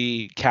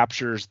movie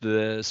captures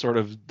the sort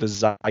of the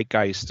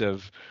zeitgeist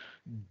of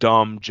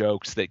dumb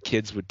jokes that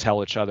kids would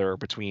tell each other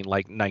between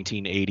like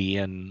 1980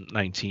 and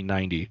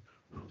 1990.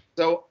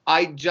 So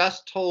I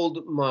just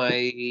told my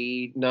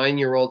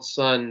 9-year-old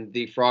son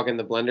the Frog in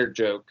the Blender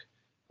joke.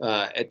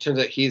 It turns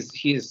out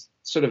he's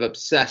sort of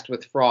obsessed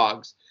with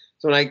frogs.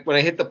 So when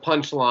I hit the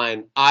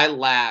punchline, I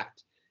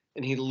laughed,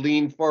 and he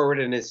leaned forward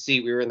in his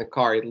seat. We were in the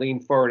car. He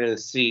leaned forward in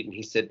his seat, and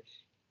he said,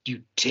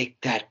 "You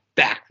take that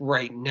back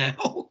right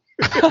now."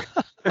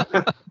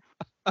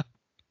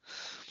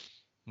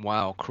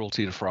 Wow,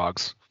 cruelty to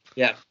frogs.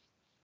 Yeah.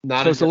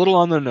 So it's a little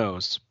on the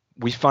nose.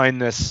 We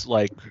find this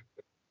like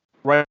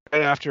right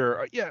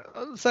after.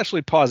 Let's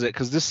actually pause it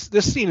because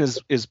this scene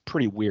is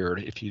pretty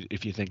weird if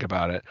you think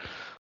about it.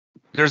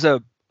 There's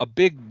a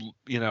big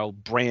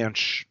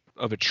branch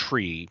of a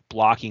tree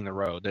blocking the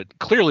road that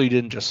clearly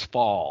didn't just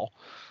fall.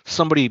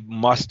 Somebody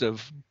must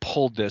have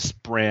pulled this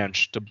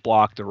branch to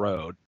block the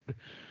road.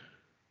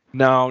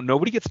 Now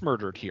nobody gets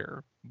murdered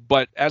here,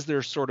 but as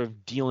they're sort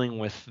of dealing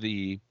with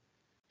the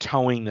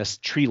towing this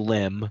tree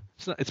limb,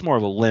 it's more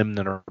of a limb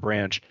than a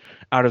branch,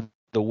 out of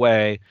the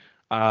way,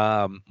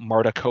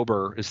 Marta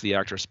Kober is the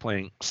actress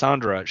playing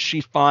Sandra.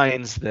 She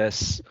finds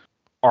this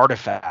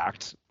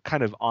artifact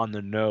kind of on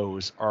the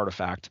nose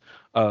artifact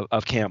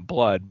of Camp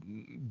Blood,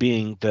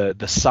 being the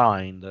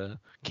sign, the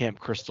Camp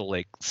Crystal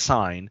Lake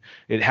sign.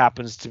 It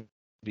happens to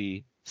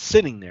be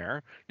sitting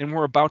there, and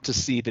we're about to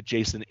see that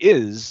Jason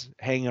is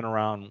hanging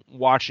around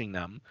watching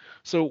them.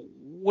 So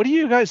what do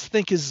you guys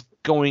think is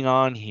going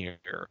on here?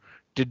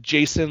 Did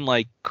Jason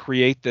like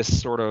create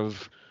this sort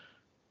of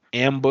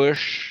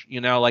ambush,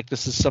 like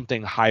this is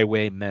something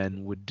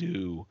highwaymen would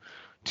do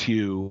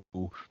to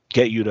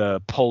get you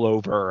to pull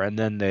over, and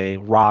then they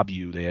rob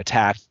you, they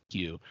attack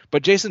you,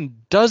 but Jason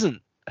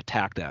doesn't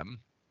attack them?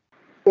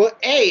 Well,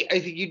 I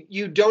think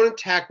you don't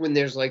attack when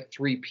there's like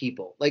 3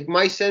 people. Like,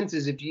 my sense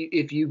is if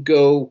you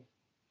go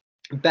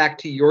back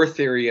to your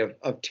theory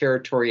of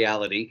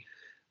territoriality,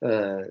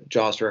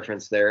 Jaws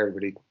reference there,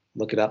 everybody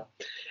look it up.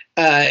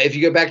 If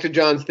you go back to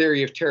John's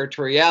theory of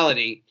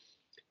territoriality,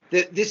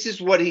 this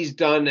is what he's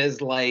done as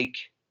like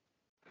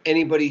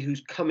anybody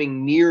who's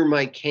coming near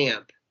my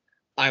camp,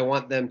 I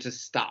want them to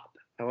stop.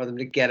 I want them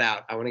to get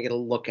out. I want to get a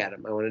look at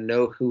them. I want to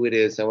know who it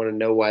is. I want to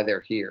know why they're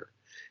here.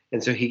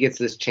 And so he gets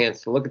this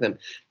chance to look at them.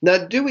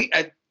 Now,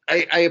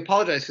 I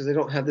apologize because I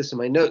don't have this in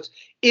my notes.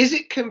 Is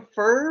it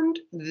confirmed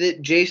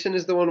that Jason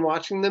is the one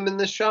watching them in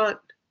this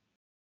shot?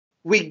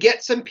 We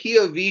get some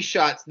POV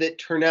shots that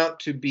turn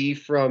out to be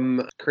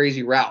from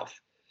Crazy Ralph.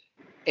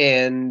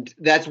 And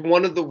that's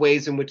one of the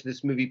ways in which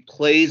this movie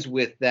plays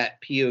with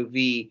that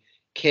POV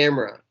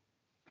camera.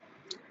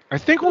 I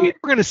think we're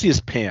going to see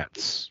his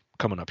pants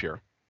coming up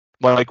here.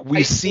 Like,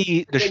 we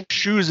see the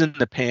shoes in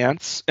the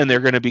pants, and they're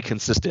going to be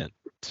consistent.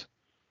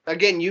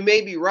 Again, you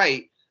may be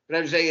right, but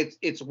I'm saying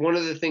it's one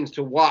of the things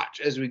to watch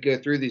as we go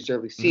through these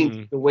early scenes.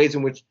 Mm-hmm. The ways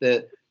in which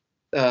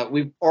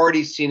we've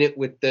already seen it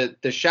with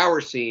the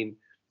shower scene,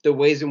 the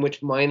ways in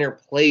which Miner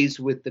plays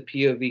with the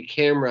POV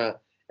camera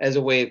as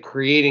a way of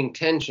creating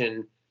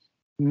tension.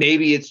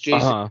 Maybe it's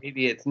Jason,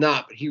 maybe it's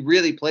not, but he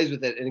really plays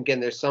with it. And again,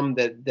 there's some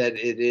that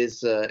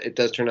it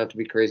does turn out to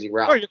be Crazy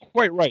Ralph. Oh, you're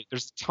quite right.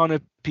 There's a ton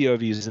of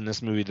POVs in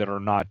this movie that are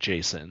not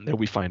Jason that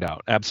we find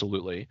out.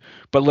 Absolutely.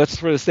 But let's,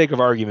 for the sake of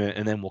argument,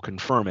 and then we'll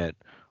confirm it,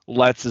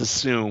 let's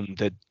assume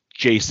that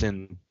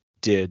Jason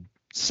did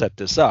set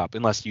this up,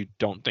 unless you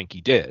don't think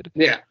he did.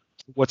 Yeah.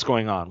 What's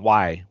going on?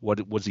 Why?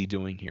 What was he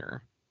doing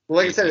here?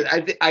 Well, like I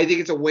said, I think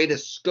it's a way to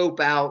scope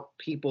out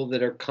people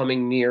that are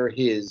coming near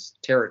his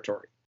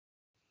territory.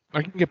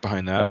 I can get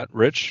behind that.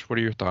 Rich, what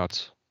are your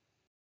thoughts?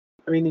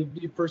 I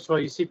mean, first of all,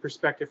 you see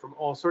perspective from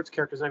all sorts of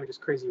characters. I mean, just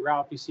Crazy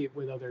Ralph. You see it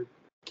with other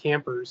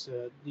campers.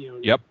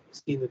 Yep.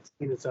 Scene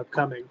that's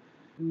upcoming.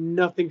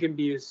 Nothing can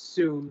be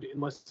assumed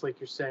unless, like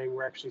you're saying,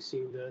 we're actually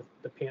seeing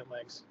the pant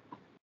legs,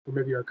 or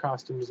maybe our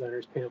costume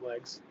designer's pant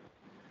legs.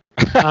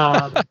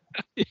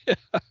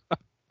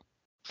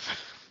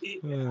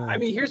 Yeah. I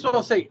mean, here's what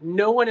I'll say.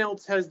 No one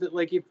else has that.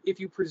 Like, if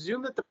you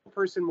presume that the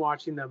person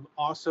watching them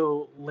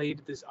also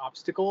laid this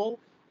obstacle,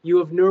 you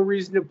have no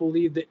reason to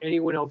believe that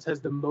anyone else has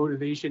the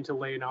motivation to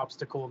lay an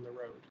obstacle in the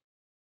road.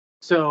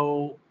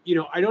 So,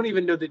 I don't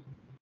even know that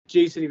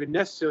Jason even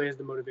necessarily has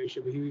the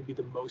motivation, but he would be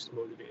the most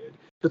motivated.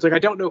 So it's like, I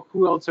don't know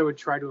who else I would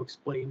try to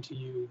explain to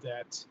you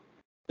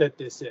that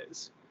this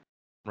is.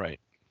 Right.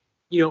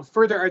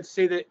 Further, I'd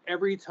say that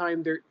every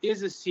time there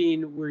is a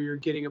scene where you're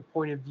getting a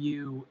point of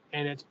view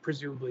and it's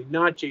presumably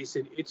not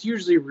Jason, it's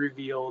usually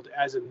revealed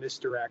as a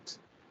misdirect.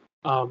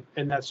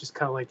 And that's just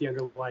kind of like the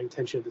underlying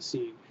tension of the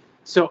scene.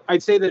 So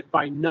I'd say that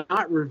by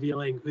not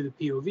revealing who the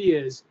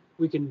POV is,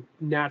 we can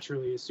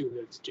naturally assume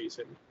that it's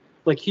Jason.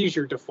 Like, he's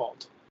your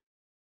default.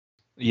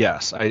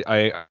 Yes,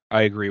 I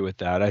agree with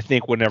that. I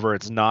think whenever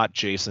it's not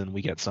Jason,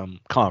 we get some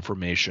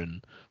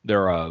confirmation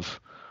thereof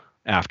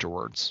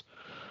afterwards.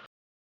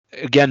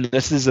 Again,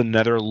 this is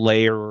another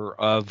layer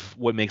of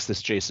what makes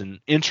this Jason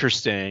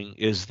interesting,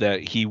 is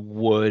that he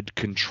would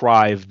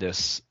contrive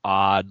this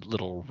odd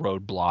little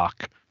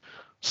roadblock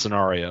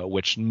scenario,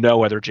 which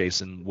no other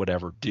Jason would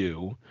ever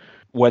do.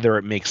 Whether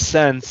it makes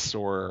sense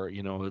or,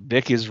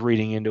 Vic is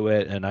reading into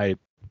it, and I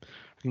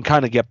can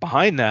kind of get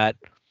behind that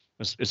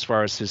as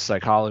far as his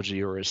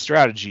psychology or his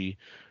strategy,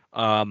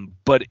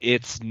 but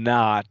it's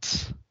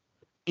not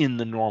in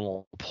the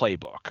normal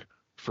playbook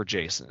for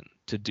Jason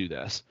to do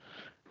this.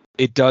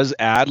 It does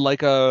add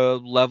like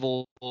a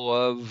level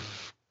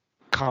of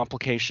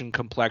complication,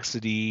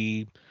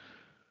 complexity,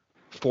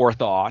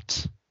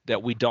 forethought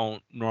that we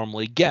don't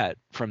normally get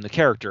from the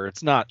character.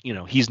 It's not,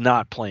 he's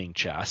not playing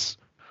chess,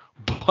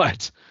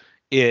 but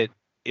it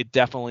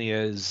definitely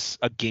is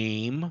a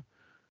game,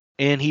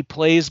 and he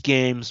plays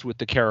games with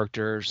the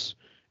characters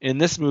in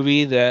this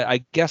movie that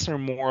I guess are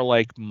more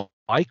like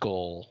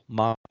Michael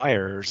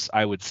Myers,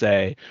 I would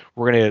say.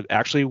 We're going to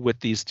actually,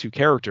 with these two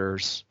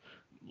characters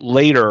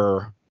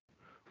later,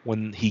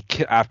 when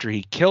after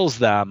he kills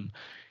them,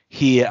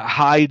 he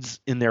hides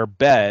in their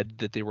bed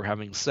that they were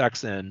having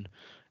sex in,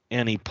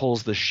 and he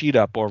pulls the sheet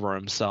up over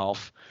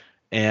himself,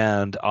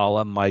 and a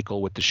la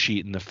Michael with the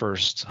sheet in the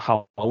first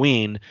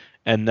Halloween.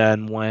 And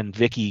then when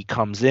Vicky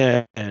comes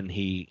in and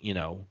he,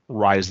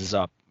 rises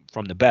up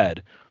from the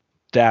bed,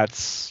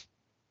 that's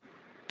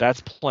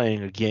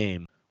playing a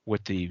game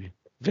with the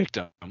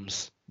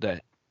victims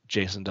that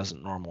Jason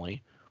doesn't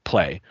normally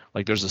play.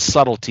 Like there's a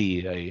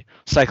subtlety, a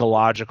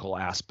psychological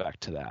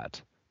aspect to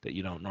that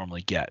you don't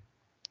normally get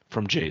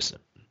from Jason.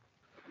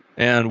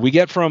 And we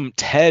get from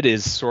Ted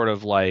is sort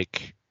of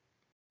like,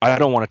 I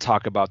don't want to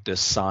talk about this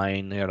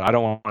sign, and I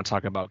don't want to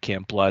talk about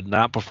Camp Blood,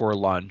 not before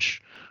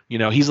lunch.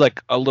 He's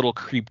like a little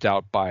creeped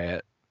out by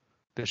it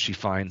that she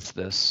finds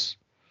this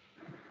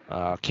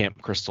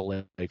Camp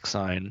Crystal Lake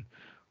sign.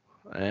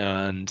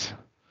 And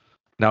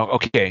now,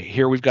 okay,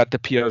 here we've got the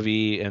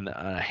POV and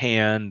a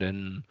hand,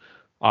 and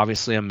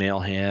obviously a male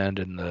hand,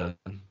 and the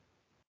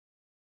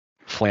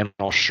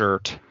flannel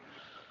shirt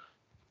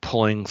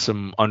pulling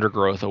some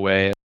undergrowth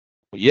away.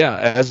 Yeah,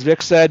 as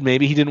Vic said,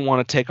 maybe he didn't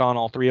want to take on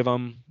all three of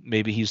them.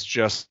 Maybe he's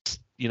just,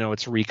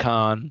 it's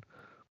recon.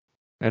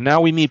 And now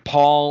we meet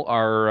Paul,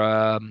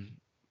 our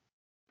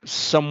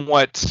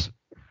somewhat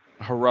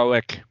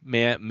heroic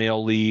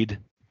male lead.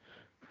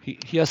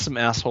 He has some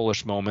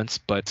asshole-ish moments,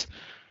 but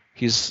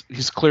he's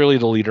clearly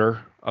the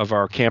leader of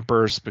our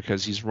campers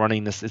because he's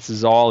running this. This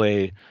is all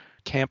a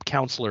camp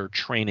counselor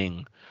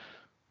training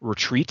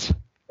retreat.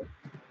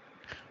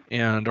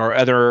 And our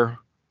other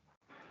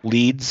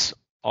leads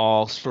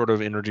all sort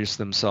of introduce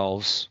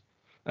themselves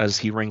as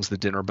he rings the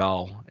dinner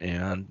bell,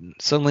 and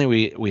suddenly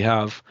we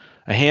have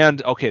a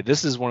hand. Okay,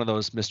 this is one of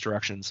those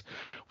misdirections.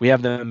 We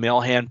have the male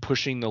hand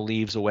pushing the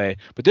leaves away,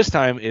 but this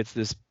time it's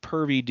this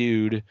pervy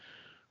dude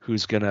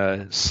who's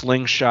gonna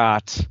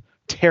slingshot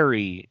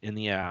Terry in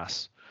the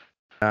ass,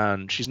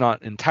 and she's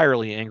not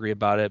entirely angry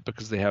about it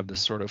because they have this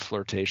sort of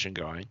flirtation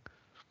going.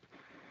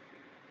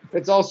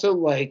 It's also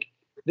like,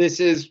 this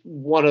is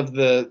one of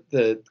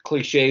the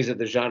cliches of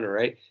the genre,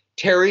 right?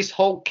 Terry's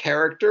whole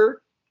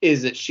character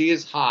is that she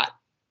is hot,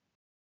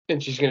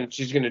 and she's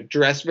gonna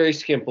dress very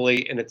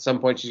skimpily, and at some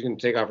point she's gonna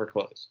take off her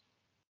clothes.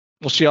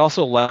 Well, she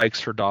also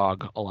likes her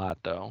dog a lot,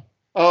 though.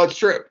 Oh, it's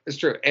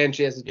true, and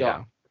she has a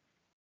dog.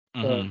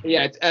 Yeah,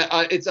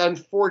 mm-hmm. It's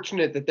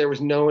unfortunate that there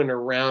was no one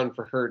around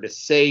for her to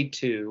say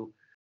to,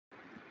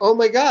 "Oh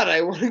my God,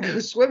 I want to go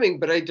swimming,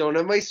 but I don't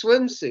have my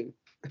swimsuit."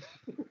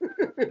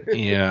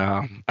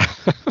 Yeah.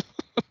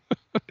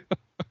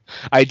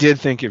 I did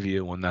think of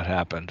you when that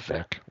happened,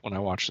 Vic, when I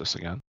watched this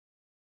again.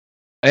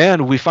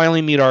 And we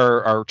finally meet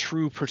our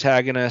true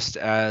protagonist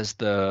as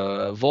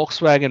the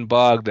Volkswagen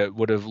Bug that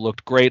would have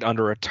looked great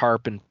under a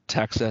tarp in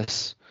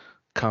Texas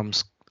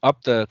comes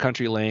up the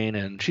country lane,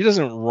 and she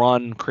doesn't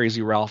run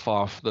Crazy Ralph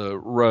off the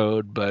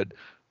road, but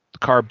the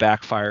car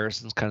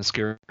backfires and kind of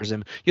scares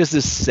him. He has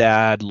this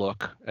sad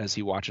look as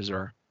he watches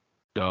her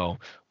go.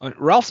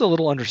 Ralph's a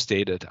little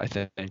understated, I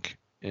think,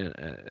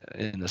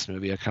 in this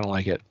movie. I kind of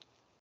like it.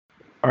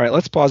 All right,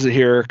 let's pause it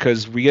here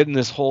because we get in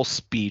this whole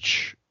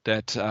speech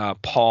that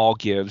Paul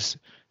gives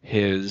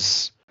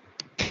his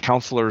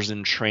counselors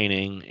in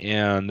training,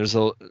 and there's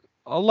a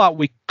lot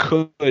we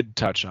could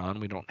touch on.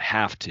 We don't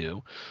have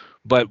to.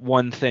 But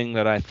one thing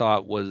that I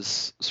thought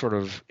was sort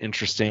of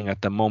interesting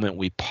at the moment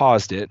we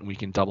paused it, and we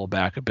can double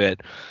back a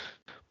bit,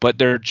 but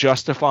they're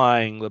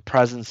justifying the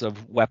presence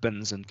of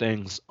weapons and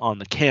things on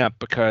the camp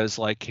because,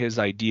 like, his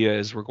idea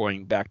is we're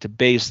going back to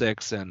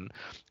basics, and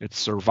it's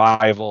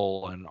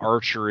survival and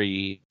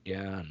archery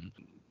and,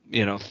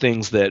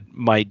 things that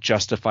might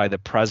justify the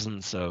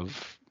presence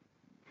of.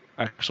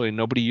 Actually,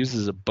 nobody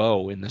uses a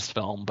bow in this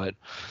film, but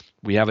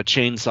we have a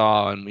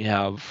chainsaw and we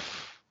have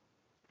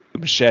a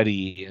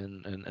machete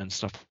and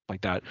stuff like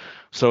that.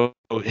 So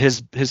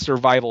his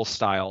survival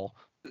style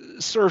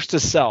serves to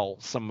sell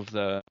some of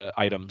the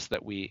items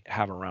that we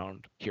have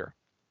around here.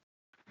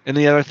 And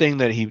the other thing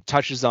that he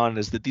touches on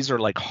is that these are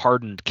like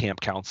hardened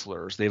camp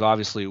counselors. They've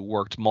obviously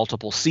worked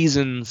multiple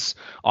seasons,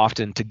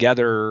 often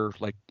together.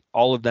 Like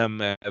all of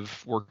them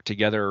have worked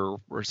together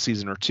for a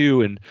season or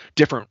two in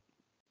different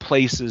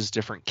places,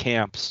 different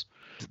camps.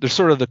 They're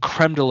sort of the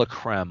creme de la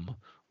creme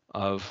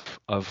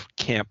of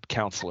camp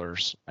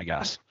counselors, I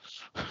guess.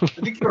 I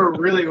think you were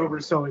really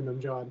overselling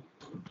them, John.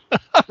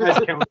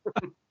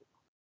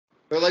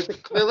 They're like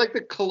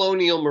the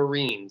colonial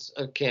Marines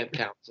of camp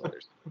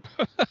counselors.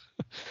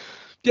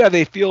 Yeah,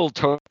 they feel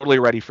totally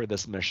ready for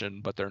this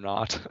mission, but they're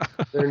not.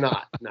 They're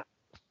not. No.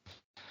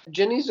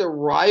 Jenny's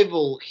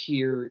arrival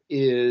here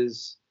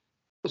is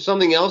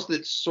something else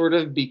that sort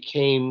of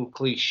became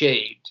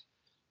cliched.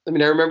 I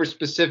mean, I remember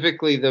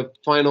specifically the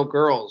final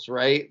girls,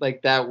 right?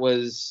 Like that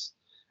was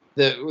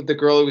the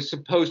girl who was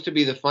supposed to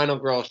be the final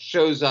girl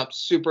shows up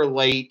super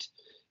late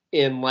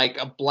in like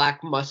a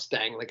black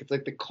Mustang. Like it's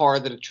like the car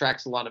that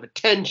attracts a lot of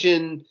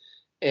attention,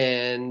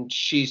 and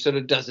she sort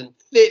of doesn't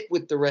fit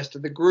with the rest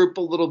of the group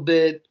a little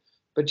bit,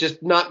 but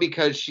just not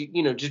because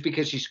just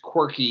because she's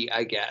quirky,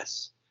 I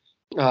guess.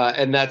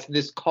 And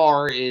this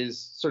car is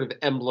sort of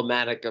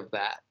emblematic of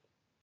that.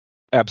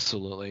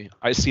 Absolutely.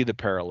 I see the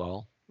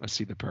parallel.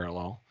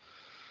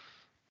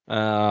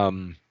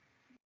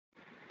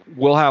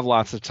 We'll have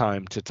lots of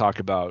time to talk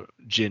about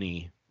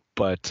Ginny,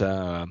 but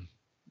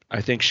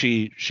I think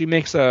she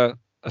makes a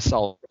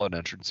solid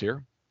entrance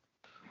here.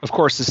 Of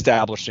course,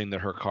 establishing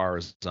that her car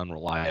is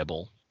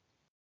unreliable.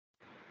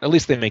 At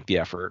least they make the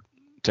effort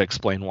to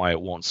explain why it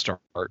won't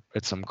start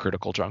at some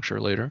critical juncture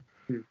later.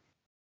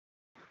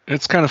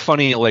 It's kind of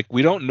funny, like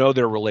we don't know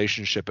their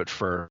relationship at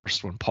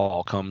first when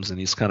Paul comes and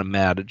he's kind of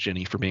mad at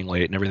Ginny for being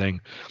late and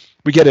everything.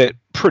 We get it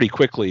pretty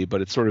quickly,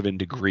 but it's sort of in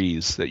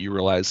degrees that you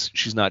realize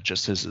she's not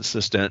just his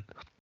assistant.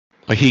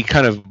 Like he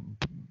kind of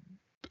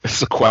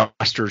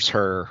sequesters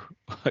her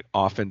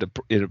off into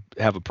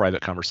have a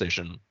private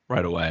conversation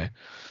right away.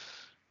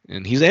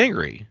 And he's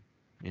angry.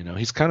 You know,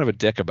 he's kind of a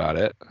dick about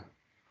it.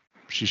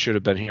 She should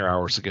have been here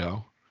hours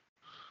ago.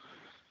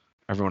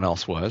 Everyone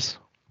else was.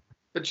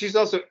 But she's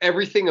also,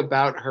 everything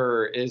about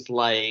her is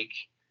like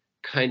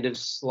kind of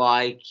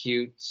sly,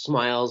 cute,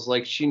 smiles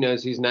like she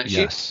knows he's not.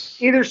 Yes.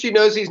 Either she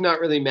knows he's not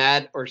really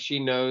mad, or she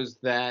knows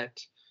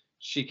that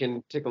she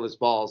can tickle his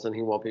balls and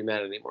he won't be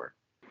mad anymore.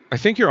 I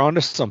think you're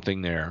onto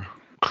something there,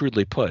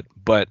 crudely put.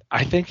 But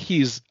I think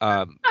she's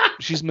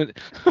she's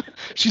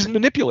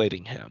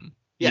manipulating him,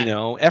 you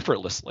know,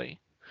 effortlessly,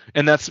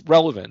 and that's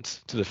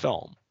relevant to the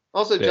film.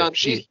 Also, John,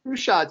 these two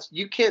shots,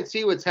 you can't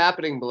see what's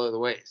happening below the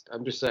waist.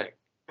 I'm just saying.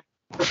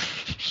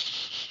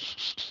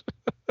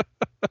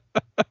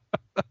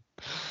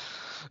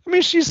 I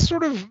mean, she's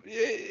sort of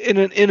in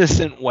an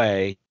innocent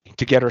way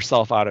to get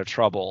herself out of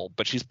trouble,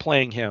 but she's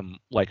playing him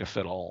like a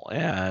fiddle.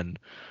 And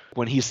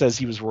when he says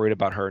he was worried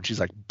about her, and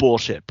she's like,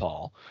 bullshit,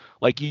 Paul.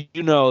 Like, you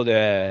know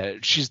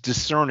that she's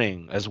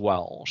discerning as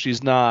well.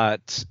 She's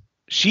not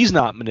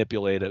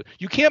manipulative.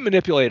 You can't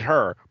manipulate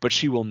her, but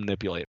she will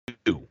manipulate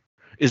you,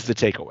 is the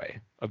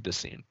takeaway of this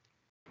scene.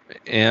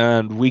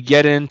 And we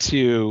get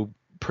into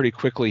pretty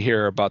quickly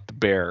here about the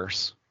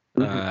bears.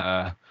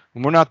 And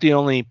we're not the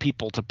only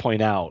people to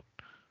point out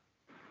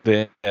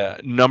the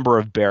number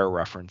of bear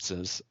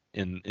references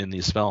in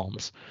these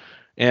films,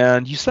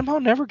 and you somehow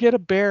never get a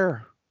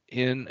bear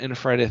in a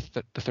Friday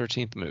the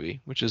 13th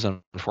movie, which is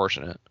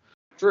unfortunate.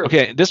 True.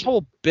 Okay, this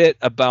whole bit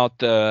about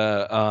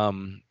the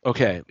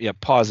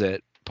pause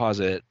it.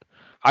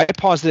 I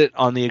paused it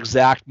on the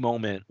exact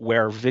moment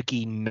where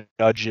Vicky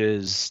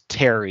nudges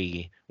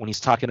Terry when he's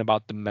talking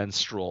about the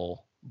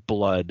menstrual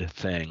blood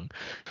thing.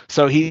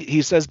 So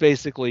he says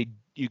basically,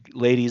 you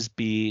ladies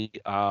be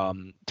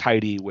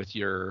tidy with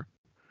your,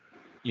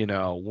 you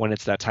know, when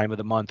it's that time of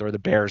the month, or the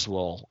bears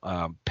will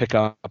pick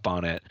up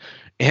on it.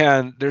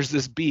 And there's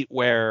this beat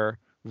where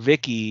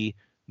Vicky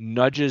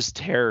nudges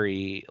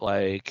Terry,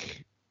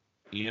 like,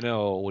 you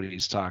know what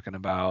he's talking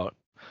about.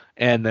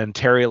 And then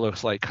Terry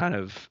looks like kind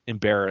of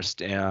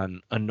embarrassed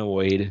and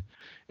annoyed.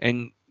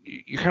 And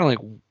you're kind of like,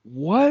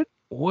 what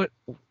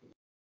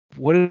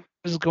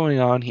is going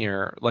on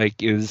here?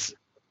 Like, is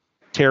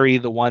Terry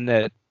the one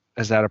that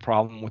has had a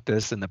problem with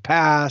this in the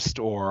past,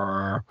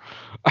 or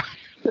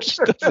it just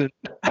doesn't.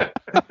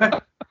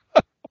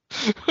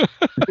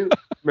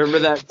 Remember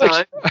that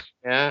time?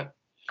 Yeah.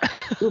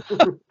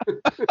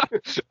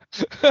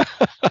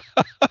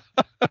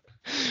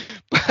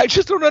 But I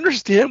just don't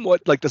understand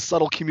what, like, the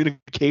subtle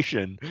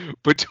communication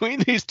between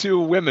these two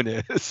women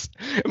is.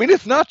 I mean,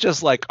 it's not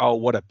just like, oh,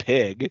 what a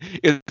pig.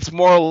 It's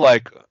more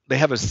like they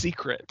have a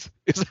secret.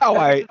 Is how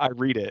I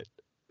read it.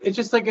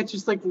 It's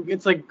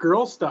like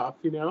girl stuff,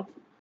 you know.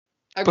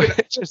 I'm going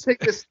to just take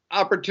this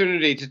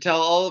opportunity to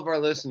tell all of our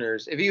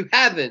listeners, if you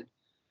haven't,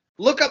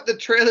 look up the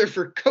trailer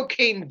for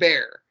Cocaine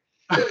Bear.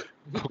 Oh,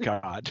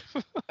 God.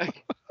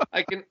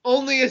 I can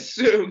only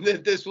assume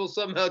that this will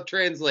somehow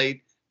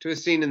translate to a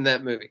scene in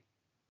that movie.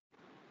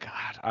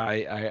 God,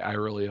 I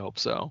really hope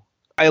so.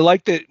 I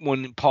like that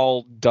when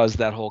Paul does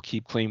that whole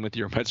keep clean with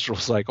your menstrual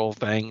cycle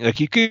thing.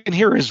 Like, you can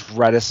hear his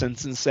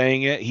reticence in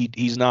saying it.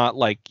 He's not,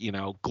 like, you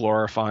know,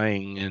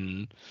 glorifying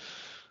and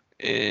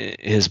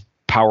his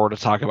power to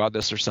talk about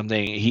this or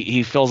something.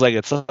 He feels like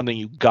it's something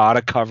you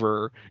gotta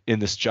cover in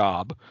this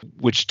job,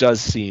 which does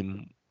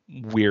seem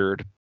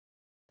weird.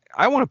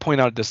 I want to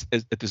point out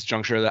at this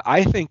juncture that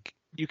I think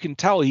you can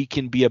tell he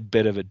can be a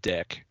bit of a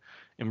dick,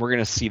 and we're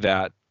gonna see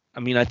that. I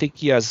mean, I think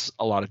he has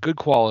a lot of good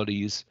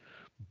qualities,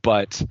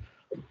 but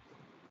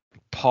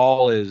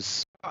Paul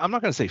is, I'm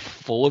not gonna say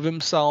full of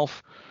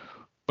himself,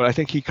 but I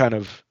think he kind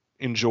of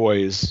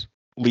enjoys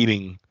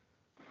leading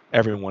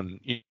everyone,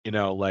 you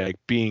know, like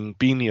being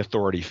the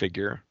authority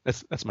figure.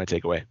 That's my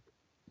takeaway.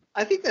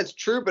 I think that's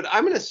true, but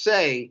I'm going to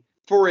say,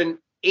 for an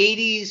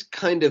 80s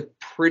kind of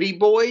pretty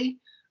boy,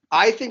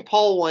 I think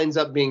Paul winds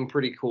up being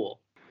pretty cool.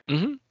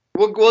 Mm-hmm.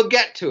 We'll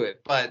get to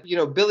it, but, you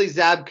know, Billy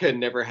Zabka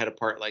never had a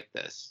part like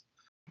this.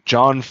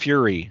 John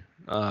Fury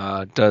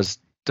does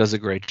a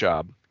great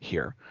job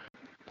here.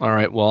 All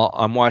right, well,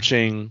 I'm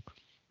watching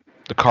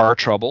the car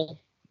trouble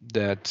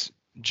that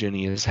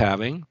Ginny is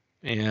having.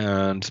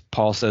 And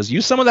Paul says,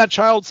 use some of that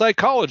child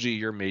psychology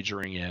you're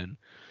majoring in.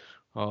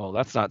 Oh,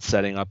 that's not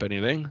setting up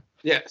anything.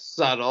 Yeah,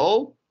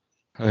 subtle.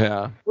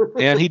 Yeah.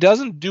 And he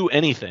doesn't do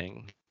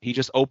anything. He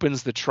just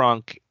opens the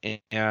trunk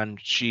and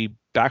she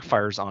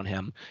backfires on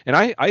him. And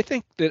I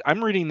think that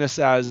I'm reading this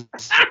as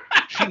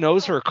she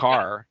knows her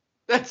car.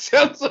 That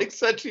sounds like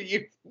such a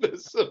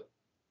euphemism.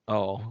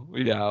 Oh,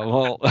 yeah.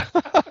 Well,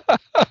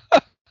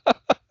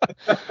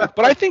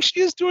 but I think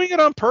she is doing it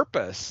on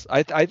purpose.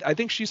 I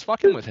think she's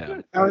fucking with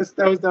him.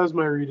 That was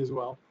my read as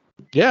well.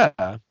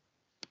 Yeah.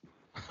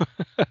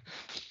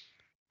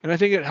 And I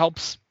think it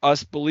helps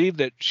us believe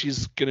that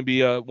she's going to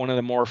be one of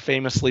the more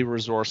famously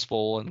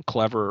resourceful and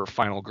clever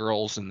final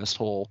girls in this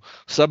whole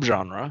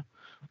subgenre,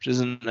 which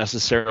isn't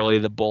necessarily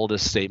the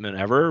boldest statement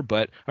ever,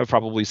 but I've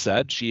probably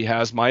said she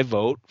has my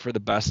vote for the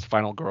best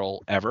final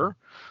girl ever.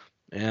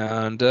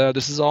 And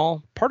this is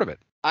all part of it.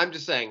 I'm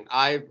just saying,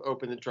 I've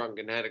opened the trunk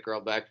and had a girl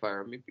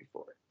backfire on me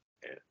before.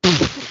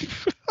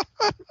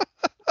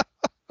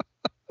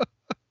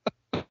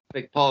 I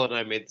think Paul and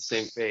I made the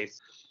same face.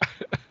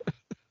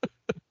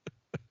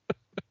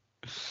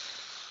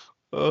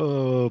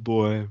 Oh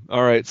boy!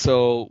 All right,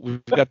 so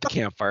we've got the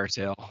campfire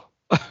tale.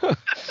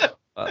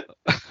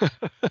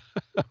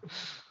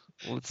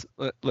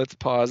 Let's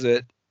pause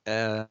it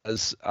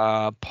as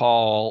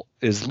Paul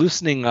is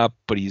loosening up,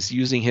 but he's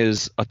using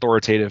his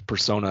authoritative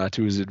persona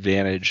to his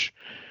advantage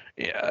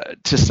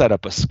to set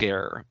up a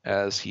scare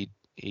as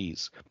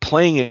he's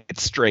playing it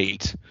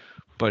straight,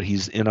 but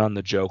he's in on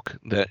the joke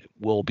that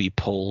will be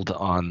pulled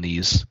on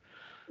these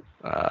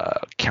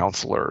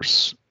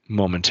counselors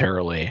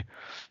momentarily.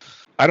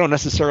 I don't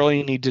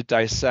necessarily need to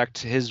dissect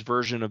his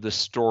version of the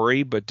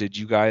story, but did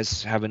you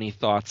guys have any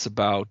thoughts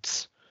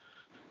about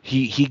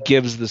he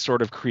gives the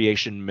sort of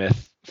creation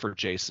myth for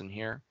Jason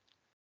here?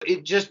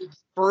 It just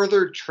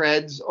further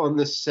treads on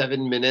the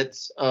 7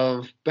 minutes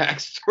of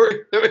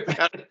backstory that we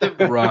got at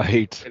the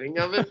right. beginning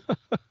of it.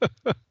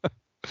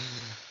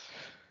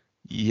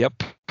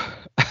 Yep.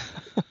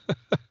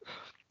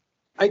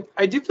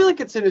 I do feel like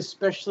it's an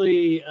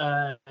especially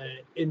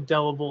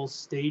indelible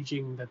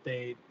staging that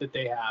they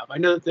have. I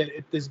know that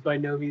it is by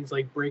no means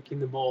like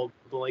breaking the mold,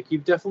 but like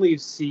you've definitely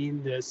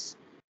seen this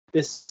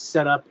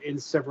setup in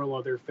several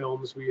other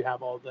films where you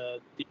have all the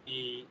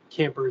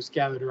campers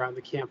gathered around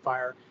the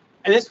campfire,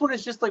 and this one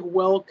is just like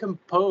well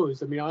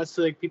composed. I mean,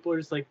 honestly, like people are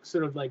just like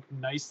sort of like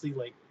nicely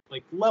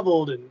like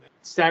leveled and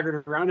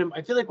staggered around him.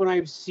 I feel like when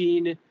I've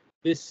seen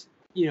this,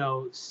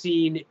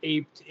 scene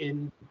aped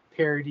in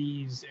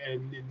parodies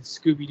and in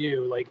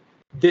Scooby-Doo, like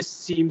this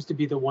seems to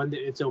be the one that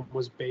it's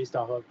almost based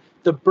off of.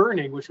 The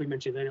Burning, which we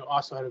mentioned, I know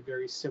also had a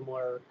very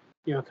similar,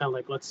 kind of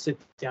like let's sit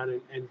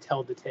down and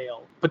tell the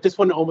tale. But this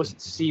one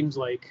almost seems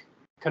like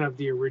kind of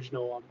the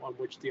original on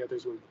which the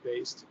others were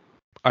based.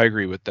 I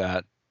agree with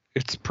that.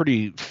 It's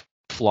pretty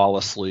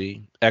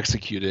flawlessly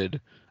executed.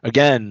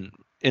 Again,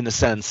 in the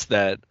sense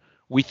that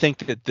we think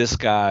that this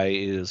guy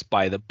is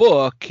by the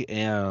book,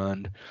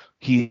 and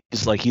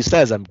he's like, he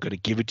says, I'm going to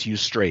give it to you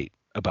straight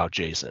about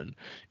Jason,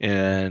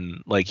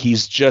 and like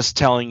he's just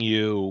telling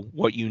you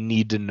what you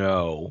need to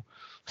know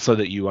so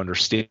that you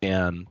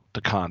understand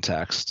the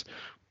context,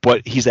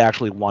 but he's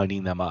actually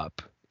winding them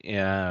up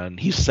and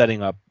he's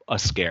setting up a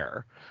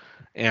scare,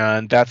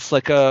 and that's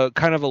like a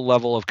kind of a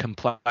level of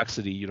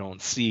complexity you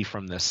don't see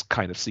from this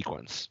kind of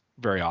sequence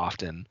very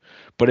often,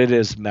 but it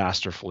is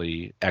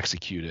masterfully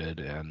executed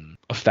and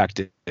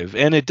effective,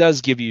 and it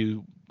does give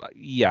you,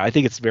 I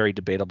think it's very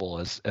debatable,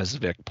 as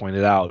Vic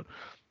pointed out,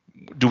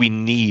 do we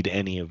need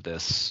any of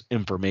this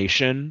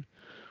information?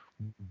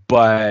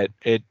 But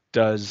it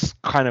does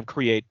kind of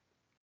create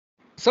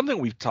something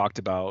we've talked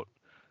about,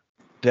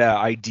 the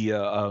idea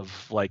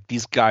of like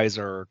these guys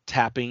are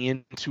tapping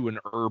into an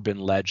urban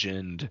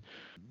legend.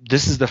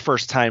 This is the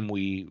first time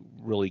we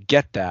really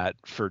get that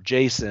for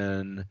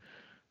Jason,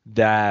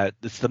 that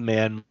it's the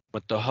man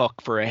with the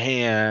hook for a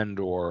hand,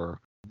 or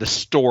the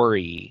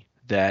story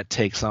that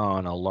takes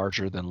on a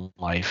larger than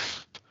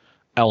life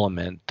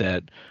element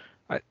that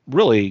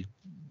really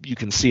you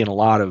can see in a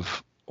lot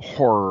of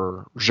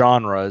horror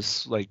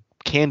genres. Like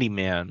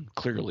Candyman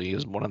clearly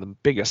is one of the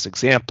biggest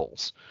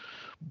examples,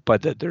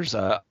 but that there's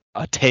a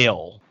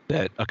tale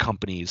that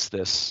accompanies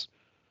this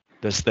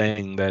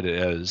thing that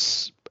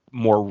is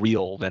more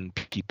real than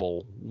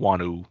people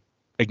want to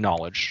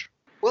acknowledge.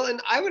 Well,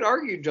 and I would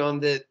argue,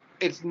 John, that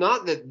it's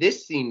not that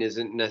this scene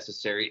isn't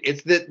necessary.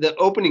 It's that the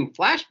opening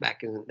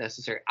flashback isn't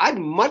necessary. I'd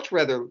much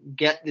rather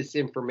get this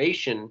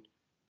information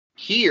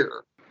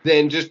here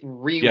than just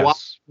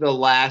rewatch the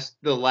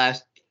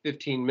last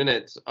 15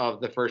 minutes of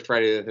the first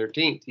Friday the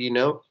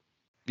 13th,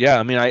 Yeah,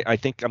 I mean, I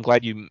think I'm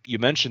glad you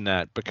mentioned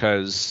that,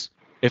 because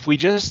if we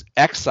just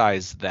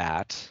excise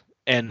that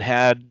and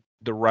had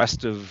the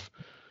rest of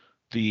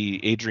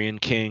the Adrienne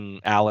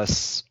King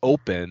Alice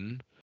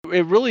open,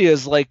 it really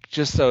is like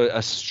just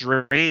a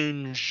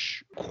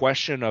strange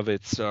question of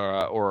its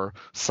or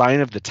sign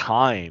of the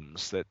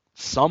times that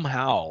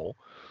somehow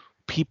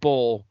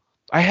people.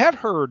 I have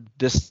heard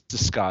this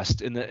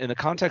discussed in the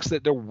context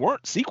that there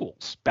weren't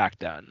sequels back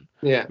then.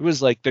 Yeah, it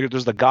was like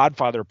there's the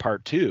Godfather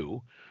Part 2,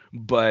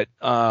 but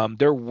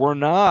there were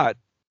not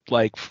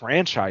like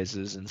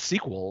franchises and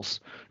sequels.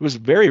 It was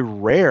very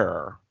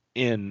rare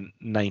in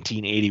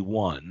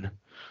 1981.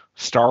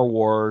 Star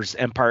Wars,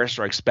 Empire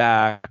Strikes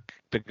Back,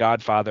 The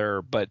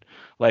Godfather, but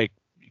like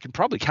you can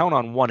probably count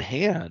on one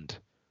hand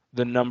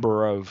the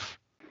number of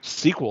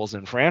sequels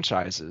and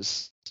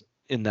franchises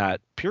in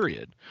that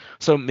period.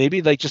 So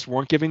maybe they just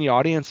weren't giving the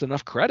audience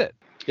enough credit.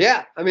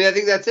 Yeah, I mean, I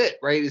think that's it,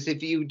 right? Is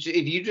if you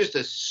just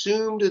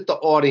assumed that the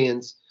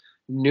audience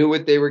knew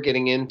what they were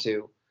getting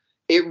into,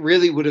 it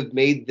really would have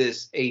made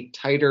this a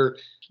tighter,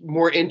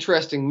 more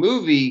interesting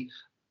movie,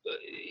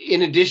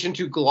 in addition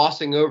to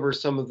glossing over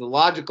some of the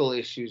logical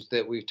issues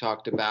that we've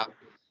talked about.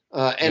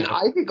 And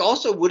I think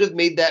also would have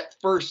made that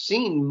first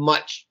scene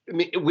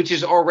which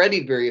is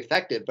already very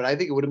effective, but I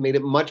think it would have made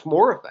it much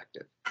more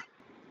effective.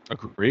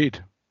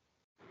 Agreed.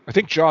 I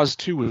think Jaws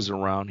 2 was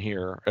around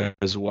here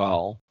as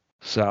well.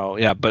 So,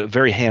 yeah, but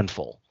very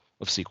handful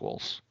of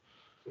sequels.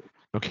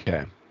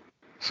 Okay.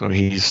 So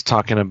he's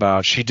talking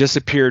about she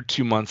disappeared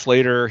 2 months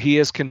later. He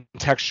is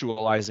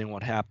contextualizing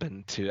what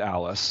happened to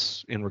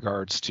Alice in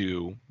regards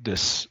to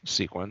this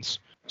sequence.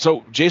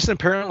 So Jason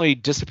apparently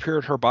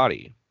disappeared her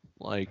body.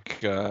 Like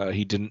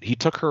he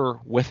took her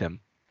with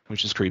him,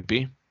 which is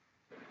creepy.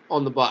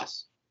 On the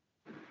bus.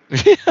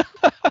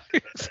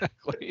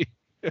 Exactly.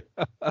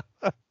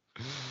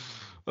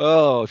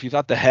 Oh, if you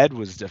thought the head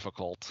was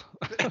difficult.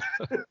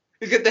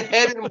 You get the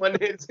head in one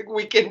hand. It's like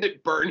Weekend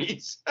at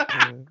Bernie's.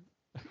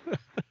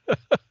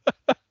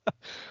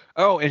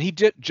 Oh, and he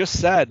just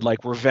said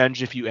like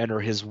revenge if you enter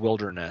his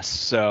wilderness.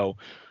 So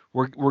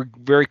we're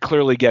very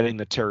clearly getting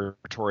the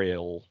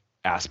territorial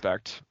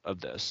aspect of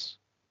this.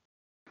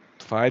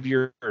 5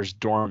 years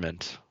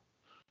dormant.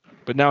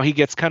 But now he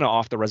gets kind of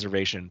off the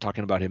reservation,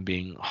 talking about him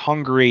being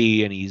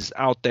hungry and he's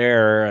out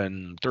there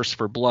and thirst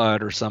for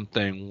blood or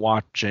something,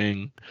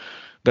 watching.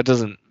 That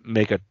doesn't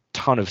make a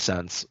ton of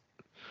sense,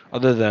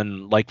 other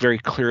than like very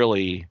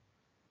clearly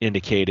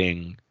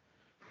indicating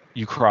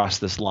you cross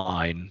this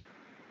line,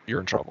 you're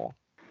in trouble.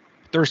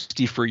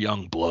 Thirsty for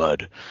young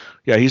blood.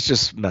 Yeah, he's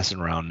just messing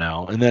around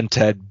now. And then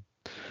Ted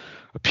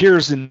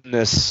appears in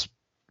this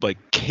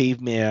like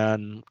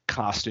caveman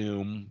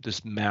costume,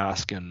 this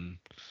mask and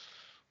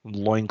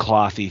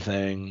loinclothy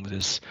thing.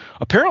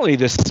 Apparently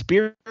this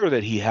spear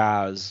that he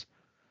has,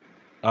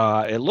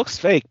 it looks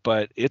fake,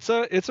 but it's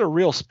a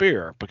real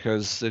spear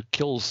because it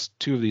kills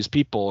 2 of these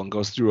people and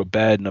goes through a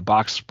bed and a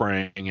box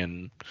spring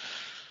and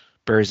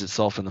buries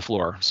itself in the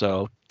floor.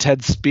 So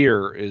Ted's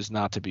spear is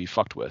not to be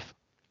fucked with.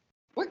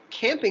 What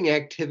camping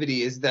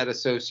activity is that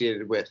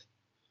associated with?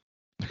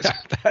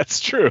 That's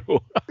true.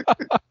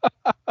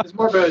 It's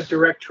more of a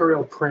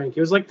directorial prank.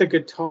 It was like the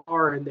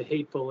guitar in The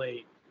Hateful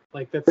Eight.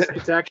 Like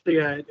it's actually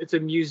a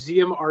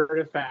museum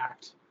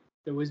artifact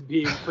that was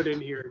being put in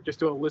here just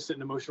to elicit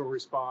an emotional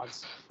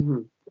response.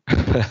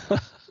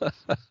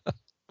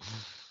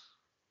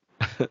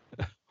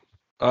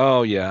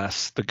 Oh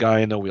yes, the guy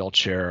in the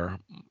wheelchair,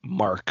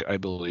 Mark, I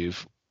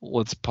believe.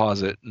 Let's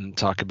pause it and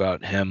talk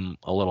about him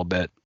a little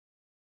bit.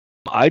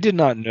 I did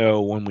not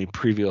know when we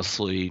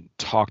previously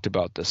talked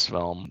about this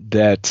film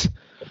that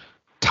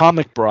Tom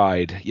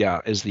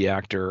McBride, is the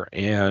actor,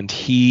 and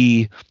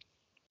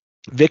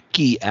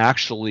Vicky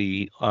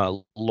actually,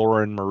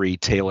 Lauren Marie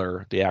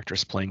Taylor, the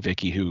actress playing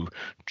Vicky, who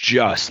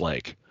just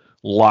like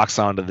locks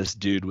onto this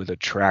dude with a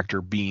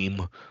tractor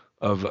beam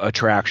of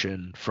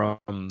attraction from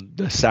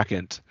the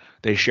second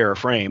they share a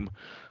frame,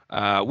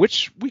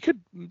 which we could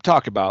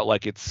talk about.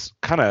 Like it's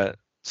kind of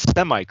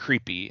semi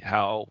creepy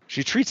how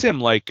she treats him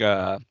like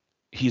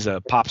he's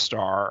a pop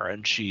star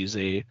and she's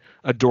a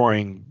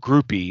adoring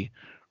groupie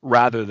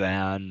rather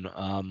than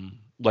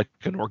like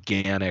an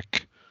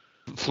organic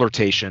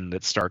flirtation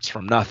that starts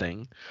from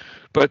nothing.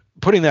 But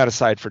putting that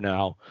aside for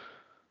now,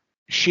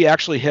 she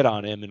actually hit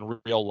on him in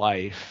real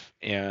life,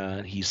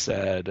 and he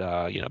said,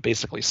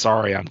 basically,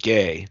 sorry, I'm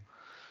gay.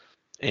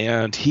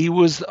 And he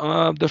was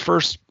the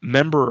first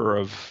member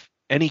of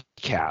any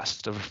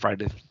cast of a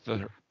Friday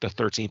the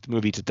 13th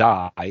movie to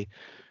die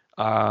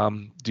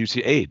due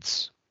to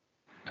AIDS,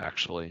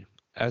 actually,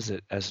 as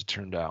it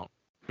turned out,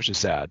 which is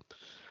sad.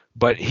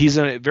 But he's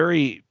a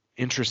very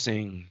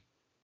interesting,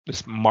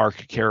 this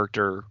Mark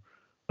character,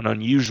 an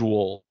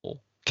unusual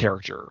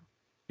character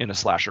in a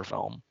slasher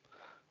film.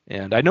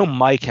 And I know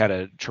Mike had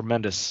a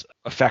tremendous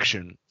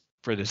affection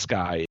for this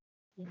guy.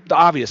 The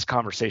obvious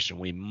conversation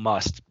we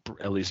must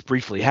at least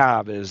briefly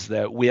have is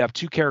that we have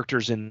 2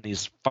 characters in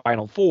these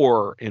final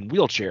 4 in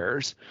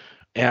wheelchairs,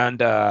 and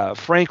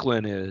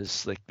Franklin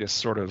is like this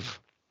sort of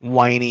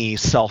whiny,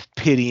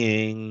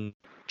 self-pitying,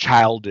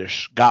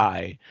 childish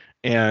guy,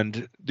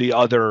 and the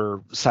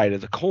other side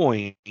of the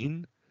coin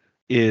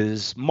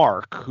is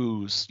Mark,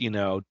 who's,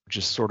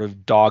 just sort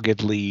of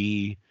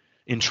doggedly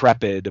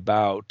intrepid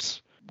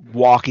about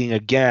walking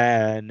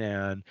again,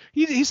 and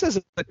he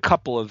says a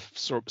couple of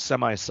sort of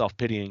semi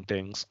self-pitying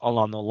things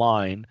along the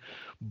line,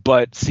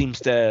 but seems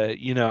to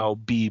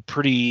be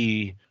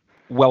pretty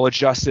well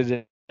adjusted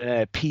and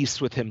at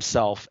peace with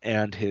himself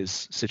and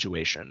his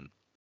situation.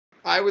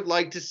 I would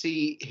like to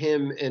see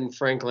him and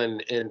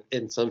Franklin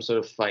in some sort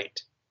of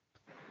fight.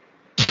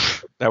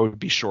 That would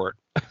be short.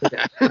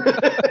 Yeah.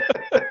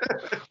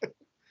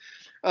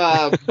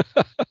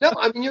 No,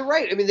 I mean, you're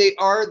right. I mean, they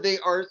are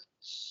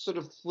sort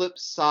of flip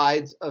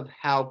sides of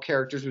how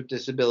characters with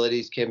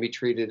disabilities can be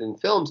treated in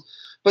films.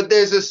 But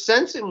there's a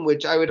sense in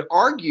which I would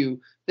argue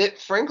that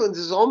Franklin's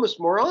is almost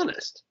more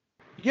honest.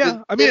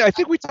 Yeah, I mean, I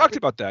think we talked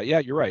about that. Yeah,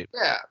 you're right.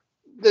 Yeah,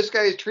 this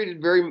guy is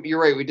treated you're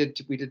right. We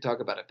did talk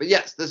about it. But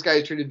yes, this guy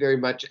is treated very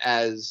much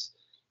as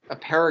a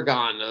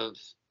paragon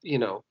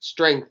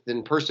strength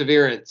and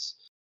perseverance.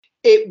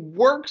 It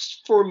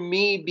works for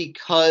me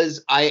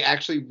because I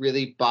actually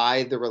really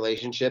buy the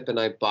relationship, and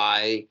I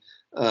buy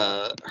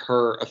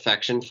her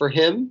affection for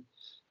him,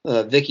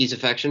 Vicky's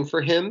affection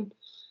for him.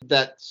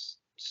 That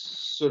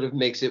sort of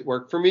makes it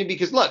work for me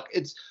because look,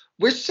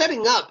 we're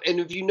setting up,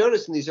 and if you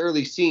notice in these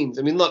early scenes,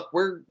 I mean, look,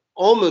 we're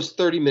almost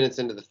 30 minutes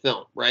into the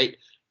film, right?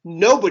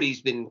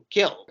 Nobody's been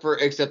killed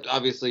except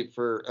obviously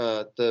for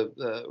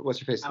the what's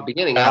her face at the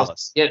beginning,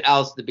 Alice. Yeah,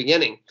 Alice at the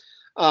beginning.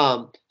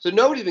 So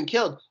nobody's been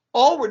killed.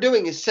 All we're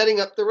doing is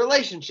setting up the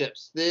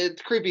relationships. The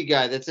creepy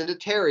guy that's into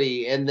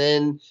Terry, and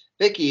then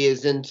Vicky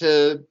is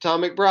into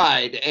Tom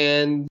McBride,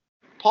 and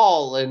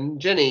Paul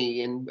and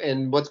Jenny,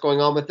 and what's going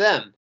on with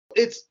them.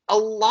 It's a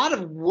lot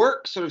of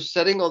work sort of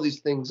setting all these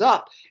things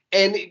up,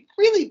 and it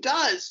really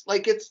does.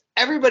 Like,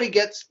 everybody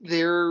gets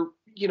their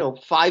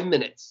 5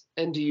 minutes,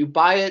 and do you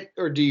buy it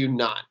or do you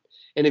not?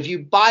 And if you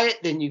buy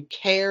it, then you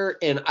care,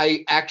 and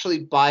I actually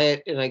buy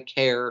it, and I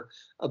care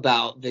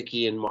about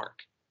Vicky and Mark.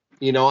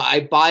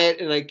 I buy it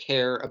and I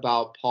care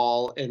about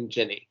Paul and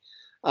Jenny.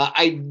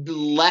 I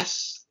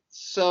less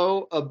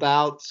so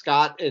about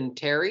Scott and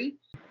Terry,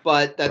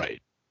 but that's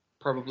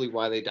probably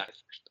why they die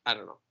first. I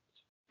don't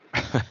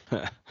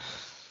know.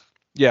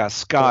 Yeah,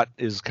 Scott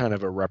is kind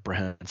of a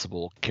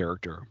reprehensible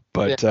character.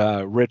 But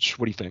Rich,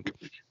 what do you think?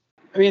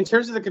 I mean, in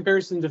terms of the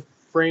comparison to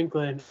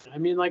Franklin, I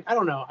mean, I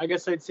don't know. I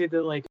guess I'd say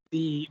that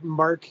the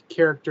Mark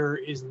character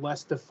is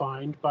less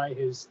defined by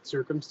his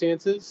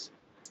circumstances.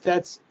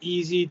 That's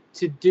easy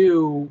to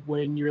do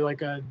when you're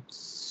a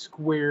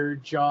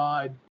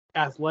square-jawed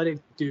athletic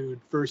dude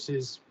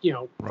versus,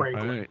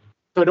 Franklin. Right.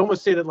 So I'd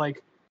almost say that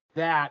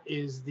that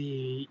is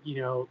the,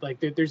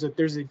 there's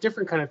a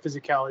different kind of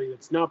physicality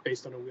that's not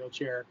based on a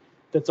wheelchair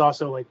that's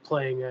also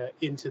playing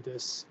into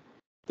this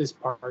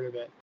part of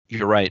it.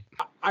 You're right.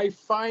 I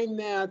find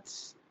that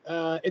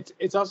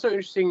it's also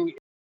interesting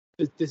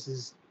that this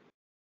is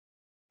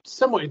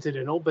somewhat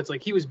incidental, but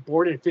it's he was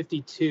born in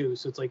 52,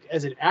 so it's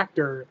as an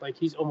actor,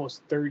 he's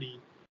almost 30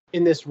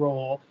 in this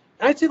role.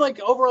 And I'd say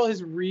overall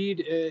his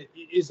read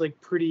is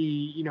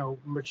pretty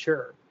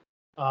mature,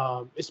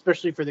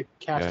 especially for the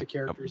cast of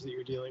characters that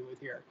you're dealing with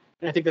here.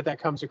 And I think that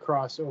comes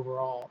across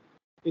overall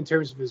in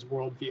terms of his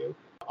worldview.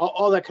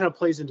 All that kind of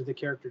plays into the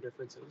character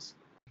differences.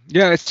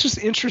 Yeah, it's just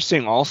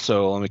interesting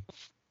also,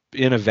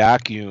 in a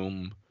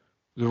vacuum,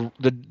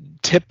 the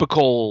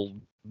typical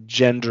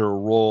gender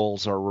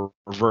roles are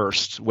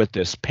reversed with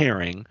this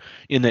pairing,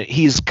 in that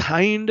he's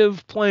kind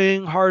of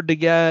playing hard to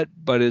get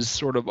but is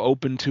sort of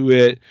open to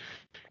it,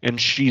 and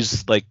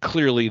she's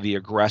clearly the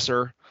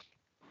aggressor,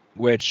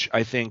 which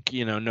I think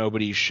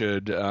nobody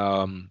should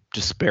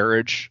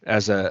disparage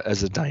as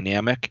a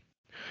dynamic.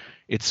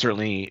 It's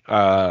certainly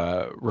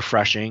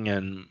refreshing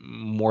and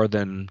more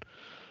than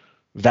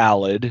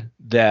valid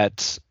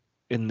that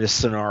in this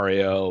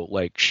scenario,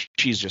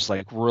 she's just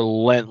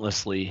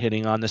relentlessly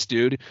hitting on this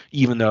dude,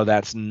 even though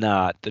that's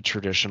not the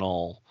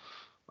traditional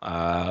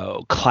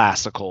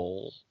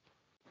classical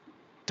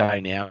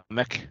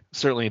dynamic,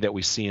 certainly that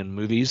we see in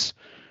movies.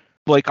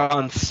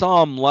 On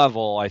some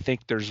level, I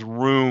think there's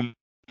room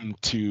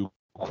to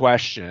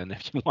question,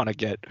 if you want to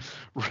get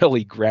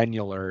really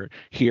granular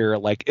here,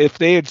 if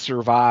they had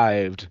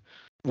survived,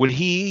 would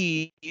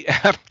he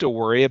have to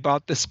worry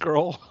about this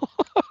girl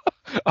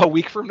a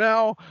week from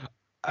now?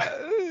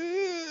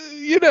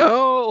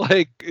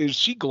 Is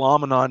she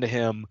glomming onto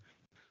him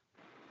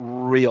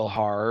real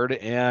hard?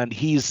 And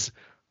he's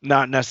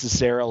not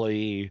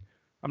necessarily,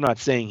 I'm not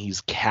saying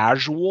he's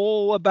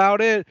casual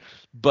about it,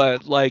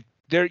 but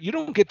you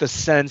don't get the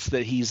sense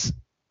that he's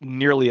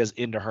nearly as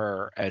into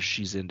her as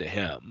she's into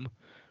him,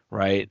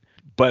 right?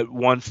 But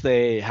once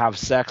they have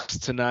sex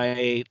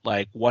tonight,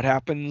 what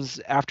happens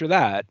after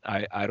that?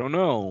 I don't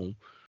know.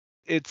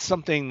 It's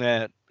something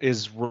that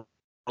is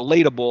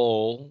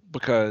relatable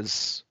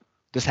because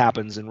this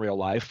happens in real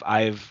life.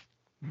 I've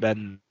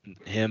been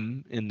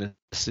him in this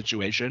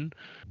situation,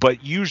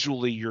 but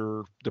usually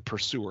you're the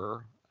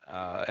pursuer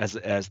as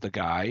the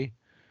guy,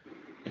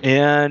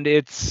 and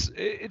it's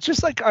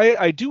just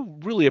I do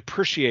really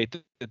appreciate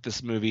that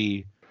this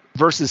movie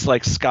versus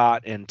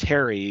Scott and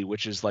Terry,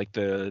 which is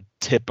the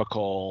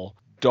typical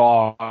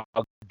dog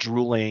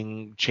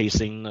drooling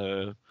chasing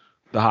the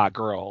hot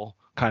girl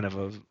kind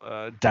of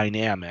a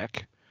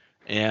dynamic.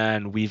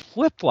 And we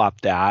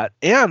flip-flopped that,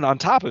 and on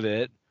top of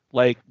it,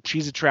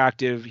 she's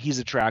attractive, he's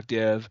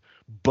attractive,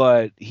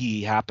 but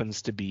he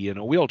happens to be in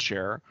a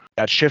wheelchair.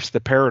 That shifts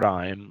the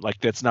paradigm.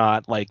 That's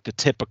not the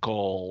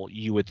typical,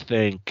 you would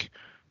think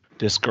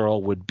this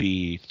girl would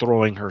be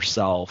throwing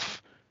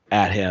herself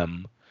at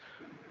him.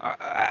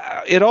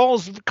 It all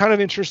is kind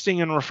of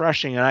interesting and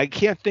refreshing, and I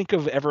can't think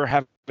of ever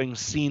having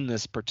seen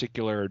this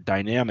particular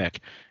dynamic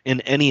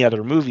in any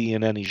other movie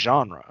in any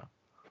genre.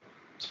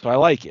 So I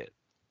like it.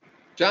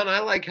 John, I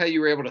like how you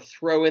were able to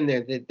throw in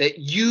there that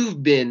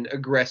you've been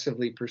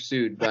aggressively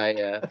pursued by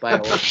a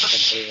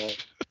somebody.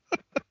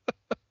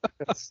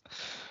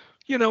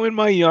 In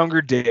my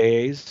younger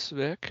days,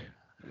 Vic.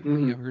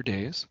 Younger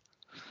days.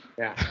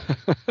 Yeah.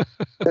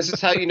 This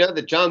is how you know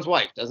that John's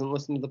wife doesn't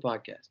listen to the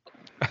podcast.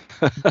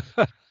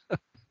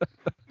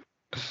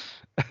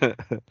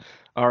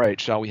 All right,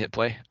 shall we hit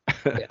play?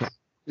 Yes.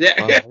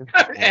 Yeah.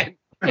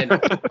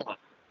 and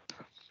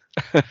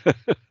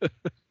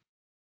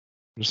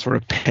Just sort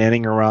of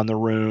panning around the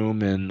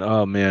room, and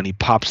oh man, he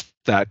pops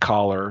that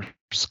collar.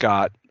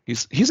 Scott,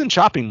 he's in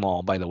Shopping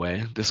Mall, by the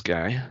way. This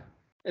guy.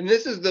 And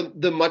this is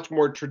the much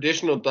more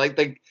traditional, like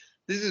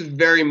this is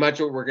very much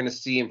what we're going to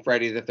see in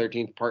Friday the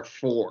 13th Part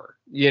 4.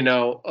 You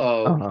know,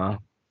 of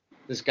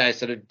this guy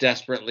sort of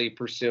desperately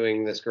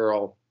pursuing this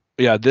girl.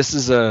 Yeah, this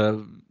is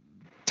a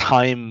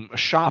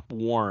shop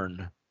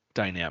worn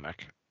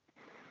dynamic.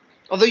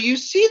 Although you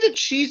see that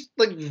she's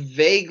like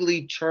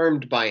vaguely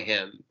charmed by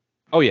him.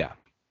 Oh yeah.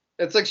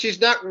 It's like she's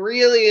not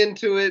really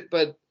into it,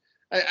 but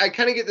I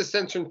kind of get the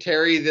sense from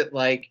Terry that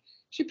like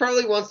she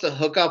probably wants to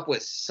hook up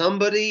with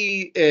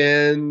somebody,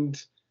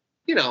 and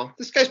you know,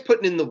 this guy's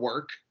putting in the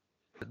work.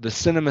 The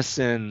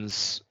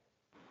CinemaSins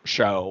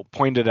show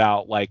pointed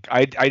out, like,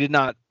 I did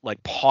not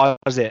like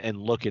pause it and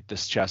look at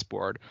this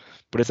chessboard,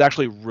 but it's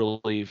actually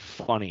really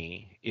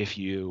funny if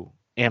you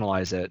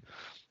analyze it.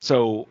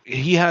 So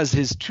he has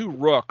his 2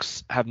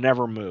 rooks have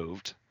never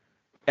moved.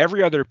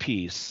 Every other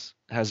piece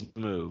has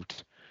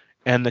moved.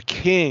 And the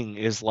king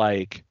is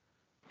like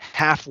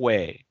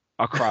halfway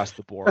across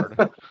the board.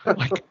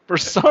 Like, for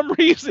some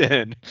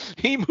reason,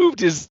 he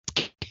moved his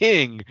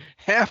king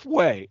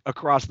halfway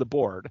across the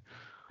board.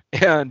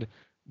 And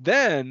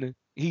then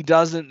he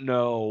doesn't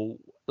know,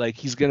 like,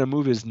 he's going to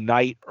move his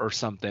knight or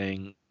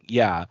something.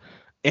 Yeah.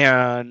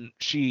 And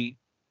she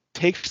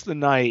takes the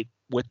knight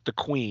with the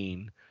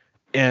queen,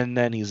 and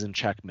then he's in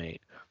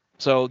checkmate.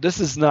 So this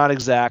is not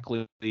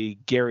exactly the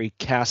Gary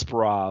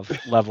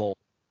Kasparov level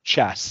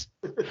chess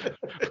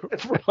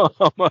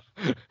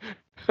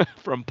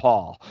from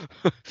Paul.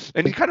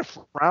 And he kind of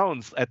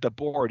frowns at the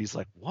board. He's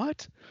like,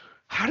 what?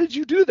 How did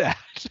you do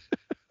that?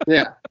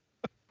 Yeah.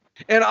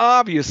 And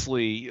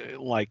obviously,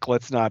 like,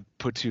 let's not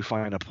put too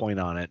fine a point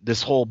on it.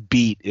 This whole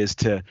beat is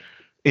to,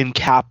 in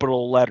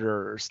capital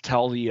letters,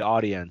 tell the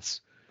audience,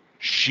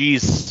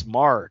 she's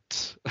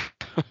smart.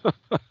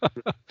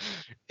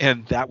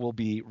 And that will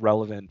be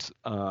relevant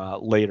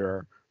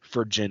later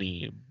for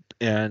Ginny.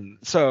 And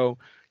so,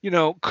 you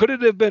know, could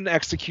it have been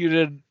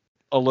executed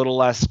a little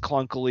less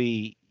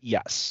clunkily?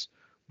 Yes.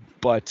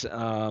 But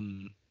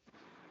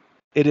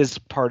it is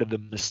part of the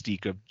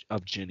mystique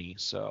of Ginny,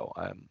 so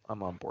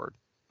I'm on board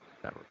in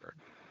that regard.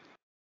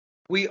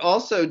 We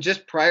also,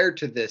 just prior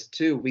to this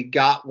too, we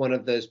got one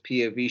of those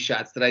POV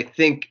shots that I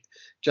think,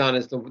 John,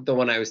 is the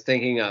one I was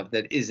thinking of,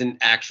 that isn't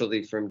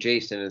actually from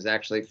Jason, is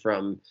actually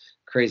from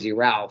Crazy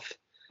Ralph.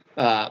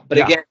 But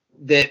yeah, again,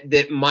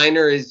 that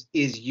Miner is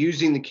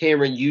using the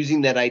camera,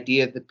 using that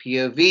idea of the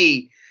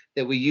POV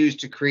that we use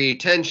to create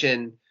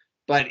tension,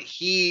 but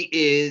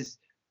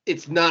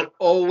it's not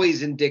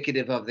always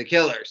indicative of the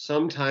killer.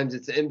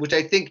 Sometimes which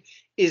I think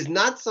is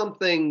not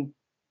something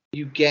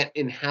you get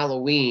in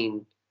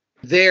Halloween.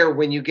 There,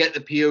 when you get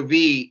the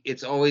POV,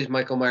 it's always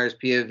Michael Myers'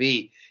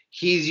 POV.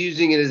 He's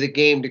using it as a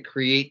game to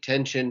create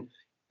tension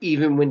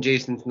even when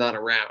Jason's not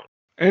around.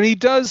 And he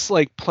does,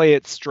 like, play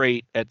it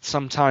straight at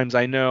sometimes.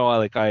 I know,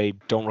 like, I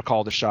don't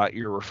recall the shot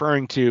you're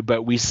referring to,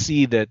 but we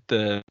see that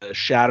the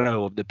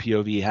shadow of the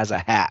POV has a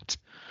hat.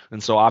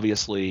 And so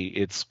obviously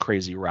it's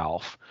Crazy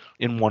Ralph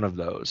in one of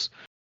those.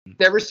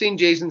 Never seen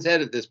Jason's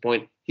head at this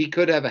point. He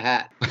could have a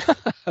hat.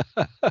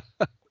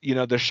 You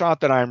know, the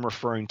shot that I'm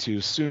referring to,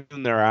 soon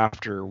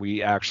thereafter,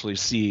 we actually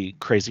see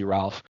Crazy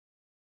Ralph.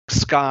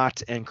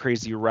 Scott and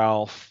Crazy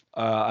Ralph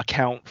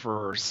account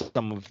for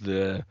some of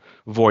the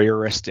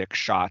voyeuristic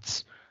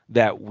shots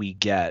that we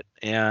get.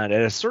 And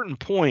at a certain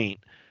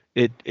point,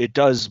 it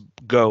does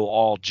go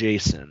all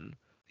Jason.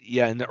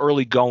 Yeah, in the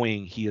early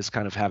going, he is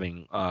kind of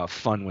having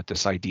fun with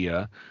this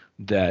idea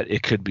that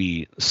it could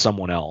be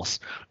someone else.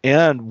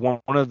 And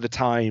one of the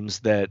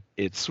times that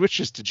it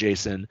switches to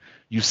Jason,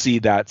 you see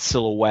that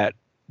silhouette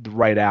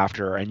right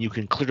after, and you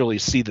can clearly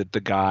see that the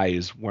guy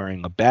is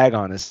wearing a bag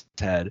on his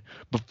head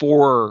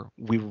before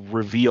we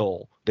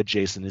reveal that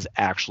Jason is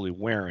actually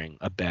wearing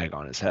a bag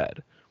on his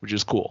head, which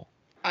is cool.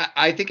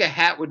 I think a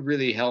hat would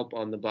really help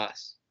on the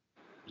bus.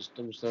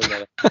 I'm just throwing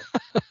that up.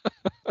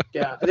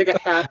 Yeah, I think a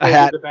hat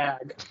over the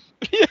bag.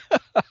 Yeah.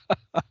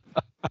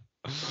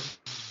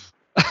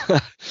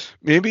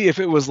 Maybe if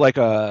it was like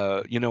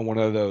a, you know, one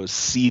of those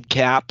seed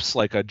caps,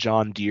 like a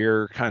John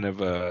Deere kind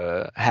of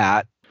a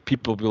hat,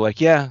 people would be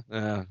like, yeah,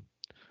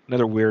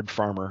 another weird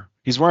farmer.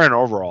 He's wearing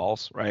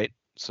overalls, right?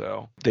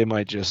 So they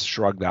might just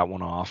shrug that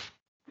one off.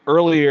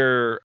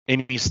 Earlier,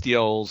 Amy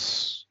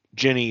Steele's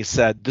Ginny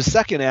said the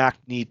second act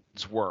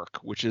needs work,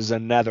 which is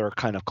another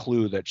kind of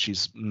clue that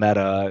she's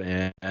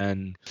meta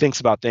and thinks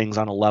about things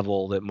on a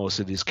level that most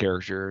of these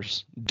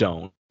characters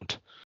don't.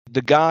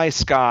 The guy,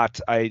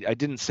 Scott, I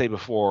didn't say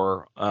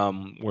before,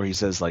 where he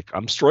says, like,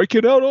 I'm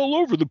striking out all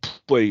over the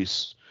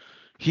place.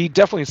 He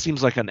definitely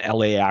seems like an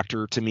LA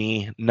actor to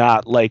me,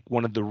 not like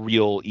one of the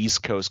real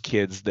East Coast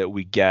kids that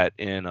we get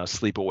in a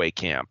sleepaway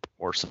camp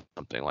or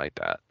something like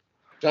that.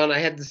 John, I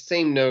had the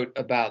same note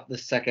about the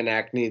second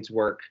act needs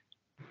work.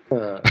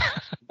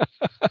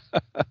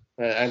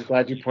 I'm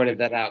glad you pointed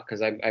that out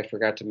because I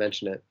forgot to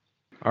mention it.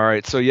 All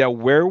right, so yeah,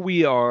 where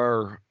we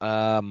are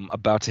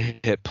about to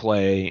hit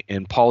play,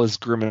 and Paul is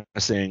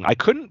grimacing. I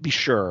couldn't be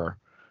sure,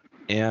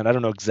 and I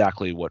don't know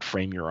exactly what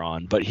frame you're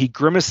on, but he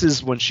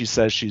grimaces when she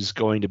says she's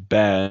going to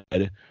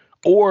bed,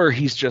 or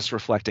he's just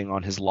reflecting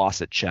on his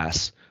loss at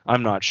chess.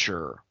 I'm not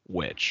sure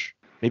which.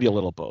 Maybe a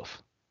little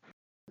both.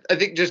 I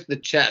think just the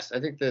chest.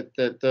 I think that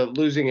the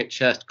losing at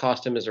chest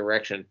cost him his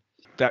erection.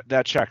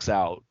 That checks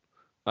out,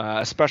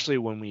 especially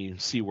when we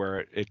see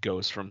where it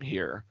goes from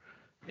here.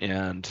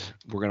 And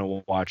we're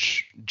going to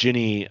watch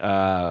Ginny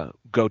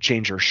go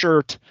change her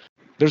shirt.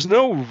 There's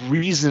no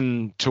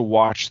reason to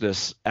watch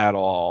this at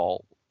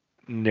all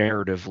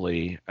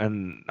narratively,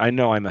 and I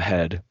know I'm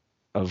ahead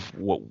of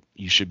what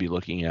you should be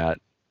looking at.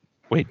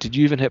 Wait, did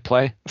you even hit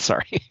play?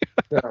 Sorry.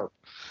 No.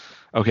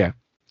 Okay.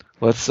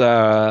 Let's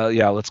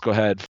go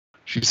ahead.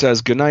 She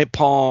says, "Good night,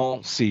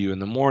 Paul. See you in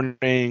the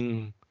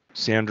morning."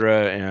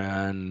 Sandra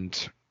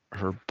and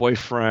her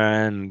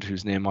boyfriend,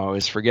 whose name I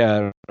always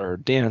forget, are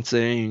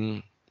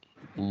dancing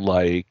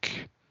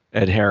like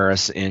Ed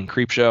Harris in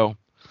Creepshow.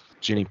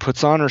 Ginny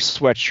puts on her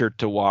sweatshirt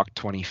to walk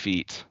 20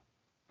 feet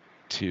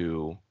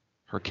to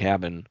her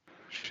cabin.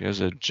 She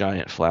has a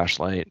giant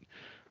flashlight.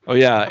 Oh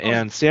yeah,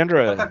 and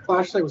Sandra. That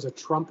flashlight was a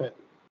trumpet.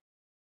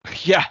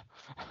 Yeah.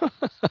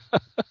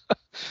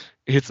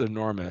 It's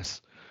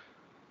enormous.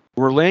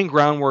 We're laying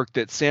groundwork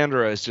that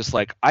Sandra is just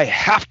like, I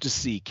have to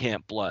see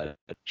Camp Blood.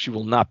 She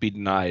will not be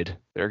denied.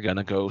 They're going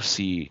to go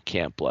see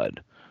Camp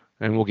Blood.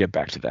 And we'll get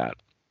back to that.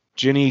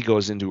 Ginny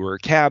goes into her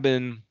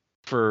cabin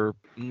for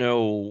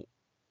no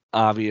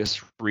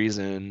obvious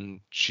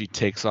reason. She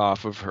takes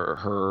off of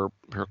her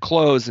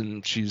clothes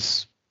and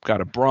she's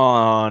got a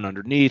bra on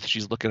underneath.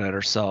 She's looking at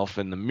herself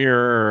in the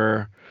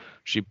mirror.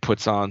 She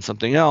puts on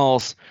something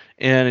else,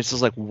 and it's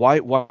just like, why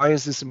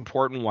is this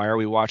important? Why are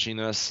we watching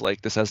this?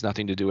 Like, this has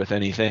nothing to do with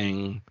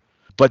anything.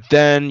 But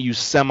then you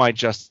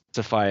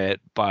semi-justify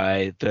it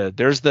by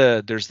there's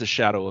the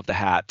shadow of the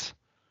hat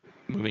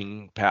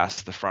moving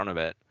past the front of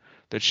it,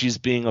 that she's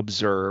being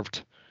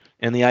observed.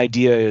 And the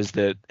idea is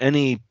that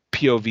any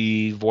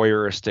POV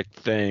voyeuristic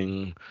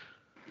thing,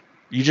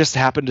 you just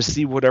happen to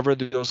see whatever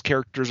those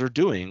characters are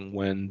doing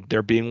when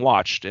they're being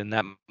watched, and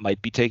that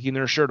might be taking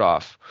their shirt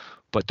off.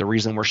 But the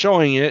reason we're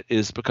showing it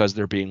is because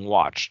they're being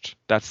watched.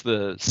 That's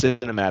the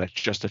cinematic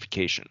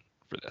justification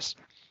for this.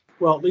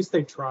 Well, at least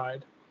they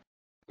tried.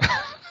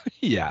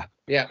 Yeah.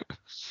 Yeah.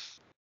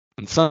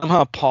 And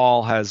somehow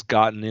Paul has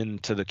gotten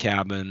into the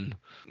cabin,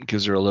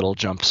 gives her a little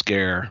jump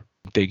scare.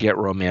 They get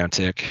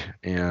romantic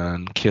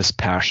and kiss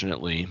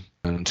passionately.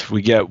 And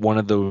we get one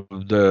of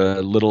the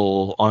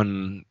little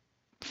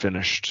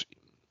unfinished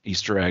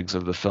Easter eggs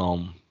of the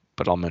film,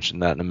 but I'll mention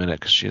that in a minute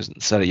because she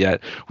hasn't said it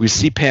yet. We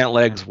see Pant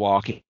Legs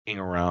walking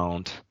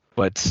around,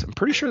 but I'm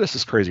pretty sure this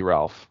is Crazy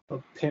Ralph.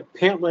 Well,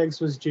 Pant Legs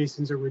was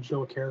Jason's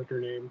original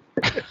character name.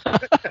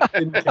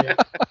 Didn't take.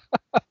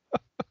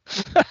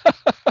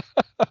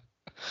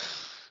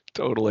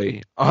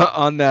 Totally.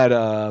 On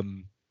that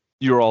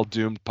You're All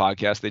Doomed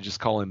podcast, they just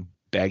call him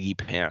Baggy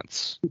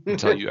Pants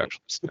until you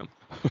actually see him.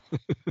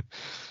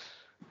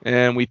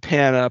 And we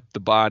pan up the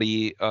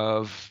body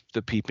of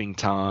the peeping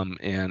Tom,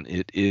 and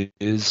it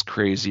is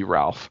Crazy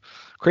Ralph.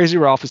 Crazy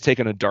Ralph has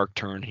taken a dark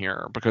turn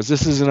here because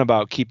this isn't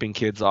about keeping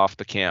kids off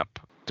the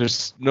camp.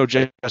 There's no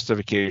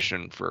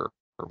justification for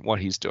what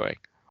he's doing.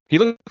 He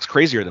looks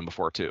crazier than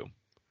before, too.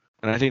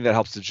 And I think that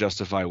helps to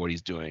justify what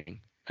he's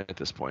doing at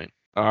this point.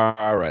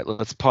 All right,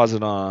 let's pause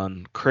it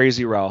on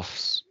Crazy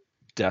Ralph's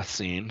death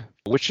scene,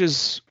 which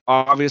is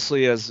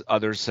obviously, as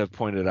others have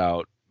pointed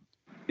out,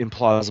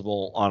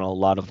 implausible on a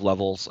lot of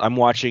levels. I'm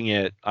watching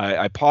it.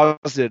 I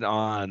paused it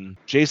on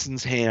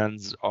Jason's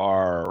hands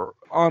are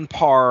on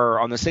par,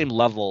 on the same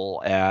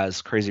level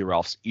as Crazy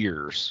Ralph's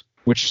ears,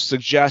 which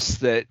suggests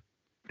that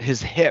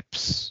his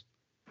hips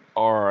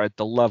are at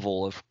the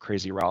level of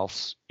Crazy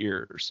Ralph's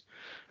ears.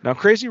 Now,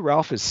 Crazy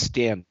Ralph is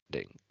standing,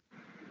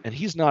 and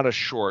he's not a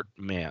short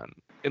man,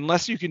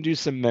 unless you can do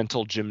some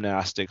mental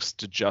gymnastics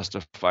to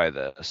justify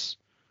this.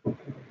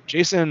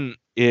 Jason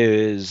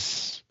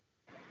is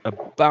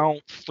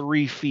about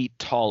 3 feet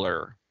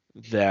taller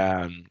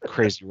than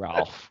Crazy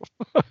Ralph.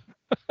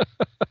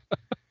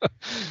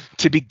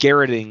 To be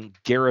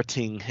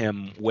garroting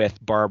him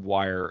with barbed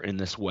wire in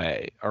this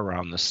way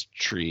around this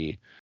tree.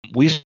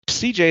 We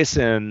see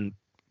Jason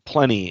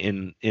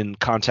plenty in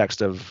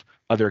context of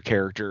other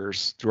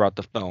characters throughout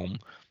the film.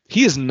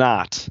 He is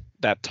not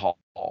that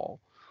tall.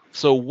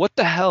 So what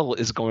the hell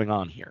is going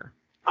on here?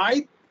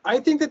 I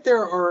think that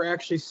there are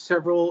actually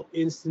several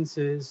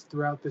instances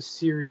throughout the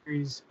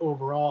series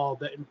overall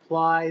that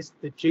implies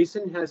that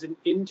Jason has an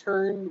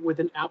intern with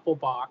an apple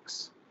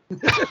box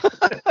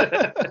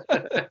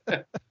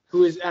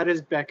who is at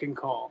his beck and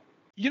call.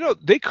 You know,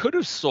 they could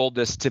have sold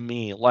this to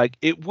me. Like,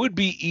 it would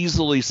be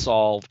easily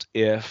solved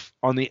if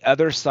on the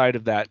other side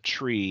of that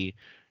tree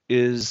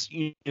is,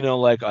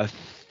 like a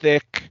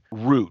thick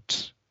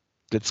root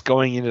that's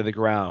going into the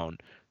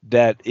ground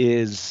that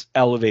is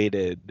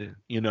elevated,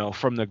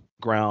 from the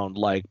ground,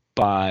 like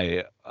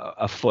by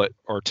a foot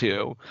or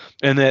two.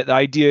 And that the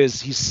idea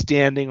is he's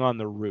standing on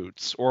the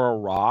roots or a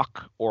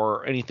rock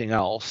or anything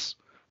else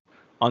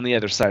on the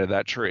other side of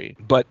that tree.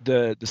 But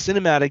the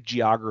cinematic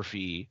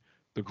geography,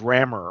 the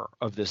grammar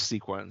of this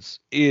sequence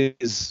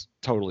is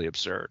totally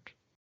absurd.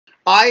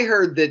 I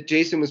heard that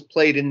Jason was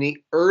played in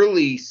the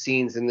early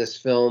scenes in this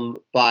film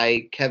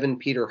by Kevin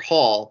Peter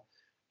Hall,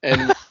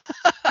 and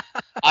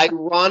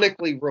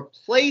ironically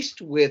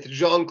replaced with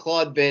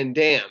Jean-Claude Van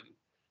Damme.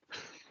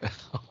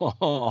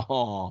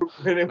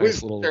 And it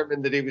was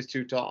determined that he was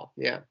too tall.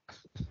 Yeah.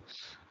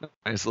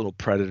 Nice little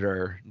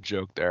Predator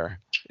joke there.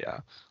 Yeah.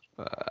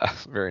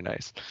 Very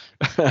nice.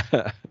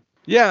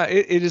 Yeah,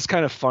 it is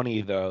kind of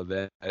funny, though,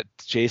 that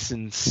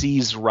Jason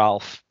sees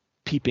Ralph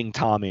peeping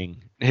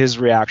Tomming. His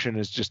reaction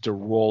is just to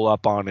roll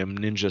up on him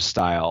ninja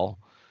style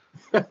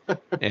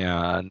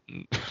and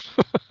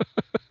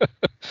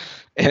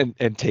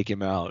and take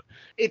him out.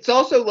 It's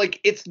also like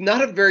it's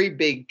not a very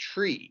big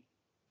tree.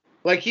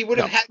 Like he would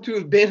have had to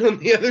have been on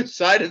the other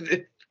side of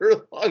it for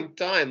a long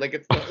time. Like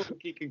it's not like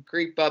he could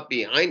creep up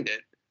behind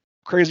it.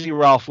 Crazy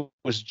Ralph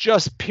was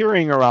just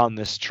peering around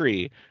this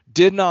tree,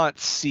 did not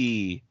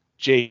see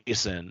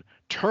Jason,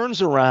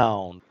 turns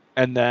around,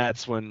 and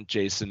that's when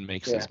Jason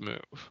makes his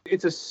move.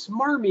 It's a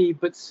smarmy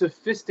but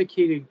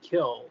sophisticated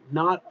kill,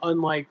 not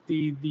unlike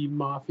the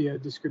mafia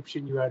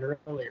description you had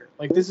earlier.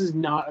 Like, this is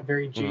not a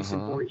very Jason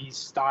Voorhees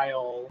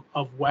style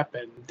of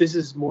weapon. This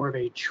is more of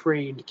a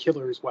trained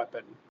killer's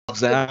weapon.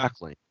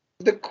 Exactly.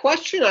 The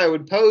question I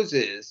would pose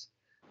is,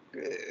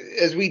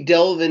 as we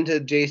delve into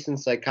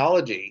Jason's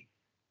psychology,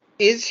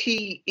 is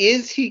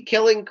he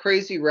killing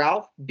Crazy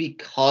Ralph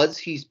because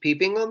he's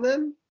peeping on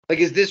them? Like,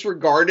 is this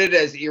regarded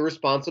as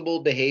irresponsible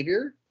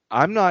behavior?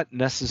 I'm not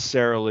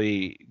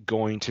necessarily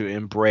going to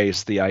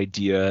embrace the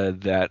idea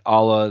that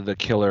a la the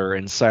killer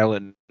in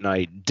Silent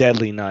Night,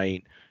 Deadly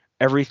Night,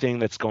 everything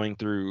that's going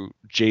through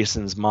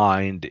Jason's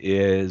mind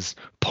is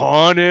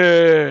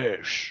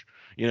punish,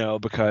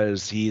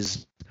 because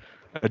he's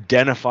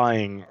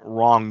identifying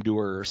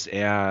wrongdoers.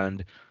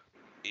 And,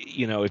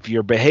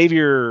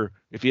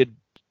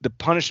 the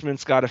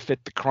punishment's got to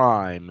fit the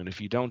crime. And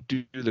if you don't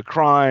do the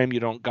crime, you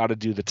don't got to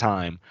do the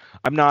time.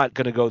 I'm not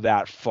going to go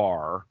that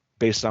far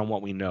based on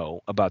what we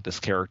know about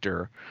this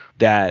character.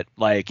 That,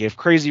 like, if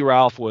Crazy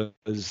Ralph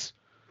was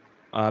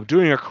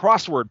doing a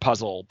crossword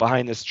puzzle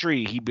behind this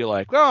tree, he'd be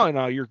like, "Oh,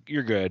 no,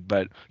 you're good,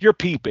 but you're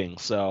peeping,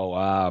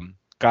 so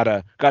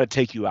gotta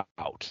take you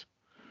out."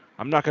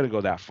 I'm not going to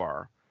go that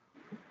far.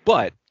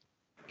 But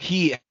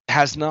he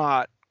has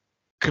not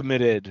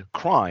committed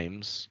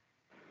crimes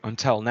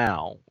until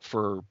now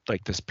for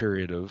like this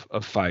period of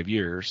 5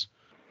 years.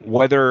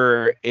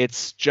 Whether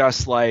it's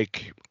just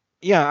like,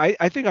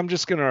 I think I'm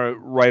just gonna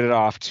write it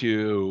off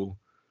to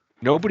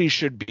nobody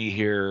should be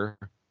here.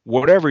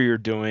 Whatever you're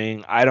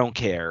doing, I don't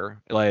care.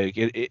 Like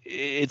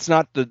it's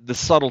not the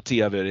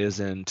subtlety of it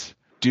isn't,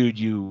 dude,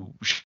 you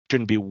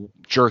shouldn't be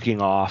jerking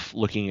off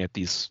looking at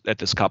this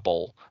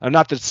couple. I'm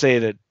not to say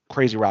that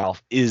Crazy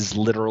Ralph is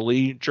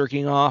literally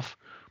jerking off,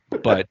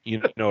 but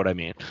you know what I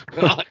mean.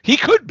 He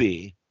could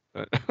be.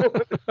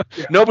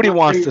 Nobody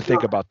wants to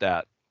think about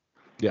that.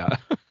 Yeah.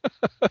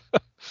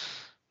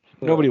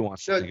 Nobody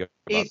wants to think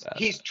about that.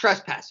 He's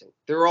trespassing.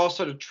 They're all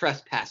sort of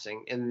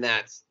trespassing, and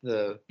that's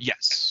the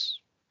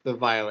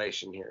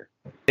violation here.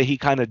 He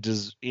kind of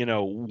does,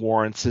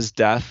 warrants his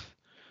death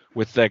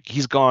with like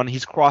he's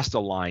crossed a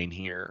line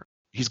here.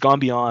 He's gone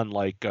beyond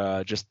like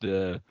just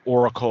the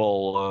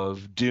Oracle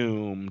of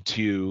Doom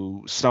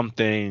to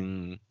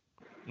something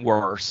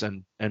worse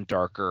and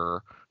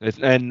darker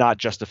and not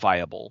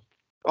justifiable.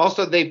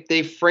 Also,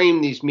 they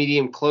frame these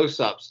medium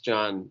close-ups,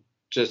 John,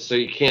 just so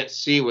you can't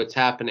see what's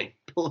happening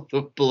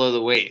below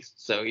the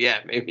waist. So yeah,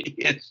 maybe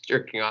it's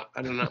jerking off.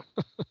 I don't know.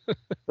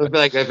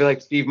 I feel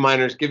like Steve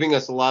Miner's giving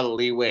us a lot of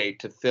leeway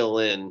to fill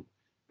in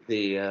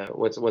the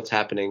what's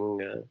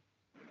happening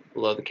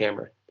below the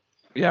camera.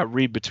 Yeah,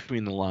 read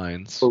between the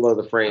lines. Below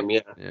the frame,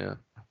 yeah. Yeah.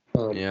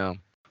 Yeah.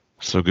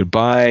 So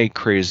goodbye,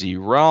 Crazy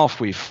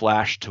Ralph. We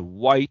flash to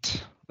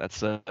white.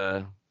 That's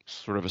a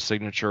sort of a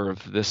signature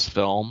of this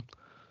film.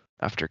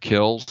 After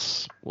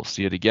kills, we'll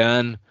see it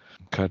again.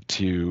 Cut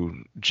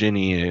to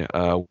Ginny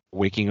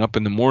waking up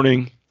in the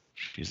morning.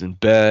 She's in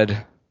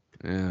bed,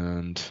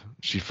 and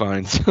she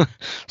finds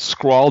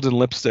scrawled in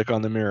lipstick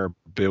on the mirror,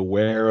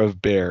 "Beware of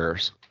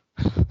bears."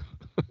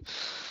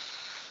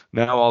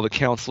 Now all the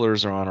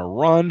counselors are on a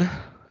run.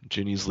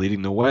 Ginny's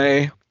leading the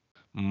way.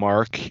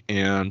 Mark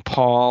and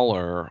Paul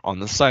are on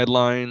the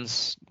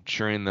sidelines,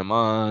 cheering them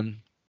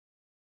on.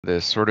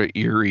 This sort of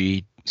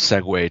eerie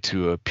segue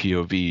to a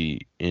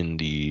POV in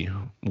the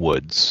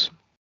woods.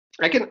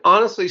 I can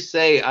honestly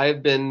say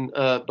I've been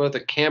both a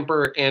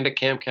camper and a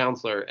camp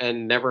counselor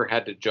and never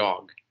had to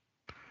jog.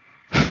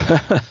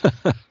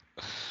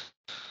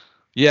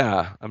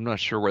 Yeah, I'm not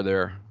sure where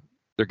they're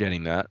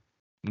getting that.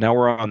 Now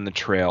we're on the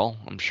trail.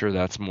 I'm sure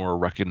that's more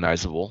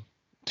recognizable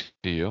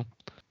to you.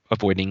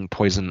 Avoiding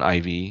poison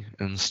ivy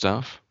and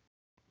stuff.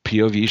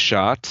 POV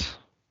shot.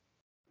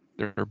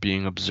 they're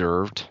being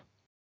observed.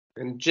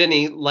 And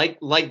Jenny, like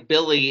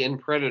Billy in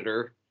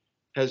Predator,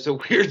 has a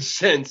weird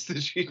sense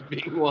that she's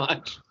being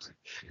watched.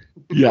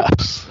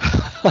 Yes.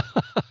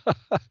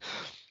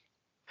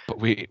 But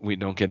we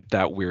don't get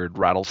that weird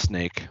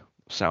rattlesnake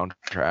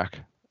soundtrack.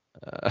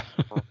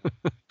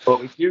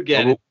 But we do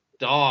get a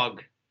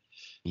dog.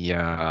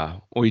 Yeah,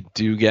 we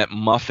do get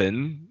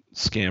Muffin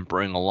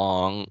scampering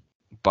along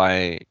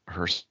by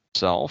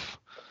herself,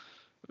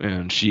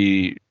 and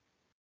she,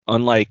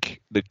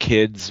 unlike the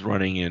kids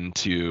running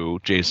into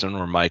Jason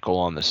or Michael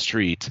on the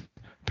street,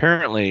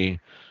 apparently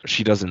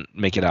she doesn't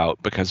make it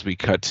out, because we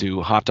cut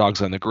to hot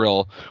dogs on the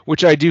grill,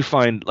 which I do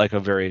find like a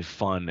very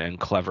fun and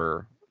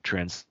clever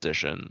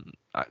transition.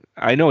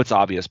 I know it's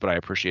obvious, but I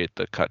appreciate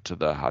the cut to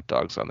the hot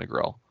dogs on the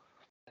grill.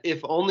 If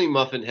only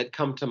Muffin had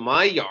come to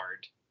my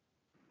yard,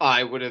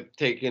 I would have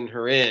taken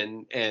her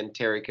in, and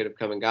Terry could have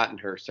come and gotten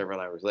her several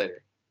hours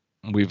later.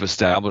 We've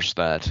established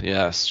that,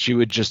 yes. She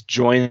would just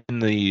join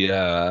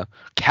the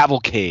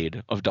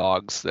cavalcade of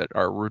dogs that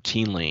are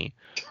routinely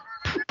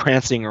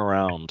prancing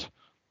around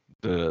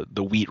the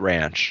wheat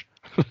ranch.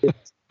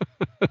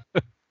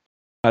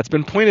 It's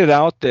been pointed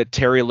out that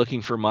Terry,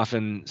 looking for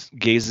Muffin,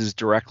 gazes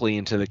directly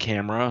into the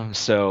camera.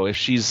 So if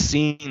she's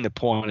seeing the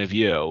point of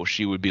view,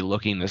 she would be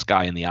looking this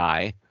guy in the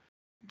eye.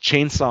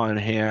 Chainsaw in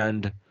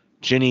hand,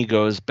 Ginny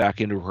goes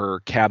back into her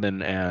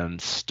cabin and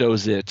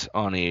stows it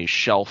on a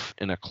shelf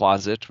in a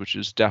closet, which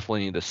is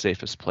definitely the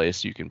safest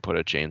place you can put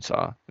a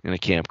chainsaw, in a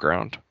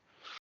campground.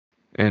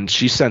 And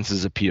she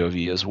senses a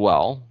POV as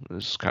well.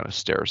 Just kind of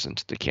stares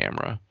into the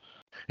camera.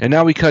 And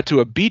now we cut to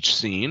a beach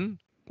scene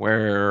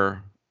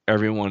where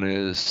everyone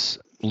is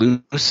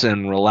loose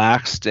and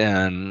relaxed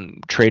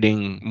and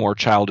trading more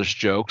childish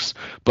jokes.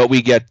 But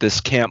we get this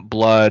Camp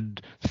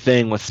Blood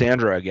thing with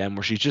Sandra again,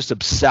 where she's just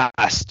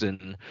obsessed,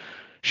 and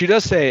she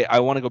does say, I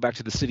want to go back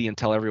to the city and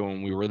tell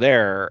everyone we were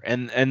there.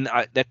 And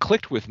that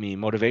clicked with me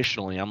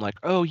motivationally. I'm like,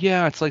 oh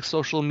yeah, it's like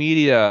social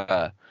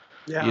media.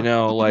 Yeah. You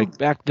know, like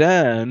back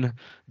then,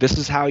 this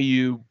is how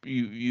you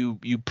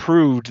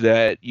proved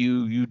that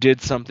you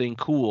did something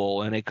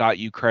cool, and it got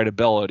you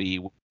credibility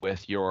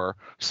with your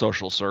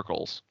social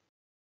circles.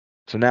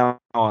 So now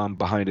I'm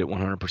behind it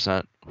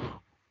 100%.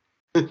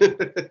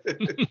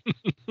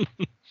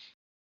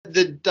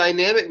 The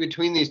dynamic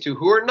between these two,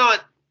 who are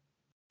not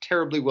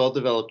terribly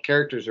well-developed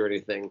characters or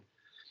anything,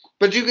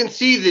 but you can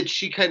see that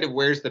she kind of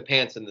wears the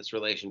pants in this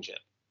relationship.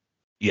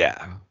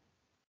 Yeah,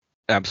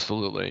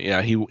 absolutely.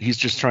 Yeah, he's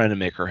just trying to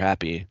make her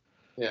happy.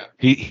 Yeah.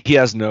 He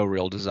has no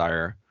real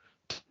desire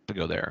to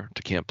go there,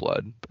 to Camp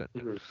Blood. But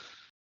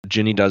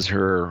Ginny does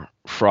her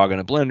frog in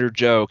a blender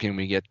joke, and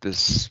we get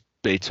this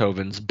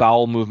Beethoven's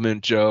bowel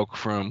movement joke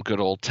from good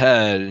old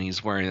Ted, and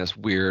he's wearing this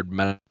weird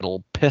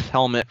metal pith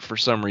helmet for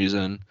some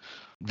reason.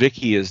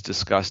 Vicky is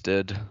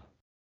disgusted.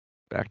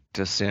 Back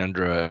to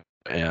Sandra,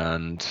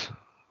 and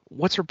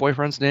what's her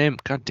boyfriend's name?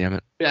 God damn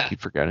it. Yeah. I keep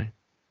forgetting.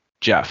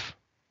 Jeff.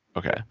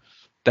 Okay.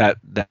 That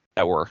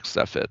works.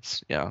 That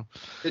fits. Yeah.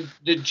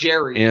 The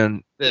Jerry.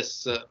 And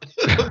this.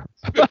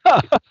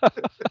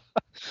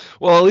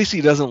 Well, at least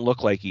he doesn't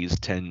look like he's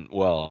 10.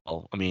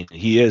 Well, I mean,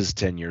 he is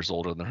 10 years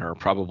older than her,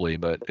 probably,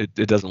 but it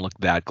doesn't look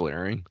that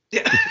glaring.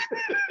 Yeah.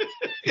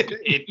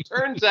 It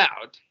turns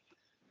out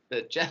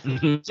that Jeff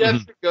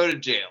should go to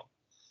jail.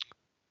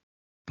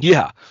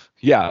 Yeah.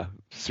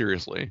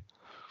 Seriously.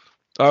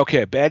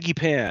 Okay, baggy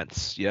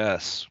pants.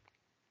 Yes.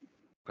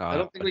 I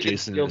don't think we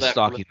Jason can steal is that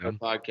stalking from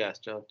the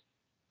podcast, John.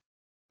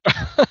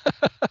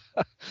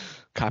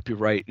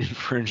 Copyright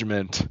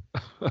infringement.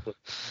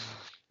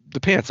 The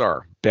pants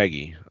are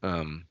baggy.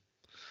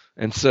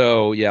 And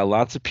so, yeah,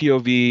 lots of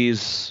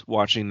POVs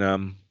watching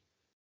them.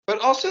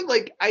 But also,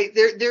 like,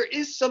 there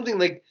is something,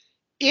 like,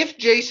 if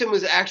Jason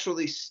was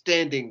actually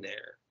standing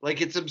there, like,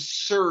 it's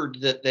absurd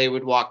that they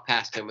would walk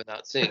past him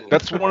without seeing him.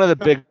 That's one of the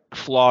big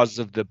flaws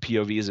of the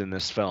POVs in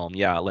this film.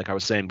 Yeah, like I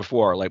was saying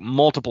before, like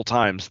multiple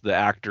times the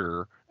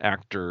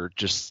actor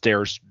just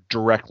stares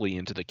directly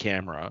into the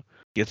camera.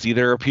 It's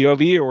either a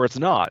POV or it's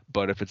not.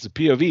 But if it's a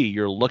POV,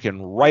 you're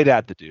looking right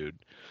at the dude.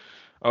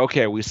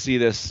 Okay, we see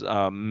this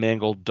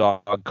mangled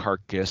dog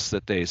carcass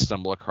that they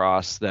stumble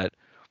across that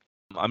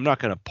I'm not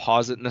going to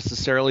pause it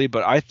necessarily,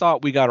 but I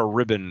thought we got a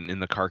ribbon in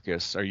the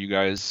carcass. Are you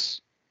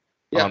guys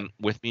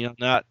with me on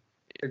that?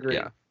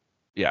 Agreed.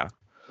 Yeah.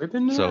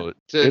 Ribbon? So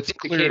To it's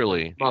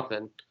clearly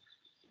Muffin.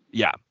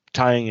 Yeah,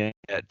 tying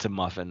it to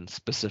Muffin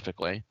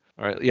specifically.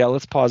 All right, yeah,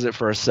 let's pause it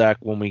for a sec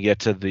when we get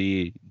to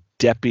the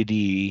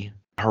deputy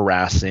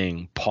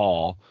harassing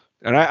Paul.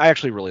 And I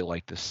actually really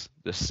like this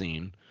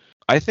scene.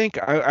 I think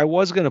I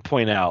was going to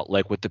point out,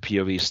 like with the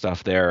POV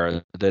stuff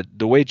there, that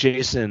the way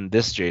Jason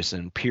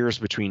peers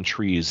between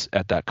trees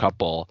at that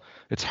couple,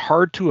 it's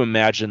hard to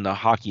imagine the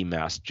hockey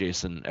mask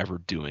Jason ever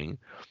doing,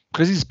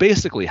 because he's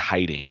basically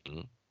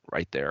hiding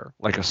right there,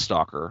 like a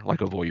stalker,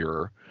 like a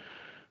voyeur.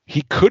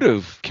 He could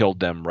have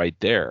killed them right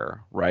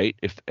there, right?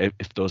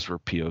 If those were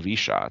POV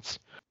shots.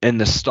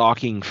 And the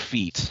stalking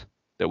feet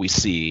that we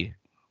see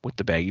with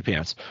the baggy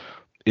pants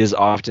is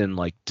often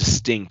like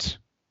distinct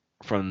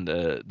from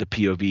the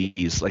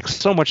POVs. Like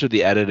so much of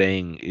the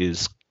editing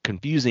is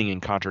confusing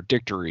and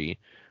contradictory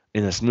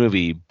in this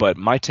movie. But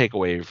my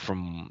takeaway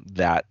from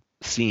that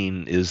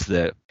scene is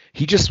that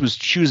he just was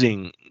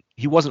choosing.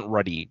 He wasn't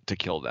ready to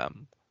kill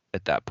them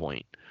at that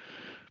point.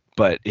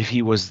 But if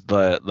he was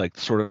the like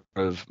sort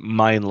of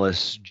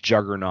mindless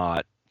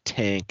juggernaut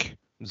tank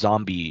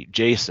zombie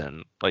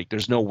Jason, like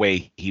there's no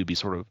way he would be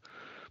sort of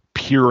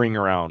peering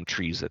around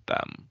trees at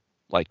them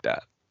like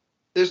that.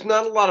 There's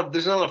not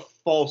a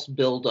false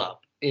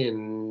buildup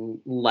in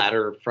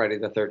latter Friday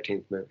the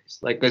 13th movies.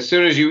 Like as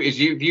soon as you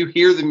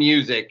hear the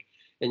music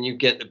and you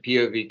get the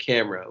POV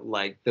camera,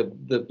 like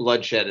the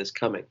bloodshed is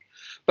coming.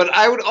 But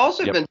I would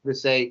also venture to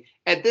say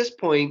at this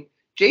point,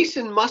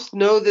 Jason must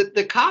know that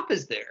the cop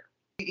is there.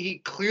 He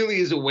clearly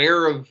is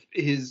aware of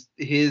his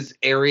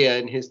area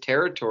and his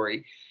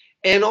territory.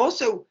 And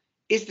also,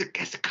 is the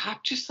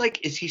cop just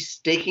like, is he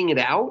staking it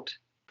out?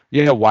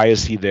 Yeah, why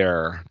is he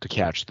there to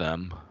catch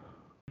them?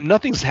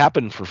 Nothing's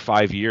happened for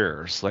 5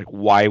 years. Like,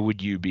 why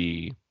would you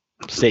be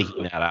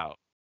staking that out?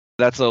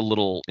 That's a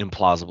little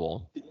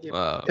implausible.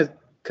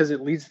 Because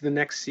it leads to the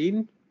next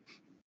scene.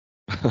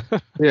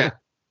 Yeah.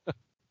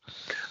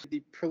 The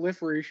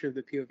proliferation of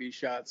the POV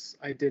shots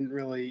I didn't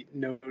really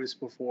notice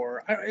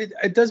before.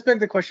 It does beg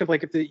the question of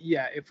like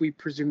if we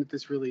presume that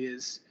this really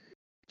is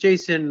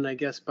Jason, I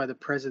guess by the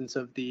presence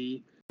of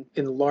the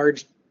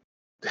enlarged,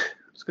 I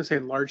was gonna say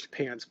enlarged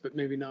pants, but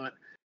maybe not.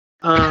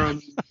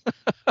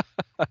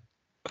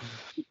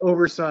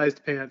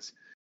 Oversized pants.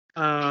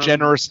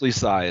 Generously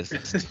sized.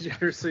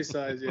 Generously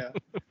sized, yeah.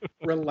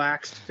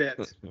 Relaxed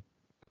fit.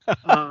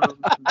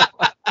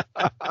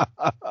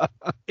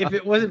 If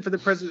it wasn't for the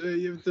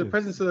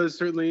presence of those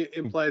certainly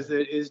implies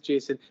that it is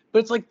Jason. But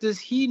it's like, does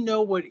he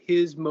know what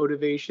his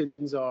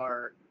motivations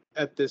are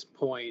at this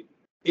point?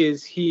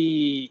 Does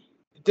he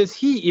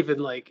even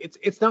like,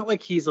 it's not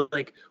like he's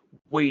like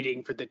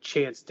waiting for the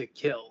chance to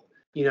kill.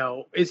 You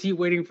know, is he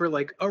waiting for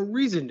like a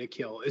reason to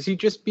kill? Is he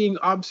just being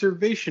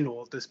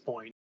observational at this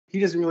point? He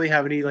doesn't really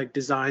have any like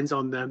designs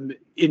on them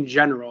in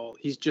general.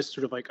 He's just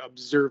sort of like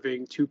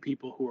observing two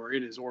people who are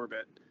in his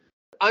orbit.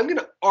 I'm going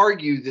to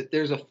argue that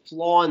there's a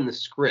flaw in the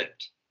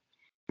script,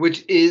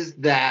 which is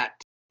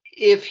that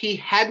if we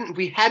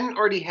hadn't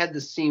already had the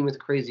scene with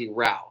Crazy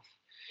Ralph,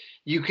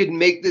 you could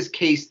make this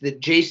case that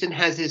Jason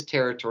has his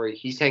territory.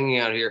 He's hanging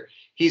out here.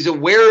 He's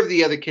aware of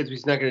the other kids, but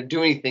he's not going to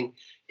do anything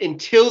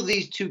until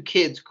these two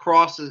kids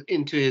crosses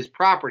into his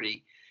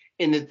property,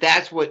 and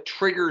that's what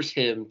triggers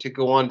him to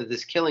go on to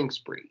this killing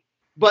spree.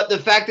 But the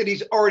fact that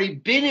he's already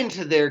been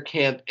into their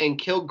camp and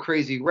killed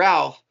Crazy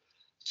Ralph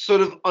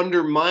sort of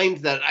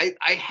undermines that.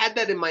 I had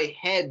that in my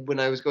head when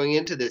I was going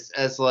into this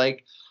as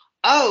like,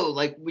 oh,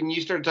 like when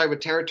you started talking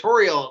about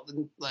territorial,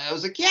 I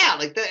was like, yeah,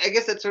 like that, I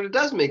guess that sort of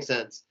does make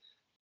sense.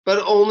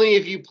 But only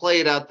if you play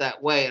it out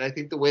that way. And I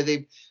think the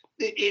way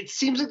it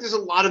seems like there's a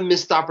lot of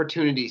missed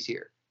opportunities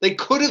here. They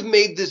could have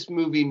made this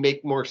movie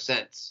make more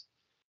sense.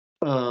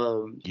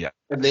 Yeah.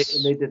 And they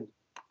didn't.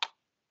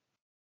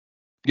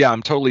 Yeah,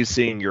 I'm totally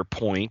seeing your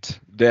point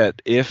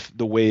that if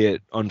the way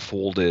it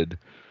unfolded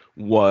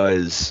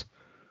was,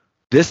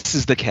 this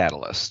is the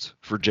catalyst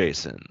for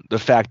Jason. The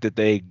fact that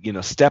they,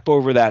 step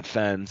over that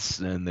fence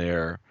and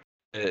they're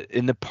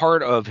in the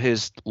part of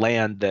his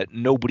land that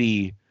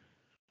nobody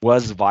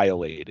was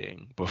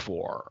violating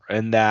before,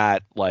 and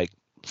that like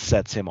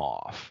sets him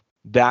off.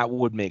 That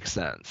would make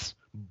sense.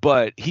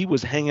 But he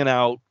was hanging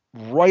out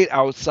right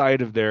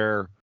outside of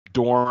their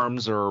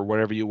dorms or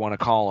whatever you want to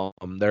call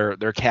them,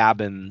 their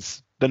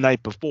cabins the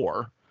night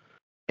before,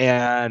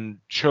 and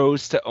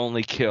chose to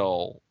only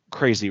kill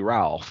Crazy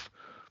Ralph.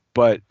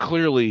 But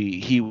clearly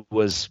he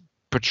was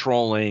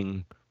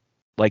patrolling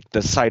like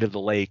the side of the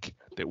lake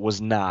that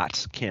was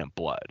not Camp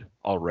Blood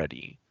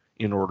already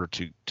in order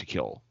to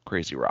kill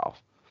Crazy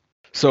Ralph.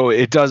 So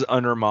it does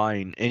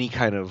undermine any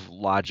kind of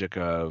logic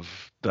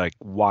of like,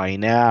 why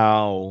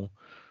now?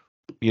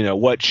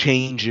 What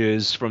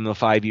changes from the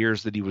 5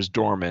 years that he was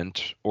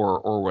dormant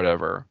or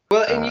whatever.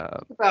 Well, and you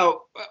think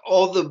about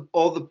all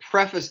the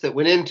preface that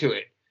went into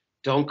it.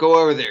 Don't go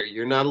over there.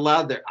 You're not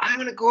allowed there. I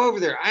want to go over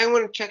there. I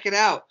want to check it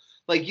out.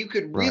 Like you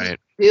could really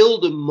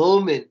build a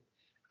moment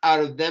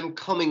out of them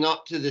coming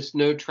up to this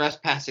no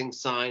trespassing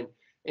sign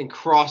and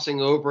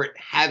crossing over it,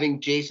 having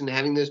Jason,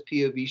 having those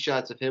POV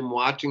shots of him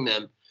watching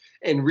them,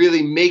 and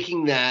really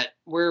making that,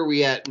 where are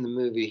we at in the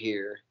movie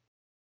here?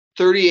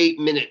 38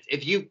 minutes.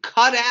 If you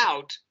cut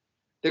out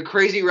the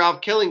Crazy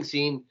Ralph killing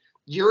scene,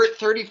 you're at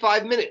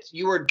 35 minutes.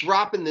 You are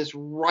dropping this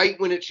right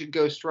when it should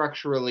go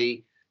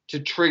structurally to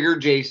trigger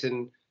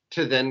Jason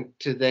to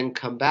then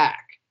come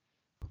back.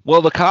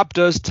 Well, the cop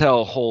does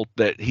tell Holt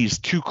that he's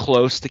too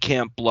close to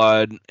Camp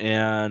Blood,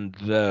 and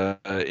the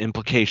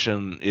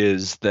implication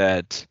is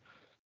that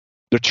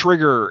the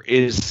trigger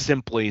is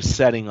simply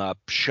setting up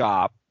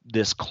shop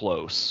this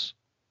close.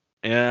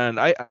 And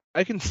I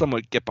can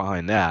somewhat get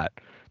behind that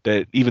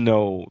even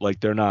though like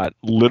they're not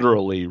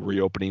literally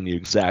reopening the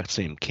exact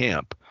same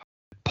camp,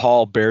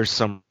 Paul bears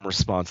some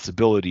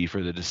responsibility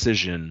for the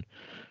decision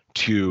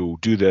to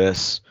do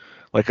this.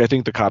 Like I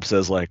think the cop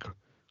says like,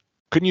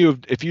 couldn't you have,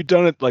 if you'd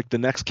done it like the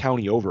next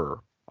county over,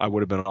 I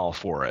would have been all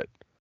for it.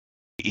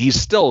 he's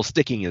still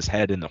sticking his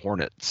head in the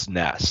hornet's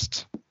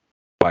nest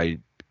by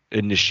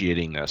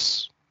initiating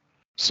this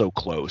so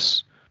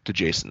close to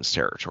Jason's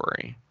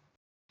territory.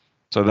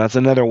 So that's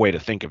another way to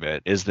think of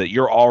it, is that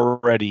you're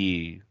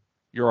already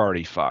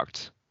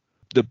fucked.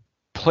 The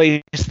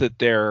place that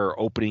they're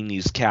opening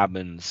these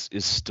cabins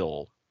is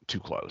still too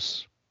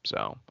close.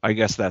 So I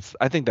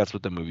think that's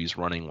what the movie's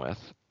running with.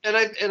 And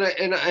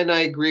I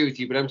agree with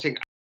you, but I'm saying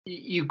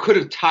you could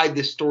have tied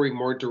this story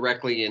more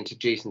directly into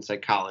Jason's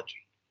psychology.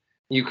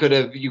 You could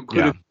have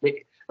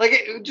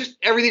just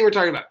everything we're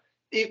talking about.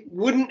 It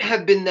wouldn't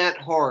have been that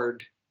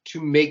hard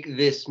to make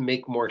this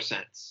make more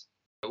sense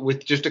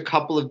with just a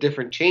couple of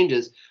different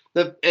changes.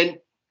 And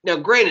now,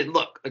 granted,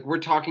 look, like we're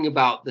talking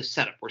about the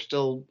setup. We're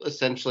still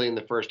essentially in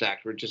the first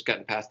act. We're just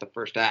getting past the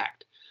first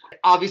act.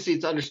 Obviously,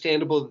 it's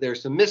understandable that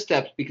there's some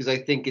missteps because I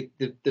think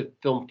the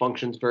film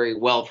functions very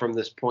well from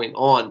this point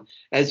on.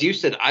 As you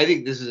said, I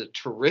think this is a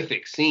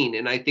terrific scene,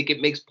 and I think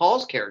it makes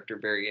Paul's character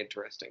very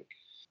interesting.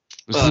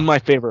 This is my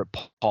favorite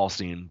Paul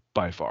scene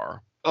by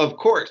far. Of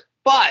course.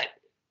 But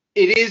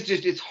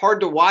it's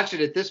hard to watch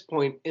it at this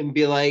point and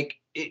be like,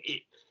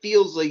 it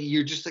feels like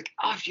you're just like,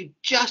 oh, if you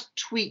just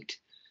tweaked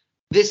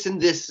this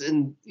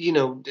and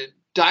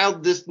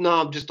dialed this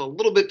knob just a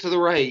little bit to the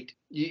right,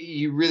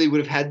 you really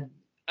would have had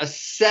a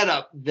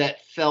setup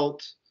that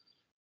felt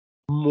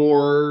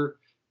more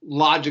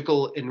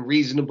logical and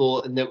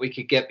reasonable and that we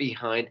could get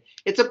behind.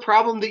 It's a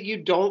problem that you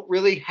don't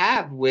really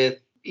have with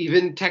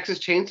even Texas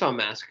Chainsaw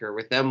Massacre,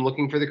 with them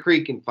looking for the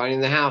creek and finding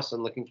the house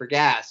and looking for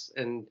gas,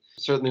 and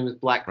certainly with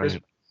Black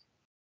Christmas.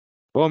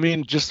 Well, I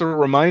mean, just a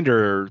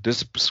reminder,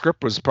 this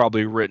script was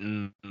probably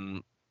written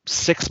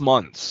 6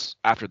 months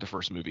after the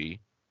first movie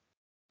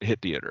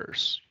hit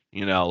theaters.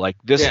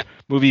 This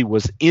movie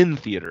was in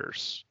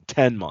theaters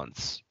 10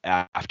 months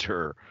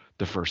after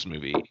the first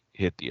movie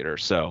hit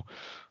theaters. So,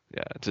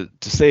 yeah,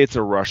 to say it's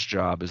a rush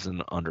job is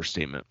an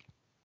understatement.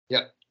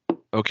 Yep.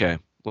 Okay,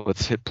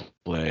 let's hit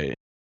play.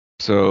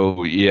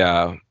 So,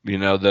 yeah,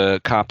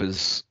 the cop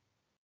is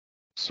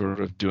sort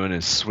of doing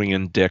his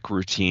swinging dick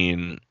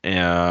routine,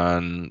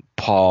 and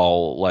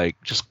Paul,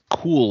 just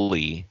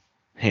coolly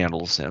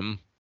handles him.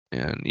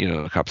 And,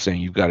 the cop's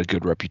saying, you've got a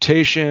good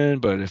reputation,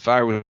 but if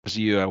I was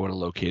you, I would have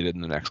located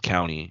in the next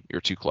county.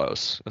 You're too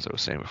close, as I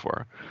was saying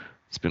before.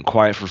 It's been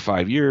quiet for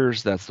 5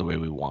 years. That's the way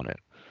we want it.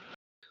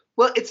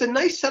 Well, it's a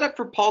nice setup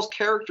for Paul's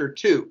character,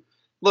 too.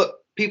 Look,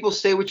 people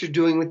say what you're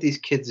doing with these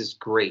kids is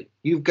great.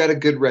 You've got a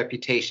good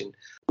reputation.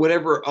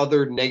 Whatever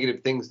other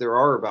negative things there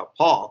are about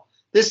Paul,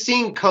 this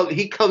scene,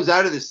 he comes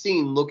out of the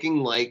scene looking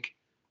like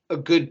a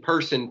good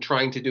person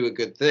trying to do a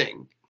good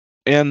thing.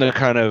 And the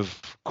kind of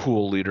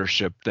cool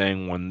leadership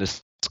thing when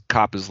this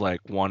cop is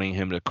wanting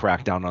him to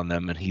crack down on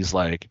them, and he's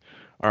like,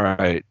 all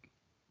right,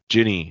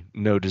 Ginny,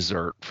 no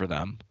dessert for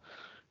them.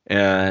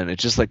 And it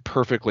just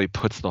perfectly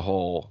puts the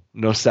whole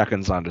no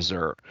seconds on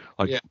dessert.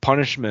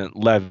 Punishment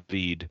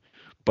levied,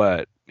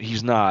 but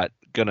he's not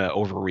going to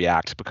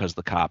overreact because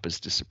the cop is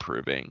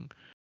disapproving.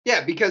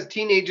 Yeah, because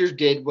teenagers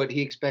did what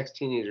he expects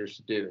teenagers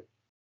to do.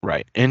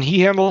 Right. And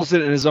he handles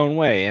it in his own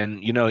way.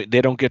 And,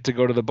 they don't get to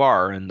go to the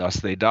bar, and thus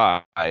they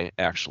die,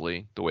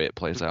 actually, the way it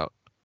plays out.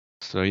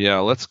 So, yeah,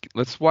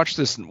 let's watch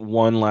this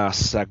one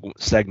last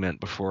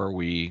segment before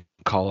we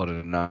call it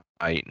a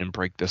night and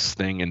break this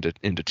thing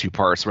into two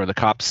parts, where the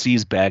cop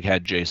sees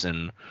Baghead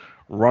Jason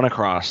run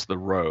across the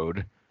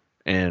road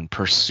and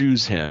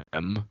pursues him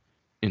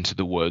into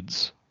the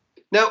woods.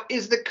 Now,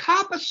 is the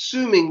cop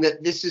assuming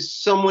that this is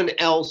someone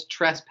else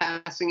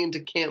trespassing into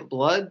Camp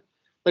Blood?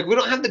 We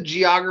don't have the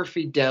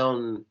geography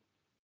down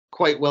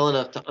quite well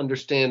enough to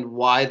understand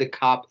why the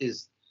cop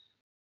is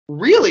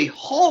really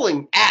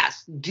hauling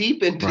ass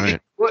deep into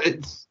the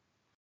woods.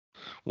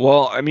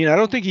 Well, I mean, I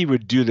don't think he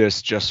would do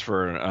this just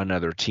for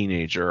another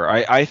teenager.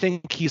 I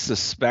think he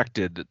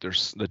suspected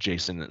that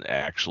Jason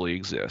actually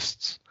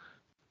exists.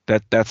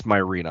 That's my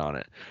read on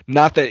it.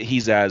 Not that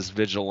he's as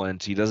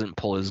vigilant. He doesn't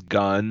pull his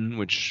gun,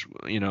 which,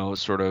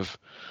 sort of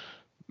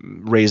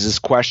raises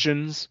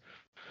questions.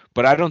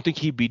 But I don't think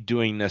he'd be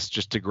doing this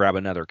just to grab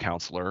another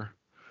counselor.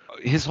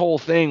 His whole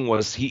thing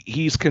was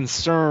he's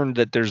concerned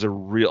that there's a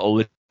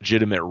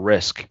legitimate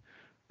risk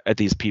at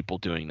these people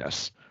doing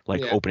this,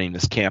 opening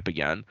this camp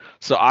again.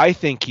 So I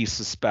think he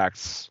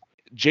suspects.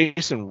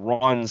 Jason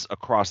runs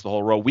across the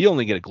whole road. We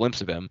only get a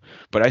glimpse of him,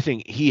 but I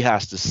think he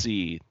has to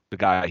see the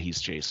guy he's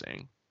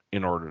chasing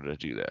in order to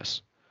do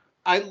this.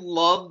 I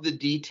love the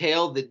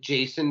detail that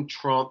Jason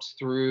tromps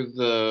through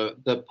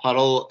the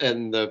puddle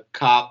and the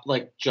cop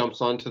jumps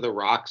onto the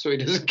rock so he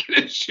doesn't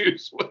get his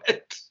shoes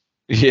wet.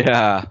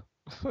 Yeah,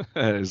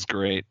 that is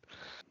great.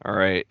 All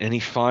right, and he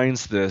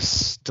finds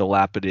this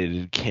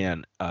dilapidated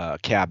cabin.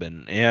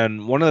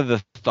 And one of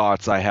the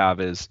thoughts I have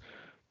is,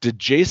 did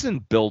Jason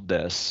build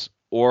this,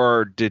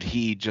 or did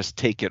he just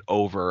take it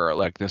over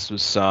like this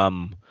was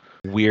some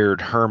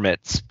weird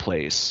hermit's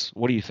place?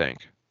 What do you think?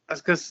 I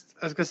was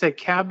gonna say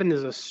cabin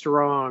is a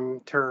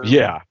strong term.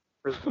 Yeah.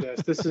 For this.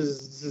 This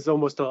is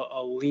almost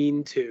a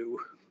lean-to.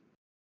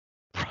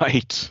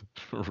 Right.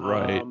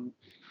 Right.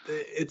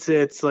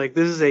 It's like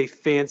this is a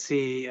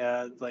fancy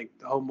like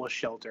homeless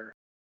shelter.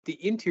 The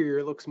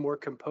interior looks more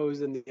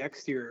composed than the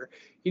exterior.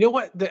 You know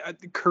what? The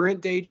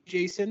current day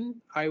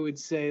Jason, I would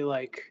say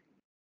like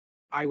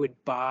I would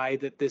buy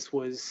that this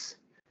was.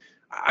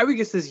 I would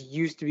guess this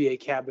used to be a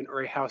cabin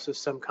or a house of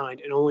some kind,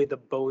 and only the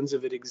bones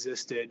of it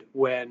existed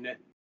when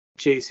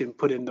Jason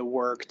put in the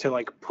work to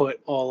like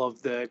put all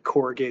of the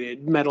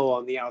corrugated metal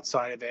on the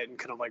outside of it and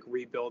kind of like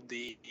rebuild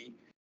the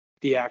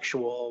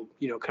actual,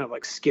 kind of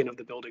like skin of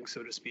the building,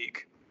 so to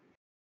speak.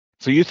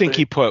 So you think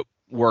he put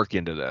work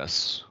into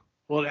this?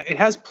 Well, it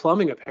has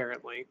plumbing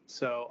apparently,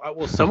 so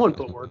someone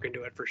put work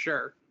into it for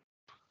sure.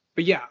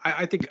 But yeah,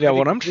 I think. Yeah, I think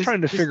what I'm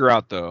trying to figure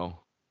out though.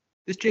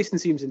 This Jason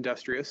seems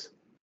industrious.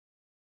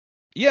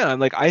 Yeah,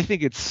 and like I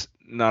think it's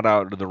not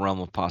out of the realm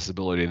of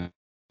possibility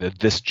that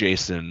this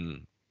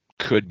Jason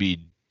could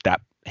be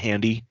that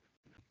handy,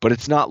 but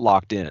it's not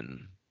locked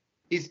in.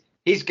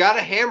 He's got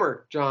a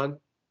hammer, John.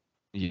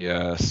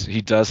 Yes,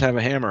 he does have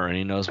a hammer, and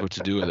he knows what to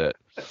do with it.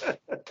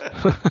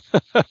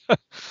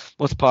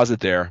 Let's pause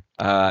it there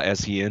as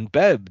he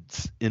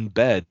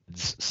embeds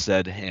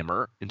said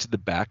hammer into the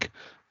back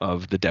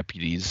of the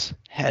deputy's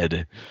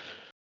head.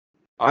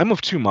 I'm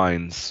of two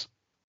minds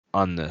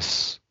on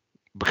this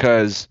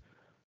because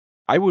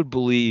I would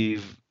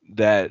believe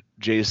that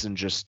Jason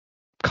just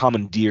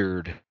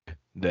commandeered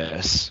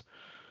this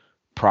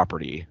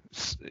property,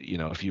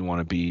 if you want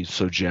to be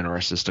so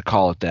generous as to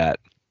call it that.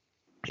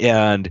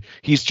 And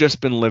he's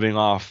just been living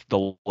off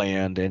the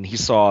land, and he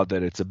saw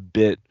that it's a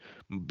bit,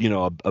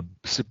 a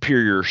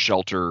superior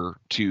shelter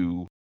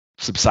to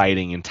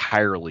subsiding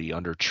entirely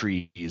under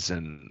trees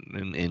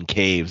and in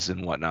caves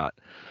and whatnot.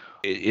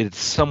 It's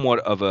somewhat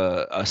of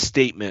a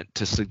statement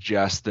to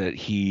suggest that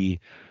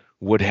he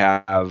would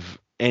have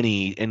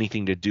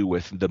anything to do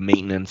with the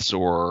maintenance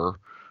or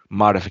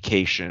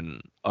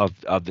modification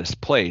of this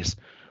place.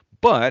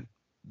 But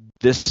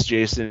this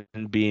Jason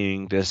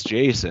being this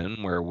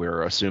Jason, where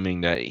we're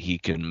assuming that he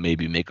can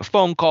maybe make a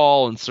phone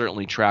call and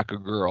certainly track a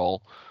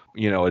girl,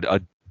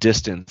 a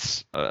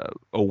distance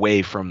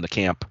away from the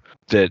camp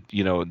that,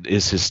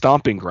 is his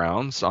stomping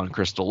grounds on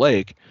Crystal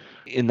Lake.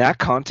 In that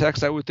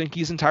context, I would think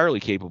he's entirely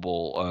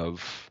capable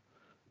of,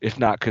 if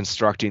not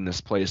constructing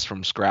this place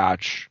from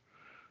scratch,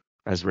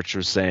 as Rich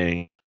was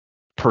saying,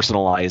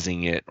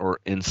 personalizing it or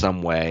in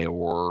some way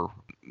or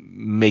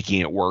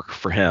making it work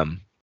for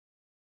him.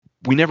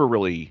 We never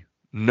really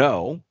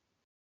know.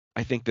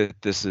 I think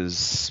that this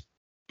is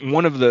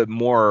one of the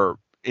more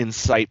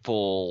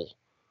insightful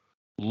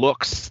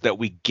looks that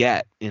we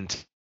get into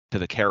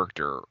the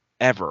character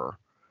ever,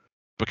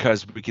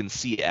 because we can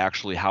see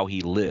actually how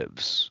he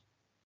lives,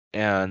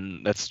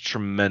 and that's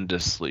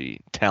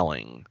tremendously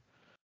telling.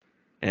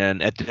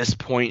 And at this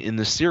point in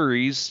the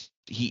series,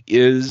 he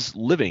is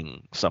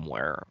living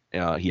somewhere.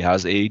 He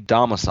has a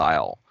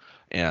domicile,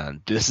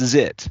 and this is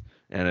it.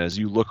 And as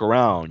you look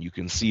around, you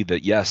can see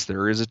that, yes,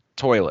 there is a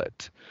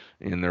toilet,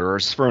 and there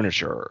is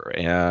furniture,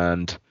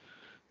 and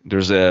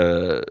there's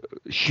a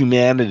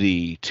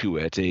humanity to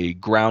it, a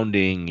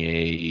grounding,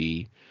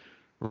 a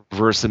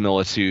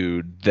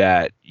verisimilitude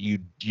that you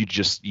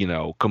just,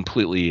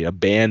 completely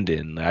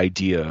abandon the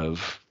idea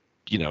of,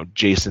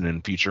 Jason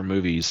in future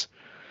movies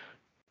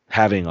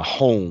having a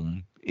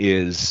home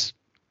is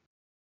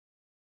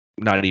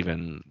not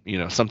even,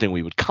 something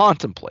we would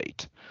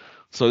contemplate.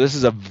 So this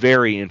is a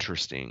very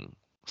interesting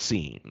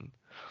scene.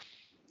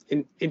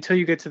 Until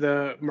you get to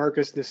the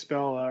Marcus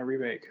Nispel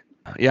remake.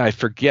 Yeah, I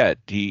forget.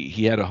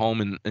 He had a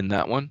home in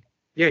that one?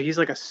 Yeah, he's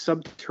like a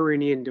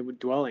subterranean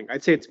dwelling.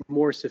 I'd say it's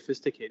more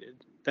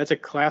sophisticated. That's a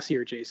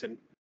classier Jason.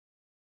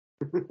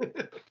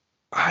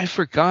 I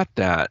forgot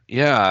that.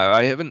 Yeah,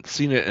 I haven't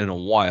seen it in a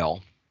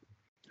while.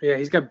 Yeah,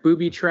 he's got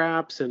booby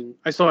traps, and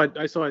I saw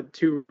it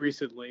too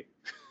recently.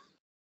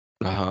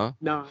 Uh-huh.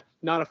 Not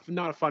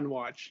a fun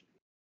watch.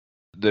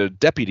 The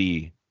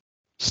deputy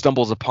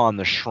stumbles upon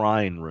the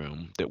shrine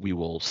room that we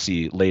will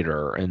see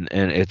later, and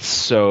it's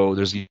so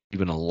there's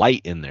even a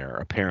light in there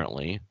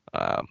apparently.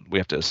 We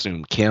have to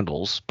assume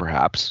candles,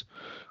 perhaps,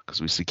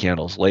 because we see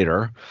candles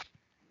later,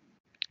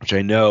 which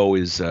I know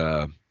is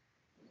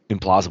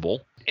implausible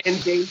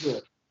And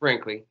dangerous,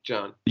 frankly,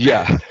 John.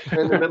 Yeah.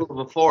 We're in the middle of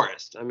a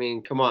forest. I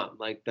mean, come on,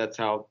 like that's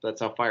how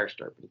fires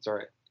start, but it's all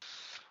right.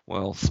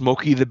 Well,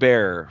 Smokey the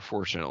Bear,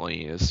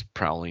 fortunately, is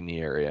prowling the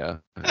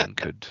area and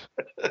could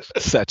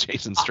set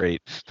Jason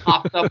straight.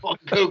 Hopped up on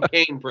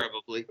cocaine,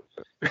 probably.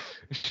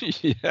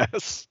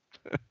 Yes.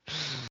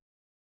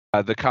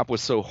 The cop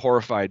was so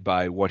horrified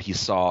by what he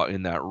saw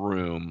in that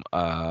room,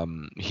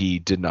 he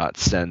did not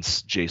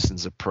sense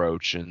Jason's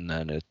approach, and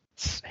then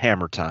it's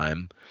hammer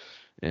time.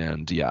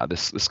 And yeah,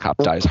 this cop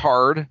dies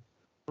hard.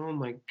 Oh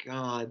my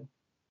God.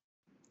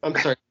 I'm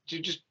sorry. You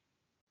just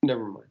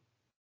never mind.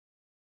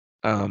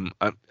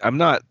 I'm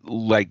not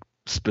like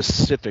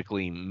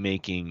specifically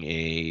making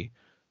a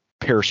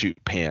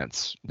parachute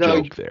pants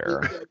joke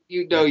there.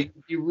 You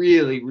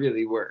really,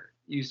 really were.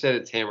 You said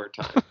it's hammer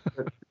time.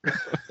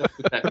 That's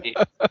what that means.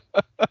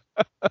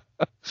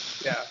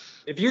 Yeah.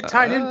 If you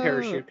tied in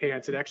parachute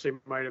pants, it actually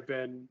might have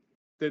been.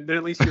 Then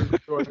at least you're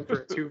going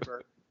for a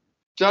twofer.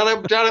 John,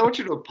 I want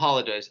you to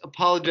apologize.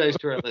 Apologize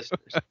to our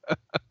listeners.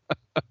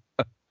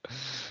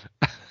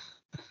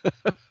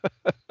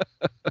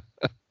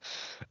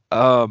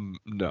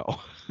 No.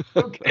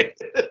 Okay.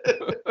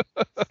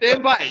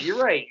 Stand by it.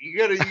 You're right. You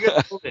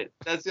gotta hold it.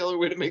 That's the only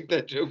way to make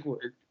that joke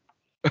work.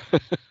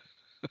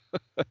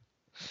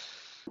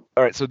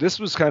 All right, so this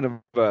was kind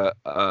of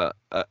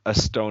a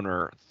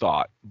stoner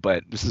thought,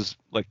 but this is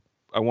like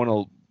I want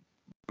to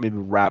maybe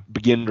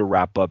begin to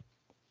wrap up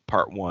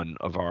part one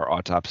of our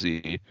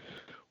autopsy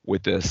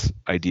with this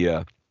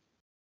idea.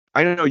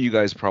 I know you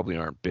guys probably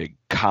aren't big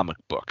comic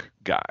book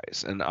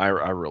guys, and I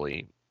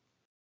really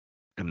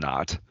am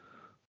not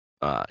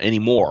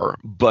anymore,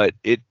 but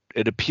it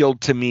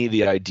appealed to me,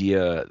 the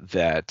idea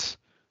that,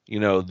 you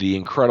know, the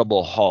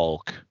Incredible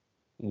Hulk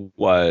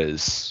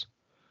was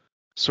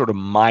sort of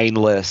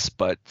mindless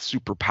but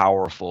super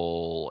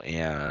powerful,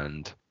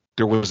 and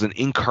there was an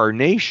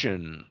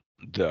incarnation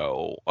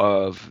though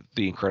of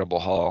the Incredible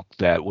Hulk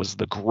that was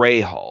the Gray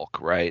Hulk,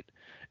 right?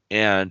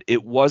 And he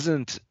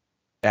wasn't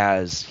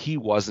as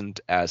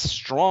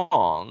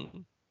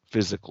strong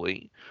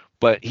physically,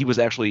 but he was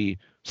actually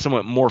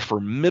somewhat more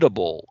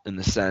formidable in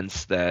the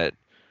sense that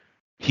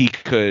he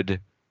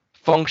could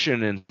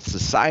function in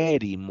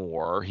society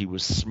more. He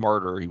was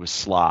smarter, he was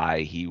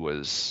sly, he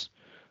was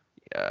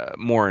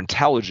more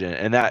intelligent,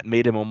 and that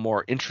made him a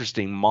more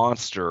interesting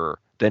monster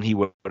than he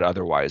would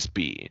otherwise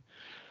be.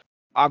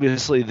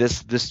 Obviously,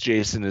 this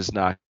Jason is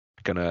not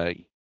gonna,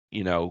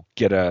 you know,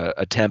 get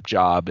a temp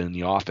job in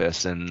the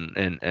office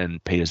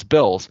and pay his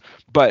bills,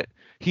 but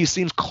he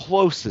seems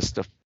closest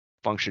to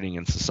functioning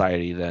in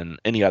society than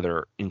any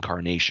other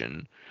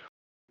incarnation.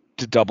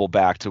 To double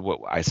back to what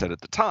I said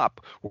at the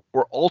top,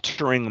 we're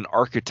altering an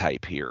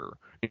archetype here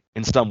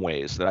in some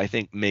ways that I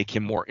think make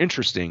him more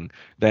interesting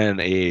than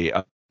a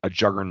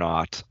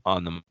juggernaut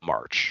on the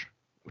march,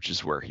 which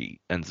is where he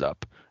ends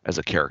up as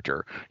a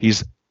character. He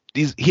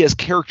has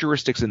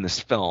characteristics in this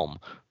film: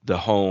 the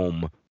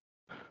home,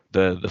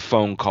 the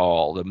phone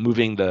call, the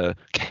moving the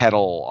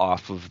kettle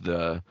off of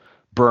the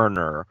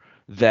burner,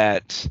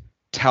 that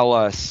tell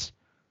us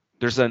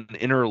there's an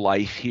inner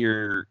life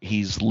here.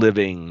 He's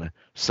living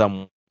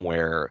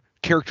somewhere.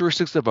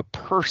 Characteristics of a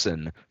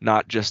person,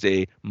 not just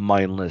a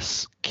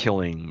mindless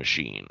killing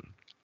machine.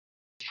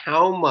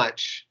 How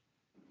much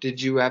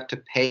did you have to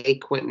pay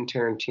Quentin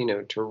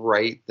Tarantino to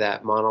write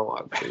that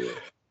monologue for you?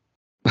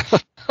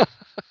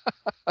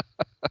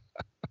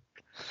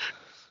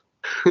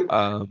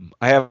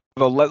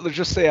 Let's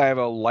just say I have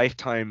a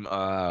lifetime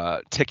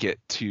ticket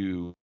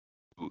to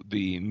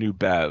the New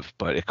Bev,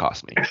 but it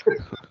cost me.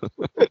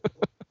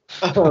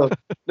 No,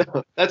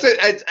 that's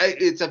it.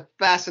 It's a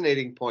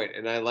fascinating point,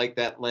 and I like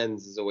that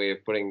lens as a way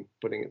of putting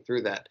it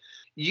through that.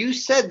 You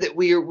said that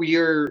we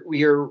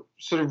are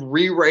sort of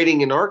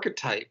rewriting an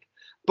archetype,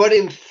 but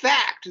in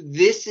fact,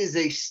 this is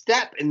a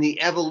step in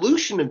the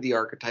evolution of the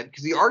archetype,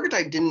 because the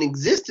archetype didn't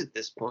exist at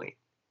this point.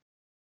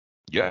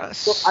 Yes.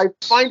 So I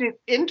find it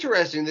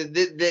interesting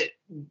that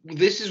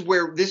this is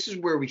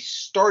where we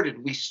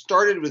started. We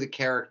started with a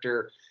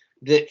character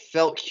that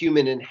felt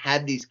human and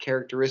had these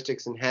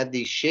characteristics and had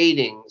these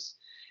shadings,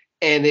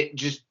 and it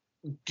just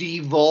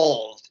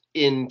devolved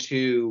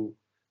into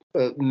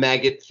a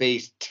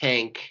maggot-faced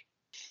tank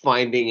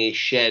finding a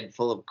shed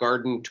full of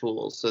garden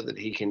tools so that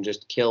he can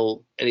just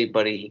kill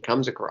anybody he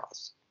comes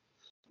across.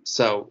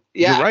 So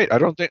yeah, you're right. I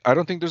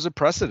don't think there's a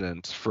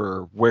precedent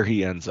for where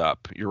he ends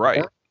up. You're right.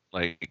 Yeah.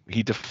 Like,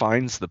 he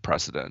defines the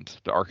precedent,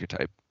 the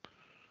archetype,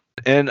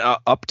 and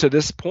up to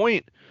this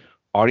point,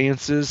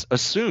 audiences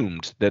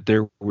assumed that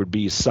there would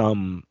be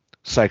some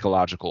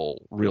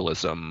psychological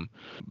realism.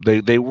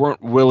 They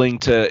weren't willing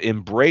to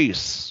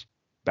embrace,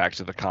 back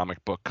to the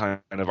comic book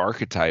kind of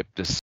archetype,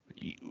 this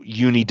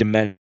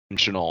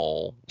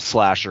unidimensional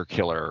slasher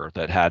killer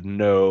that had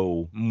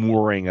no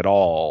mooring at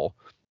all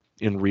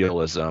in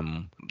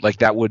realism. Like,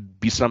 that would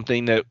be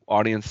something that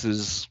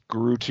audiences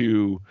grew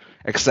to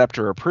accept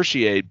or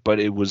appreciate, but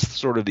it was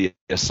sort of the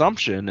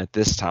assumption at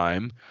this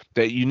time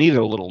that you needed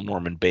a little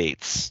Norman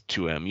Bates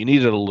to him. You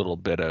needed a little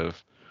bit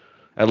of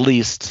at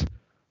least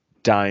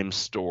dime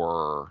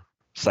store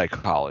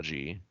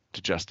psychology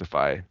to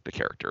justify the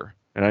character.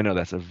 And I know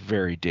that's a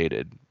very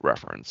dated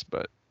reference,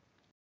 but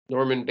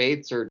Norman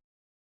Bates or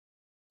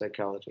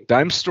psychology?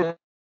 Dime store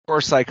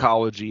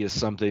psychology is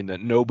something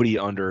that nobody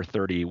under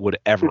 30 would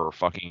ever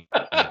fucking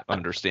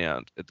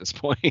understand at this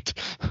point.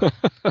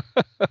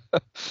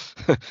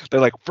 They're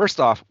like,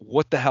 first off,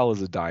 what the hell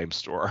is a dime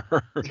store?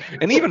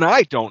 And even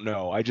I don't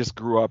know. I just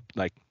grew up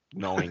like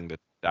knowing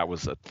that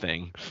was a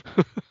thing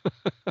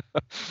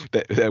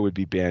that would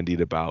be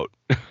bandied about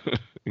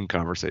in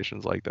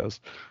conversations like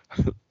this.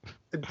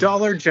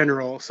 Dollar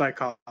General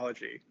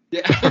psychology.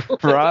 Yeah.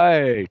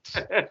 Right.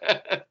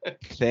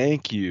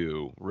 Thank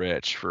you,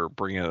 Rich, for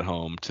bringing it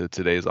home to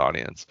today's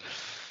audience.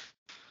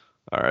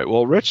 All right.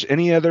 Well, Rich,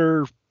 any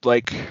other,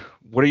 like,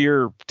 what are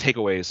your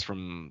takeaways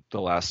from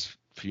the last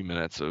few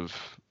minutes of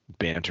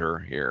banter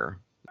here?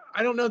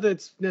 I don't know that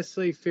it's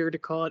necessarily fair to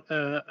call it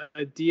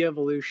a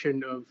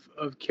de-evolution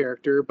of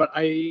character, but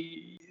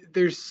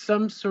there's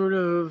some sort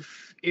of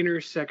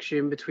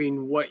intersection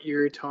between what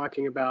you're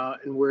talking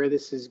about and where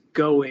this is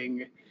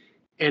going.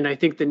 And I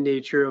think the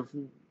nature of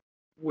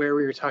where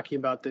we were talking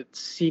about that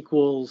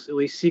sequels, at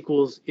least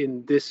sequels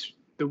in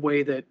the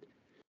way that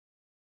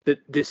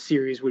this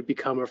series would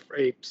become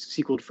a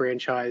sequel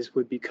franchise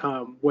would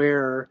become,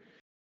 where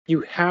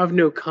you have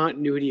no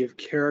continuity of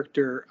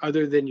character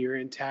other than your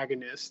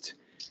antagonist.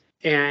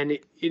 And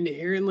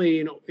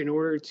inherently, in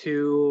order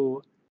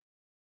to,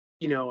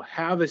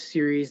 have a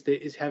series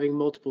that is having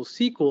multiple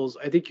sequels,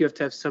 I think you have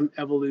to have some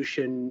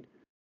evolution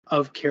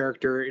of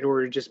character in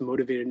order to just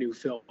motivate a new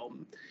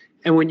film.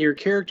 And when your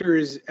character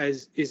is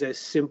as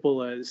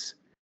simple as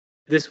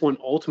this one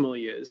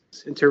ultimately is,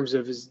 in terms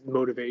of his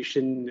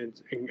motivation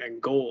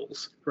and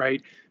goals,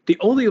 right? The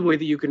only way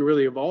that you can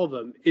really evolve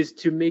him is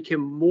to make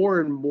him more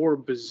and more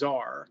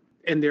bizarre,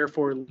 and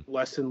therefore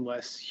less and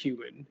less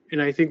human.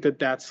 And I think that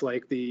that's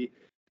like the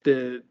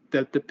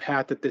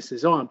path that this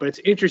is on. But it's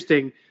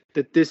interesting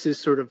that this is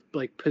sort of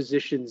like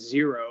position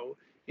zero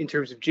in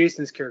terms of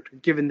Jason's character,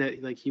 given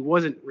that like he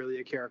wasn't really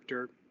a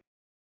character,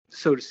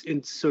 so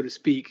to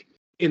speak,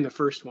 in the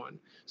first one.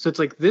 So it's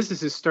like this is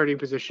his starting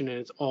position, and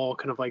it's all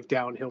kind of like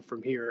downhill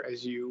from here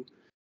as you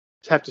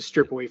have to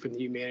strip away from the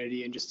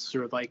humanity and just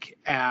sort of like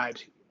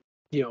add,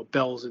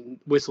 bells and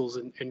whistles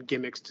and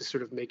gimmicks to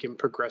sort of make him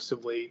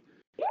progressively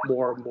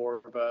more and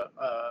more of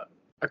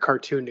a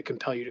cartoon to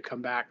compel you to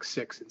come back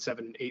 6 and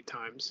 7 and 8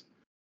 times.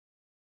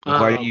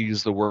 Why you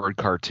use the word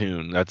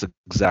cartoon? That's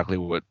exactly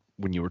what,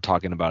 when you were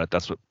talking about it,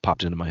 that's what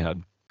popped into my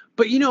head.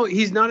 But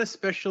he's not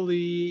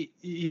especially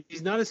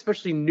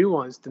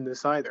nuanced in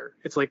this either.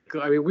 It's like,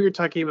 I mean, we were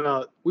talking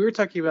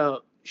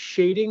about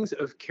shadings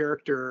of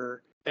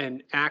character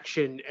and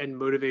action and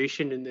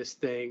motivation in this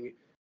thing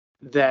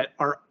that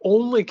are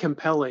only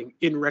compelling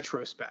in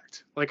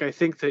retrospect. Like, I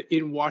think that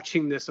in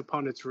watching this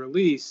upon its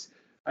release,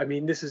 I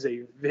mean, this is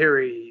a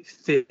very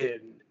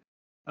thin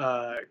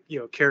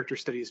character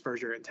study as far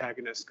as your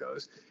antagonist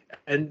goes.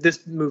 And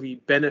this movie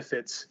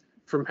benefits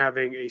from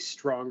having a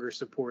stronger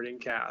supporting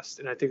cast.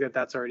 And I think that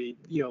that's already,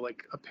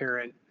 like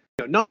apparent,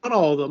 not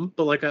all of them,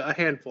 but like a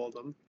handful of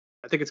them.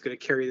 I think it's going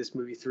to carry this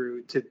movie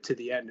through to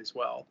the end as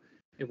well.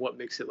 And what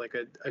makes it like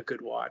a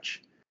good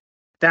watch.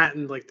 That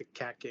and like the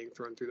cat gang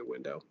thrown through the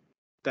window.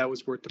 That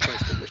was worth the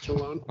price of admission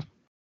alone.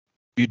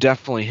 You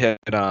definitely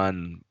hit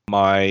on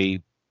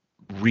my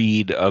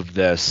read of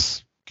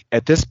this.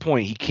 At this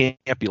point, he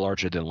can't be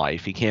larger than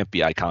life. He can't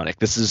be iconic.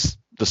 This is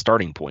the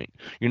starting point.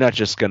 You're not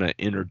just going to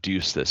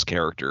introduce this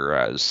character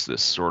as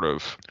this sort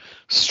of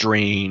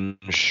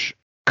strange,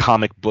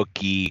 comic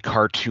booky,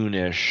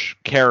 cartoonish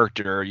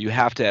character. You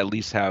have to at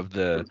least have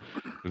the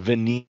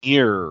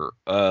veneer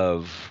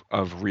of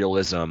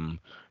realism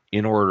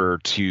in order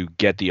to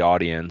get the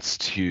audience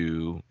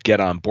to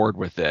get on board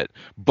with it.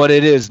 But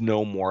it is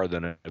no more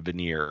than a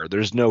veneer.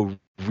 There's no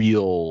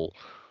real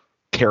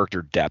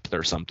character depth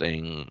or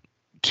something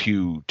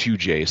to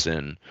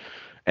Jason.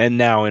 And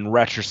now in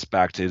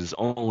retrospect, it is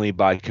only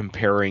by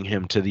comparing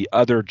him to the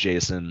other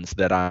Jasons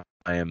that I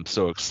am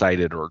so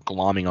excited or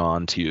glomming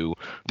on to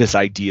this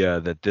idea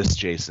that this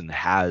Jason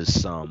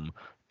has some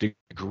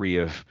degree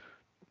of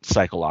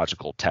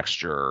psychological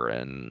texture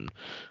and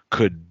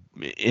could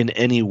in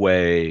any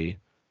way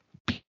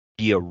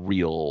be a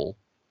real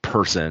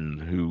person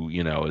who,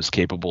 is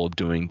capable of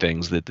doing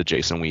things that the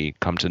Jason we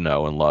come to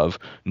know and love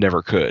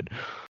never could.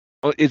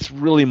 It's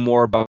really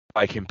more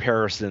by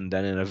comparison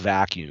than in a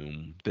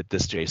vacuum that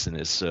this Jason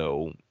is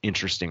so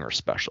interesting or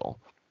special.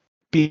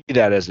 Be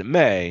that as it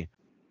may,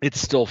 it's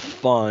still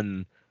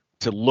fun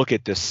to look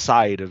at this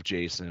side of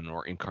Jason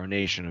or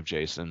incarnation of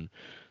Jason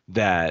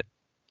that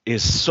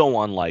is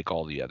so unlike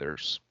all the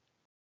others.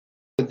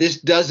 This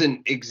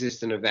doesn't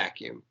exist in a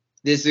vacuum.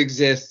 This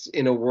exists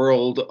in a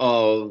world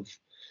of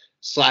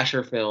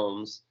slasher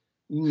films,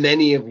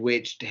 many of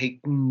which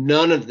take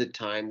none of the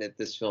time that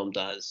this film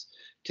does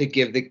to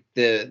give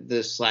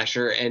the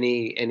slasher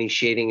any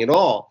shading at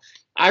all.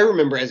 I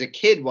remember as a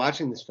kid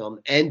watching this film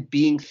and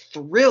being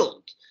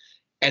thrilled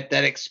at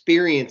that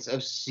experience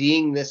of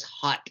seeing this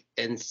hut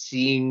and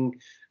seeing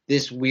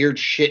this weird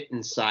shit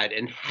inside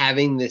and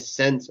having this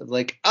sense of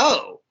like,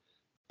 oh,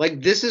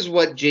 like this is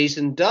what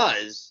Jason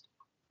does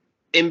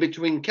in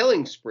between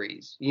killing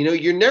sprees.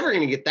 You're never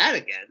going to get that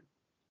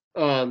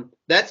again.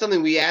 That's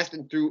something we asked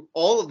him through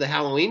all of the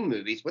Halloween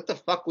movies. What the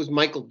fuck was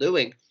Michael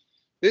doing?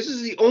 This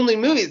is the only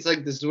movie it's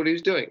like this is what he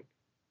was doing.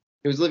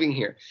 He was living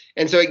here.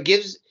 And so it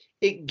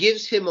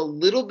gives him a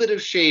little bit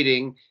of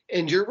shading.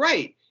 And you're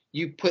right.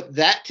 You put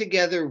that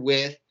together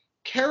with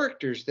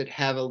characters that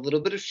have a little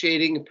bit of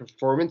shading and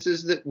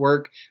performances that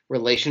work,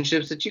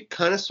 relationships that you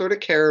kind of sort of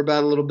care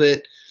about a little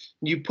bit.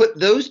 You put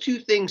those two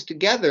things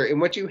together, and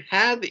what you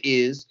have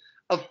is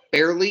a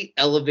fairly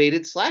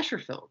elevated slasher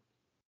film.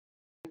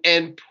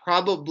 And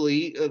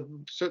probably,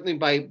 certainly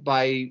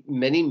by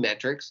many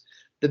metrics,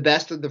 the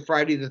best of the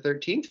Friday the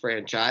 13th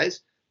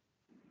franchise.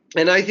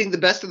 And I think the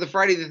best of the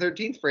Friday the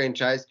 13th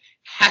franchise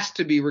has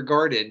to be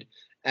regarded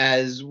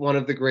as one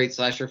of the great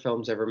slasher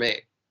films ever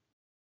made.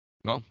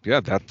 Well, yeah,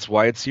 that's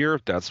why it's here.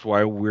 That's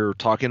why we're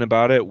talking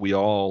about it. We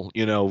all,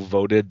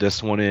 voted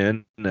this one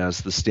in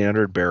as the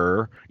standard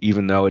bearer,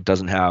 even though it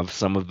doesn't have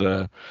some of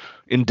the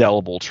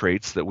indelible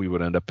traits that we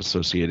would end up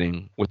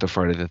associating with the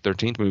Friday the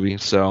 13th movie.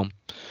 So,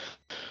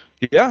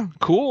 yeah,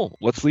 cool.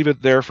 Let's leave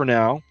it there for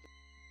now.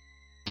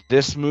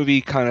 This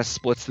movie kind of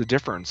splits the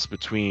difference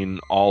between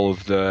all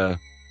of the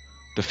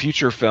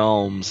future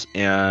films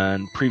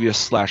and previous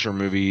slasher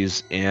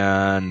movies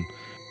and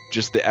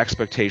just the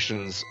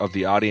expectations of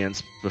the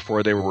audience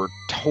before they were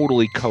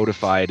totally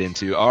codified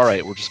into, all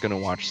right, we're just going to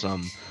watch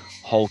some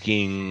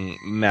hulking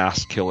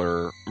mass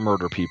killer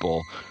murder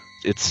people.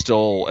 It's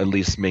still at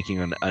least making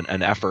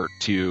an effort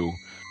to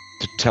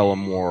tell a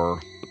more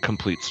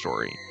complete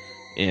story,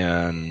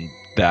 and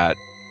that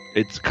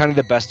it's kind of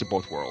the best of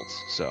both worlds.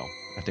 So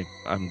I think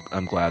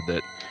I'm glad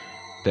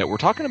that we're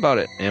talking about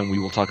it, and we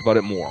will talk about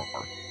it more.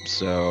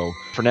 So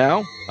for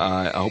now,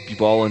 I hope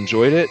you've all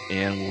enjoyed it,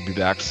 and we'll be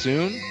back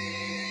soon.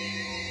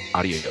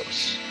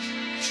 Adios.